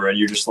injured, or whatever, and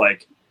you're just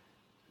like,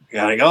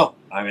 gotta go.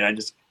 I mean,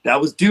 that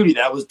was duty.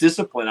 That was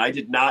discipline.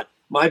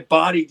 My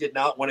body did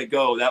not want to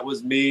go. That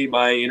was me.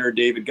 My inner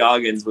David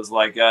Goggins was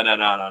like,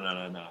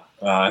 no.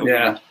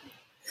 Yeah.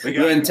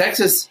 In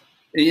Texas,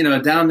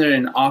 down there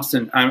in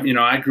Austin,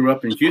 I grew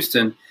up in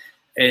Houston,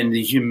 and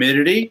the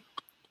humidity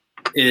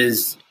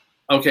is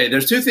okay.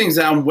 There's two things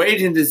I'm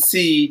waiting to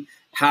see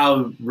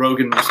how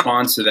Rogan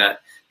responds to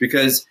that,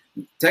 because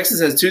Texas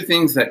has two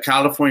things that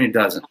California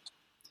doesn't: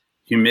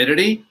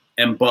 humidity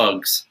and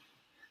bugs.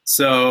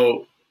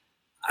 So,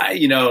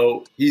 he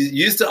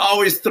used to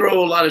always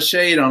throw a lot of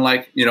shade on,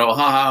 like,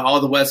 all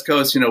the West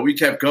Coast, we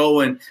kept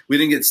going. We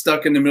didn't get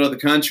stuck in the middle of the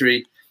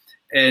country.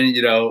 And,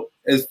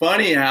 it's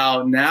funny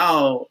how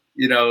now,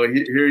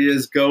 here he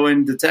is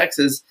going to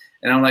Texas.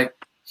 And I'm like,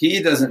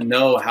 he doesn't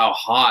know how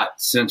hot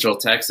Central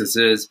Texas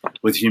is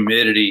with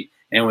humidity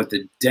and with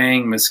the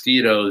dang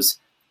mosquitoes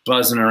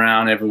buzzing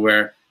around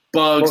everywhere,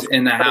 bugs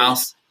in the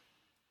house.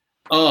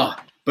 Oh,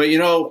 but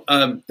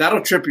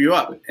that'll trip you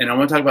up. And I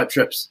want to talk about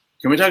trips.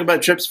 Can we talk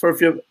about trips for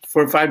 5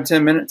 to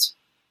 10 minutes?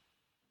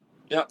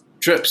 Yeah.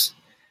 Trips.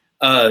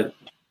 Kind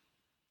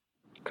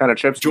of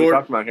trips are we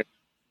talking about here?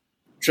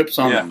 Trips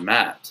on the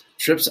mat.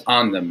 Trips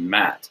on the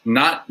mat.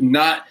 Not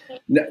no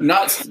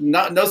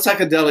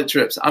psychedelic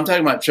trips. I'm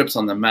talking about trips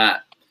on the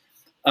mat.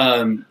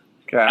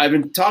 Okay. I've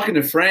been talking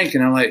to Frank,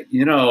 and I'm like,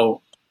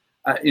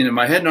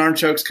 my head and arm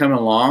choke's coming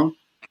along,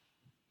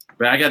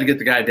 but I got to get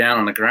the guy down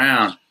on the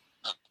ground.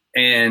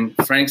 And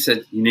Frank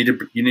said, you need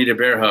a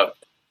bear hug.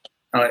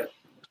 I'm like,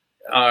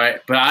 all right,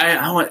 but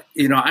I want,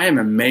 I am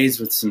amazed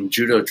with some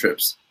judo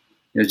trips,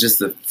 just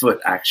the foot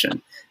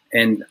action,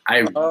 and I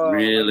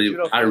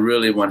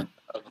really want.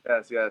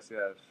 Yes.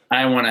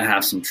 I want to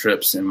have some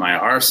trips in my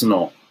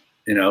arsenal,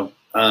 and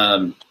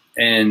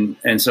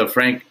so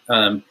Frank's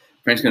going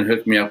to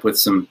hook me up with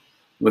some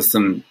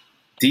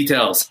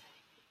details.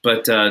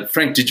 But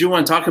Frank, did you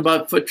want to talk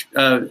about trips?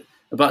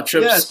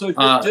 Yeah. So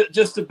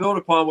just to build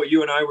upon what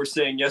you and I were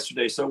saying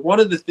yesterday. So one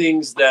of the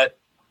things that,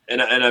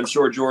 and I'm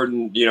sure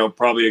Jordan,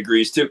 probably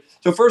agrees too.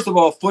 So first of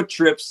all, foot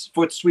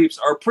sweeps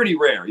are pretty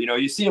rare.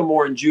 You see them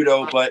more in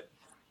judo, but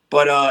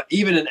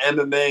even in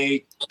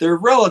MMA, they're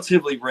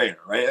relatively rare,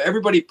 right?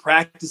 Everybody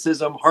practices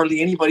them.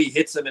 Hardly anybody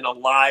hits them in a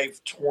live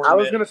tournament. I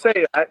was going to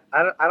say, I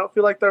don't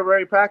feel like they're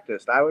very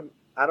practiced.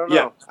 I don't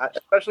know,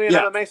 especially in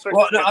MMA circuits.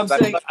 Well, no,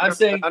 I'm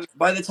saying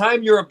by the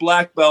time you're a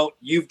black belt,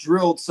 you've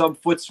drilled some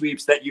foot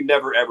sweeps that you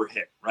never ever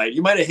hit, right?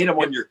 You might have hit them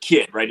on your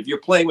kid, right? If you're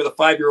playing with a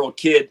 5-year-old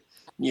kid,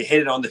 you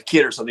hit it on the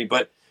kid or something,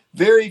 but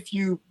very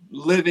few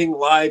living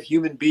live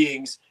human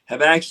beings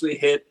have actually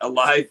hit a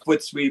live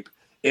foot sweep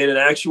in an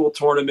actual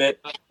tournament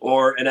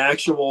or an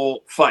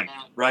actual fight,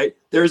 right?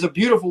 There's a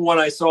beautiful one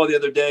I saw the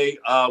other day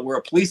where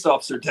a police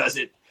officer does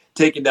it,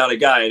 taking down a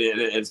guy, and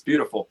it's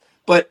beautiful.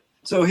 But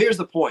so here's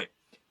the point.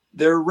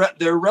 They're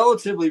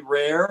relatively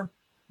rare,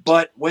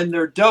 but when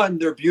they're done,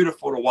 they're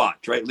beautiful to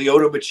watch, right?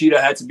 Lyoto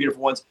Machida had some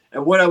beautiful ones.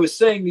 And what I was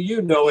saying to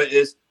you, Noah,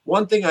 is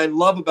one thing I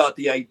love about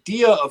the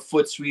idea of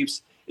foot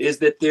sweeps is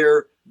that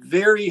they're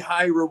very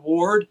high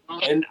reward,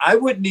 and I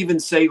wouldn't even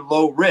say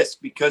low risk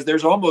because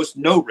there's almost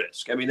no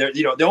risk. I mean,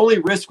 the only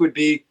risk would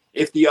be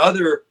if the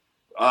other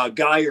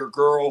guy or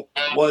girl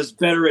was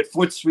better at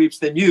foot sweeps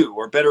than you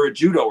or better at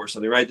judo or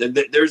something, right? Then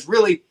there's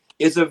really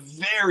is a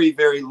very,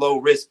 very low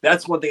risk.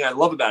 That's one thing I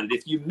love about it.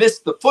 If you miss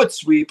the foot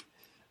sweep,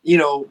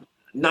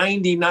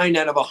 99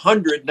 out of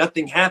 100,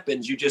 nothing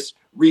happens. You just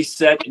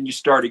reset and you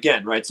start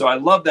again, right? So I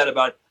love that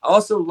about it. I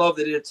also love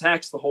that it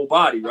attacks the whole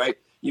body, right?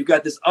 You've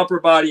got this upper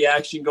body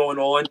action going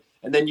on,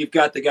 and then you've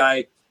got the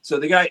guy. So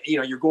the guy,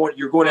 you're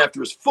going after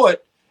his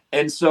foot,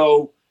 and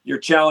so you're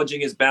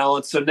challenging his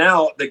balance. So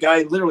now the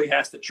guy literally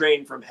has to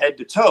train from head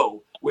to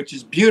toe, which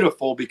is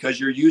beautiful because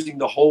you're using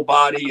the whole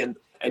body and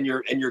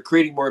you're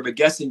creating more of a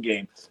guessing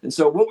game. And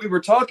so what we were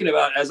talking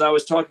about, as I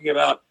was talking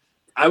about,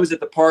 I was at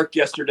the park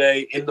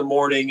yesterday in the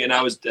morning, and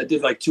I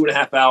did like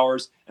 2.5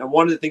 hours. And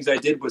one of the things I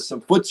did was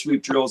some foot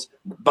sweep drills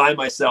by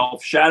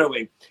myself,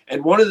 shadowing.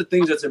 And one of the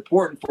things that's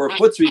important for a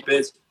foot sweep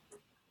is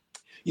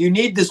you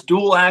need this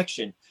dual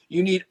action.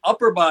 You need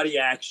upper body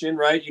action,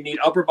 right? You need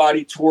upper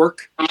body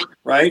torque,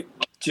 right?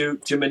 To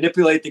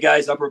manipulate the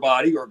guy's upper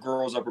body or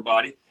girl's upper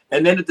body.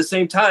 And then at the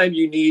same time,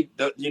 you need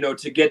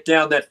to get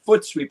down that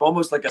foot sweep,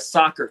 almost like a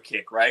soccer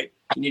kick, right?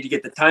 You need to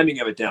get the timing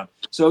of it down.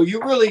 So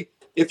you really,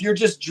 if you're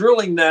just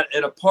drilling that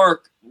at a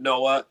park,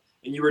 Noah,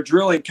 and you were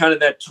drilling kind of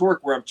that torque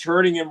where I'm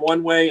turning him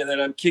one way and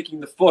then I'm kicking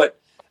the foot,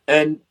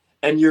 and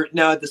you're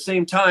now at the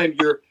same time,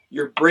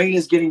 your brain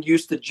is getting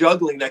used to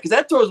juggling that, because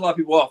that throws a lot of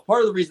people off.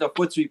 Part of the reason a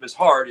foot sweep is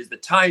hard is the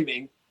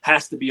timing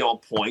has to be on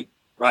point,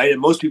 right? And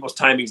most people's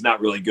timing is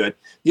not really good.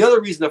 The other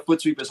reason a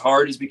foot sweep is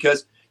hard is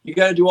because you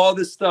got to do all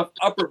this stuff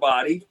upper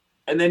body,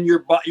 and then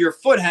your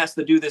foot has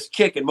to do this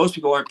kick, and most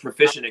people aren't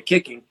proficient at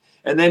kicking.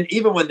 And then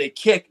even when they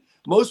kick,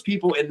 most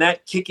people in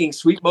that kicking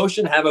sweep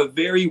motion have a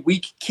very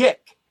weak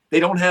kick. They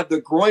don't have the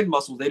groin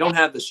muscles. They don't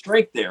have the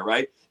strength there,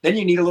 right? Then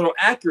you need a little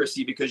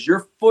accuracy because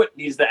your foot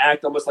needs to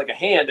act almost like a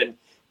hand and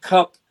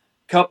cup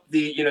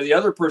the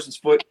other person's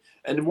foot.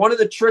 And one of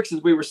the tricks,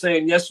 as we were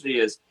saying yesterday,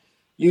 is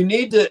you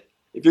need to,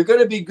 if you're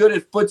going to be good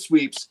at foot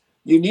sweeps,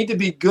 you need to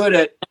be good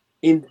at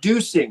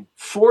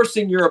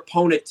forcing your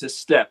opponent to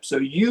step. So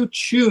you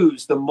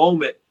choose the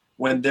moment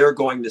when they're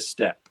going to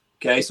step.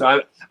 Okay,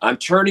 so I'm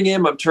turning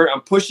him, I'm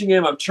pushing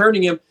him, I'm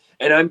turning him,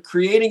 and I'm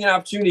creating an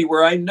opportunity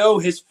where I know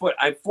his foot.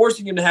 I'm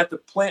forcing him to have to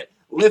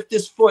lift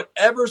his foot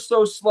ever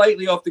so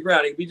slightly off the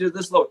ground. He can be just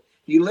this low.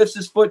 He lifts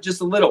his foot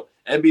just a little,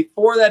 and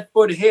before that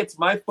foot hits,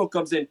 my foot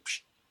comes in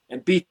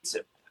and beats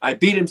him. I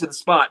beat him to the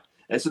spot,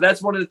 and so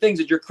that's one of the things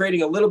that you're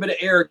creating a little bit of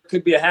air. It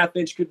could be a half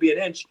inch, could be an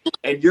inch,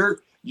 and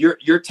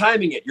you're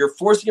timing it. You're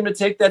forcing him to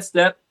take that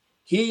step.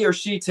 He or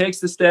she takes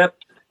the step,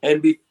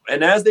 and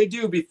as they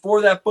do,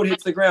 before that foot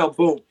hits the ground,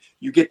 boom,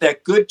 you get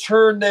that good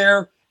turn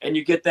there, and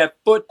you get that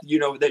foot,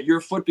 that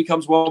your foot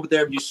becomes one with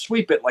there, and you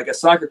sweep it like a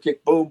soccer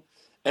kick, boom.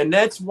 And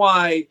that's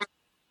why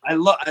I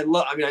love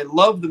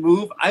the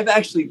move. I've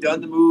actually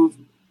done the move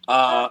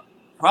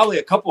probably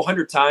a couple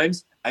hundred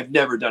times. I've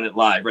never done it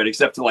live, right?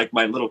 Except to like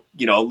my little,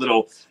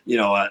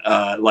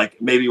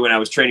 like maybe when I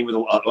was training with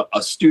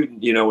a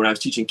student, when I was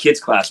teaching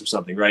kids class or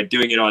something, right?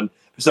 Doing it on,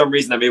 for some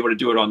reason, I'm able to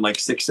do it on like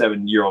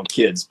 6-7 year old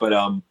kids. But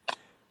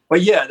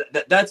yeah,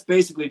 that's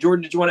basically,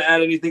 Jordan, did you want to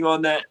add anything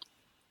on that?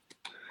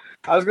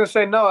 I was going to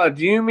say, Noah,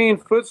 do you mean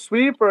foot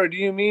sweep or do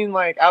you mean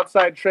like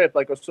outside trip,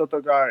 like a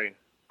sotogari?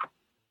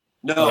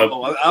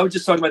 No, I was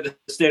just talking about the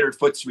standard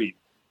foot sweep.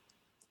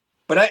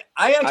 But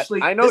I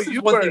actually, I know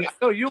you were, Frank.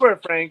 You were,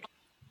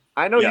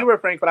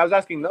 Frank, but I was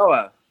asking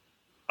Noah.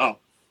 Oh.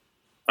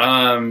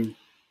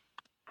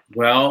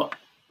 Well,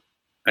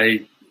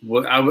 I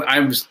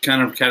was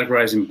kind of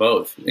categorizing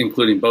both,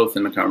 including both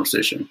in the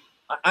conversation.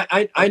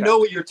 I know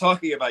what you're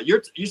talking about.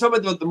 You're talking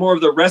about the more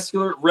of the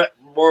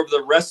more of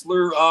the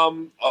wrestler.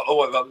 I'm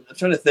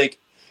trying to think,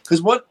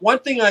 because one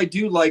thing I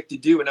do like to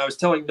do, and I was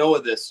telling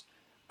Noah this,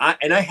 I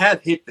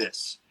have hit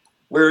this,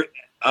 where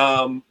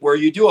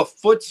you do a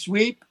foot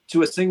sweep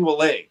to a single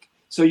leg,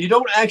 so you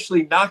don't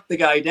actually knock the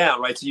guy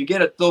down, right? So you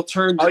get they'll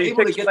turn. You're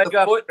able to get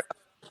the foot.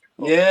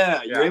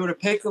 Yeah, you're able to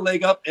pick the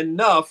leg up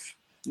enough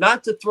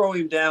not to throw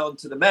him down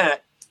to the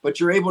mat, but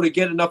you're able to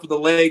get enough of the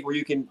leg where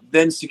you can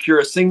then secure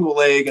a single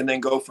leg and then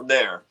go from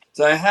there.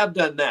 So I have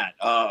done that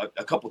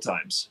a couple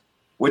times,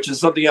 which is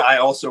something I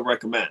also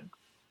recommend.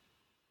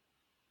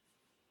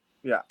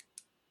 Yeah.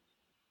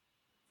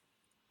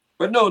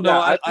 But no,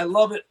 I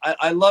love it.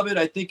 I love it.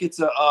 I think it's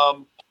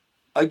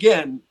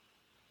again,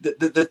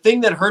 the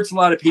thing that hurts a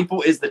lot of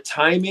people is the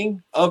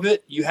timing of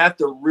it. You have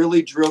to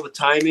really drill the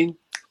timing.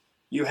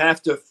 You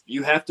have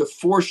to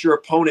force your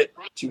opponent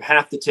to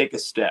have to take a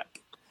step.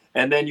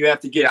 And then you have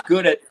to get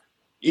good at.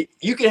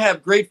 You can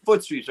have great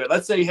foot sweeps, right?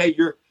 Let's say, hey,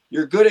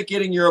 you're good at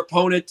getting your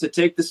opponent to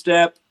take the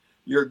step.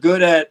 You're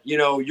good at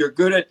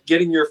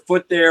getting your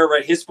foot there,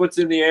 right? His foot's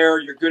in the air.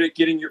 You're good at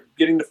getting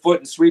the foot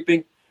and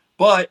sweeping,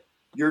 but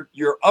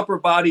your upper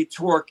body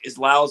torque is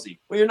lousy.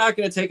 Well, you're not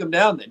going to take him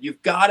down. Then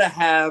you've got to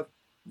have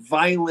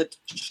violent,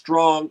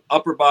 strong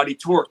upper body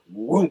torque.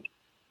 Whoom.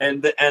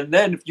 And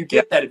then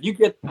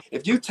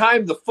if you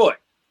time the foot,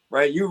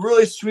 right? You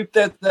really sweep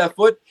that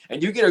foot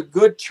and you get a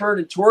good turn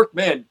and torque,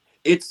 man.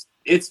 It's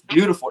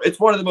beautiful. It's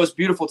one of the most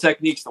beautiful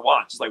techniques to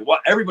watch. It's like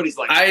what everybody's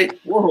like,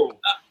 whoa.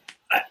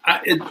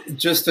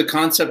 Just the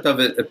concept of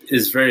it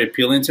is very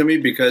appealing to me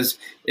because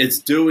it's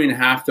doing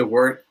half the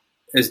work.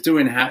 It's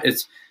doing half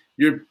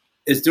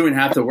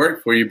the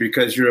work for you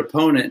because your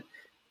opponent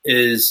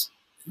is,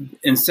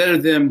 instead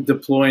of them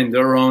deploying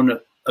their own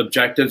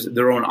objectives,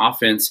 their own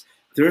offense,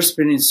 they're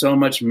spending so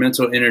much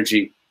mental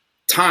energy.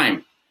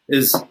 Time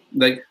is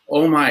like,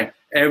 oh my,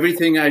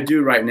 everything I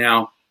do right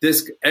now,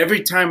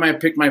 every time I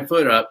pick my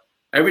foot up,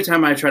 every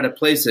time I try to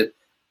place it,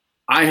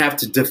 I have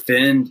to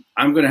defend.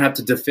 I'm going to have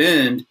to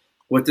defend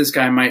what this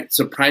guy might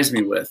surprise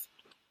me with,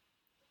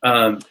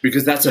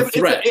 because that's a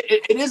threat.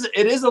 It is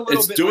a little.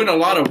 It's doing a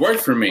lot of work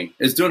for me.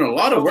 It's doing a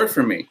lot of work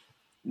for me.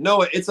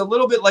 No, it's a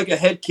little bit like a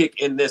head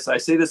kick in this. I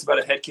say this about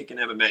a head kick in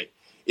MMA.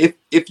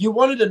 If you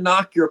wanted to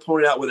knock your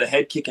opponent out with a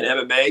head kick in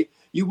MMA,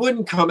 you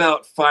wouldn't come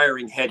out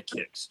firing head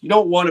kicks. You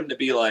don't want him to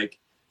be like,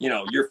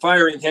 you're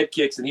firing head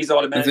kicks and he's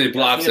automatically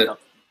blocks it.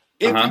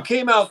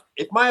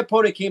 If my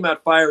opponent came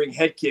out firing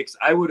head kicks,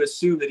 I would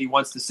assume that he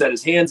wants to set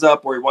his hands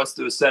up or he wants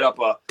to set up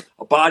a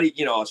body,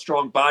 a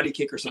strong body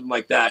kick or something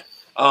like that.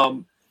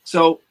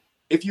 So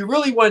if you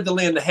really wanted to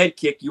land the head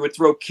kick, you would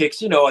throw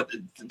kicks, at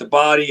the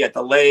body, at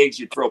the legs,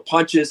 you'd throw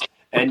punches,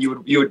 and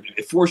you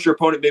would force your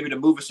opponent maybe to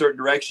move a certain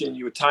direction.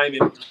 You would time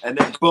him, and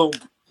then boom,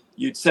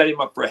 you'd set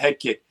him up for a head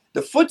kick.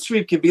 The foot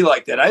sweep can be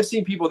like that. I've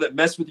seen people that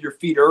mess with your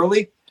feet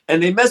early,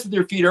 and they mess with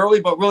your feet early,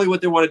 but really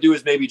what they want to do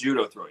is maybe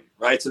judo throw you,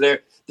 right? So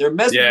they're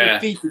messing with your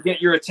feet to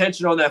get your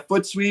attention on that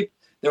foot sweep.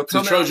 They'll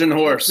come it's a Trojan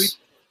horse, sweep,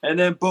 and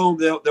then boom,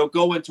 they'll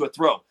go into a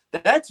throw.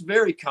 That's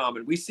very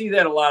common. We see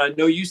that a lot. I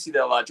know you see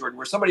that a lot, Jordan,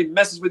 where somebody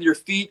messes with your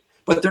feet,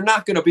 but they're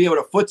not going to be able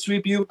to foot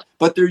sweep you,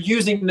 but they're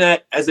using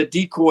that as a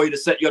decoy to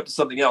set you up to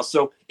something else.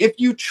 So if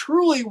you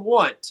truly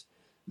want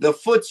the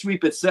foot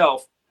sweep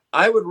itself,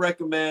 I would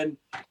recommend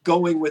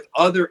going with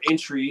other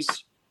entries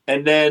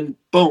and then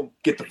boom,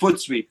 get the foot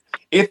sweep.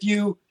 If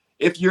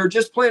you're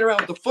just playing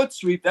around with the foot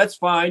sweep, that's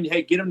fine.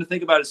 Hey, get him to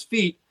think about his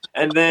feet,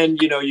 and then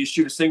you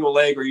shoot a single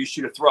leg or you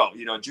shoot a throw,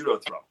 a judo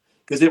throw,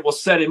 because it will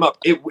set him up.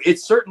 It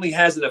certainly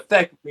has an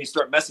effect when you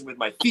start messing with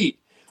my feet.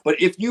 But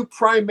if you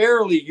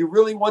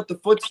really want the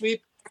foot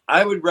sweep,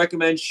 I would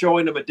recommend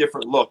showing them a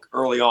different look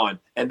early on,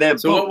 and then.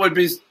 So boom.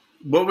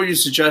 What would you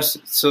suggest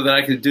so that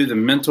I could do the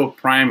mental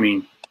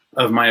priming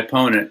of my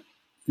opponent?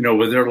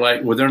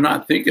 Where they're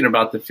not thinking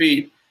about the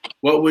feet.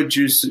 What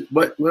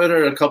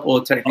are a couple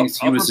of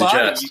techniques you would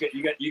suggest?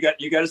 You got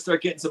to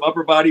start getting some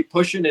upper body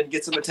pushing and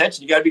get some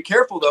attention. You got to be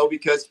careful though,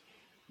 because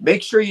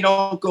make sure you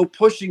don't go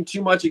pushing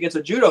too much against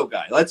a judo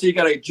guy. Let's say you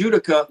got a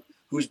judoka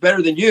who's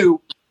better than you.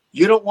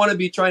 You don't want to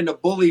be trying to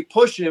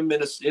push him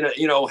that's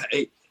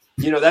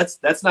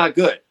not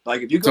good.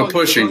 Like if you go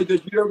against a really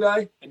good judo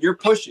guy and you're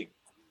pushing,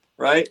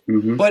 right?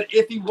 Mm-hmm. But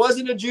if he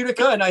wasn't a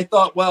judoka and I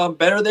thought, well, I'm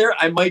better there,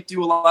 I might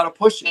do a lot of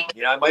pushing.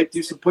 I might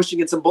do some pushing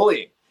and some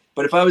bullying.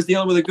 But if I was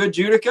dealing with a good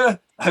judoka,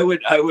 I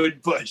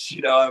would push.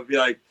 I'd be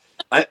like,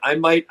 I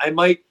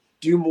might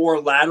do more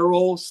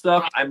lateral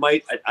stuff. I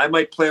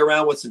might play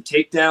around with some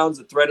takedowns,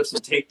 the threat of some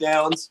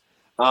takedowns,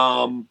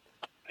 on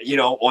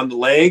the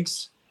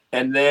legs,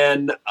 and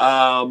then.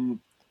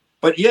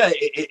 But yeah,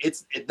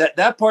 it's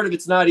that part of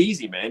it's not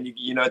easy, man.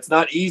 It's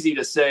not easy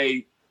to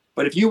say.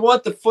 But if you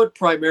want the foot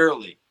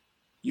primarily,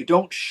 you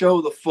don't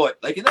show the foot.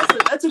 Like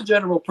that's a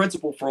general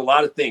principle for a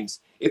lot of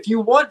things. If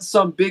you want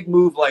some big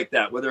move like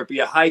that, whether it be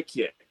a high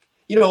kick,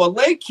 a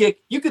leg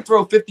kick, you could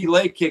throw 50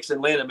 leg kicks and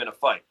land them in a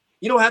fight.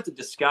 You don't have to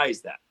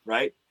disguise that,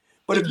 right?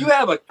 But if you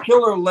have a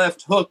killer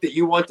left hook that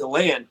you want to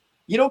land,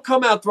 you don't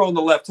come out throwing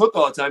the left hook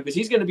all the time because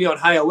he's going to be on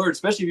high alert,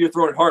 especially if you're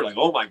throwing it hard. Like,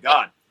 oh my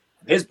God,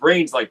 his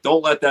brain's like,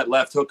 don't let that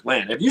left hook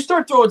land. If you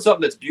start throwing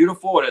something that's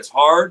beautiful and it's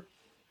hard,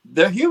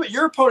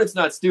 your opponent's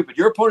not stupid.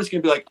 Your opponent's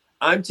going to be like,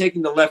 I'm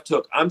taking the left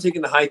hook. I'm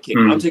taking the high kick.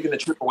 I'm taking the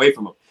trip away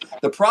from him.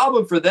 The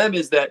problem for them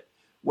is that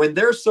when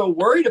they're so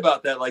worried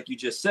about that, like you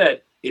just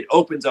said, it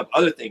opens up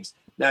other things.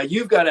 Now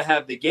you've got to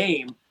have the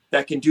game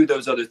that can do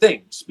those other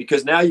things,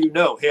 because now you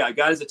know, hey, I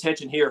got his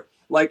attention here.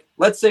 Like,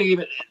 let's say,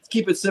 even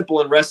keep it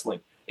simple in wrestling.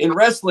 In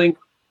wrestling,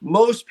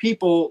 most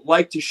people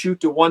like to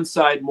shoot to one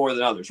side more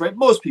than others, right?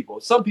 Most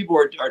people. Some people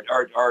are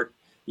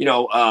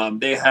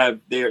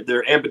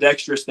they're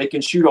ambidextrous. They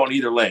can shoot on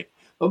either leg.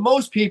 But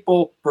most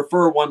people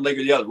prefer one leg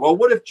or the other. Well,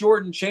 what if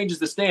Jordan changes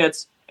the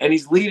stance and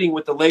he's leading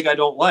with the leg I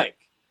don't like?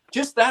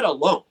 Just that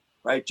alone,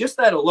 right? Just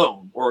that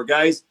alone. Or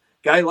guy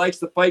likes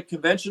to fight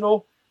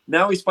conventional.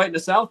 Now he's fighting a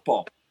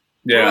southpaw.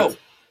 Yeah.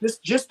 Bro,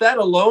 just that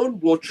alone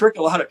will trick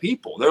a lot of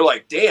people. They're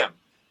like, damn,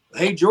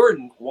 hey,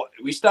 Jordan,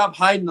 we stopped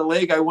hiding the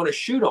leg I want to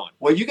shoot on.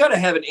 Well, you got to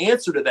have an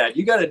answer to that.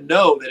 You got to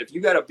know that if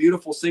you got a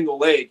beautiful single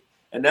leg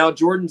and now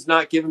Jordan's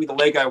not giving me the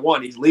leg I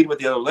want, he's leading with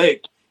the other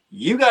leg,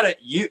 you're going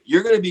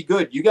to be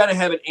good. You got to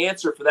have an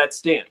answer for that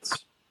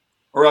stance,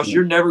 or else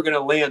you're never going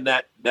to land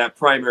that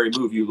primary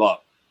move you love.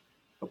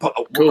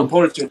 Cool.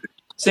 Opponents do.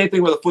 Same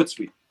thing with a foot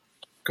sweep.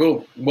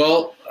 Cool.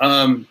 Well,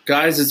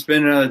 guys, it's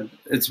been a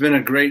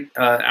great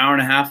hour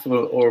and a half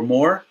or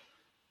more.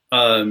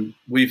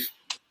 We've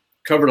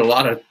covered a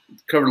lot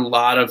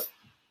of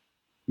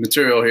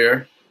material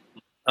here.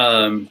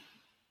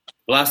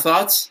 Last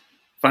thoughts?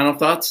 Final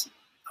thoughts?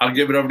 I'll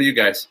give it over to you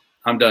guys.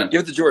 I'm done.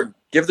 Give it to Jordan.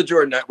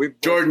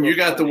 Jordan, you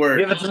got the word.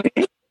 Give it to me.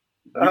 You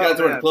got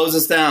the word. Close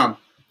us down.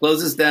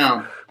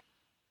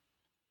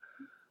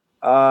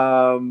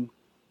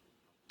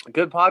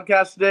 Good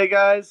podcast today,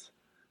 guys.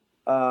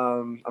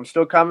 I'm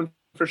still coming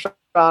for Sean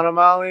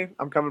O'Malley.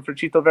 I'm coming for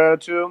Chito Vera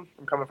too.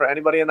 I'm coming for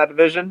anybody in that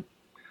division.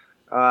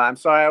 I'm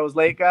sorry I was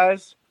late,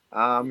 guys.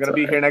 I'm going to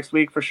be here next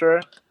week for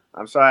sure.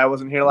 I'm sorry I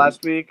wasn't here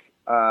last week.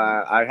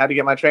 I had to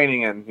get my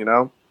training in, you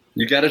know.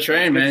 You got to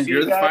train, man.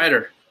 You're the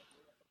fighter.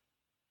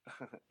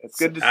 It's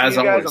good to see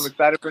you guys. I'm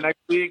excited for next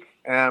week,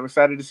 and I'm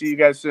excited to see you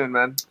guys soon,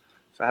 man.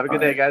 So have a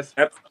good day, guys.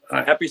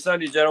 Happy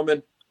Sunday,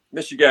 gentlemen.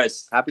 Miss you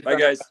guys. Bye, Sunday,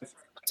 guys.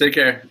 Take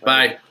care.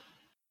 Bye.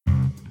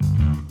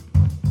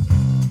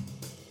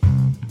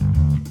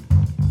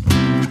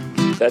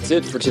 That's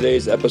it for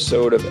today's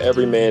episode of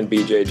Everyman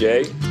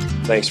BJJ.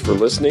 Thanks for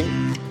listening.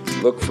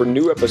 Look for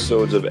new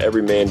episodes of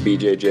Everyman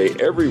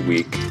BJJ every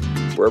week,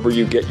 wherever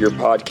you get your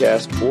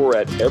podcast, or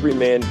at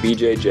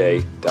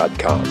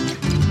everymanbjj.com.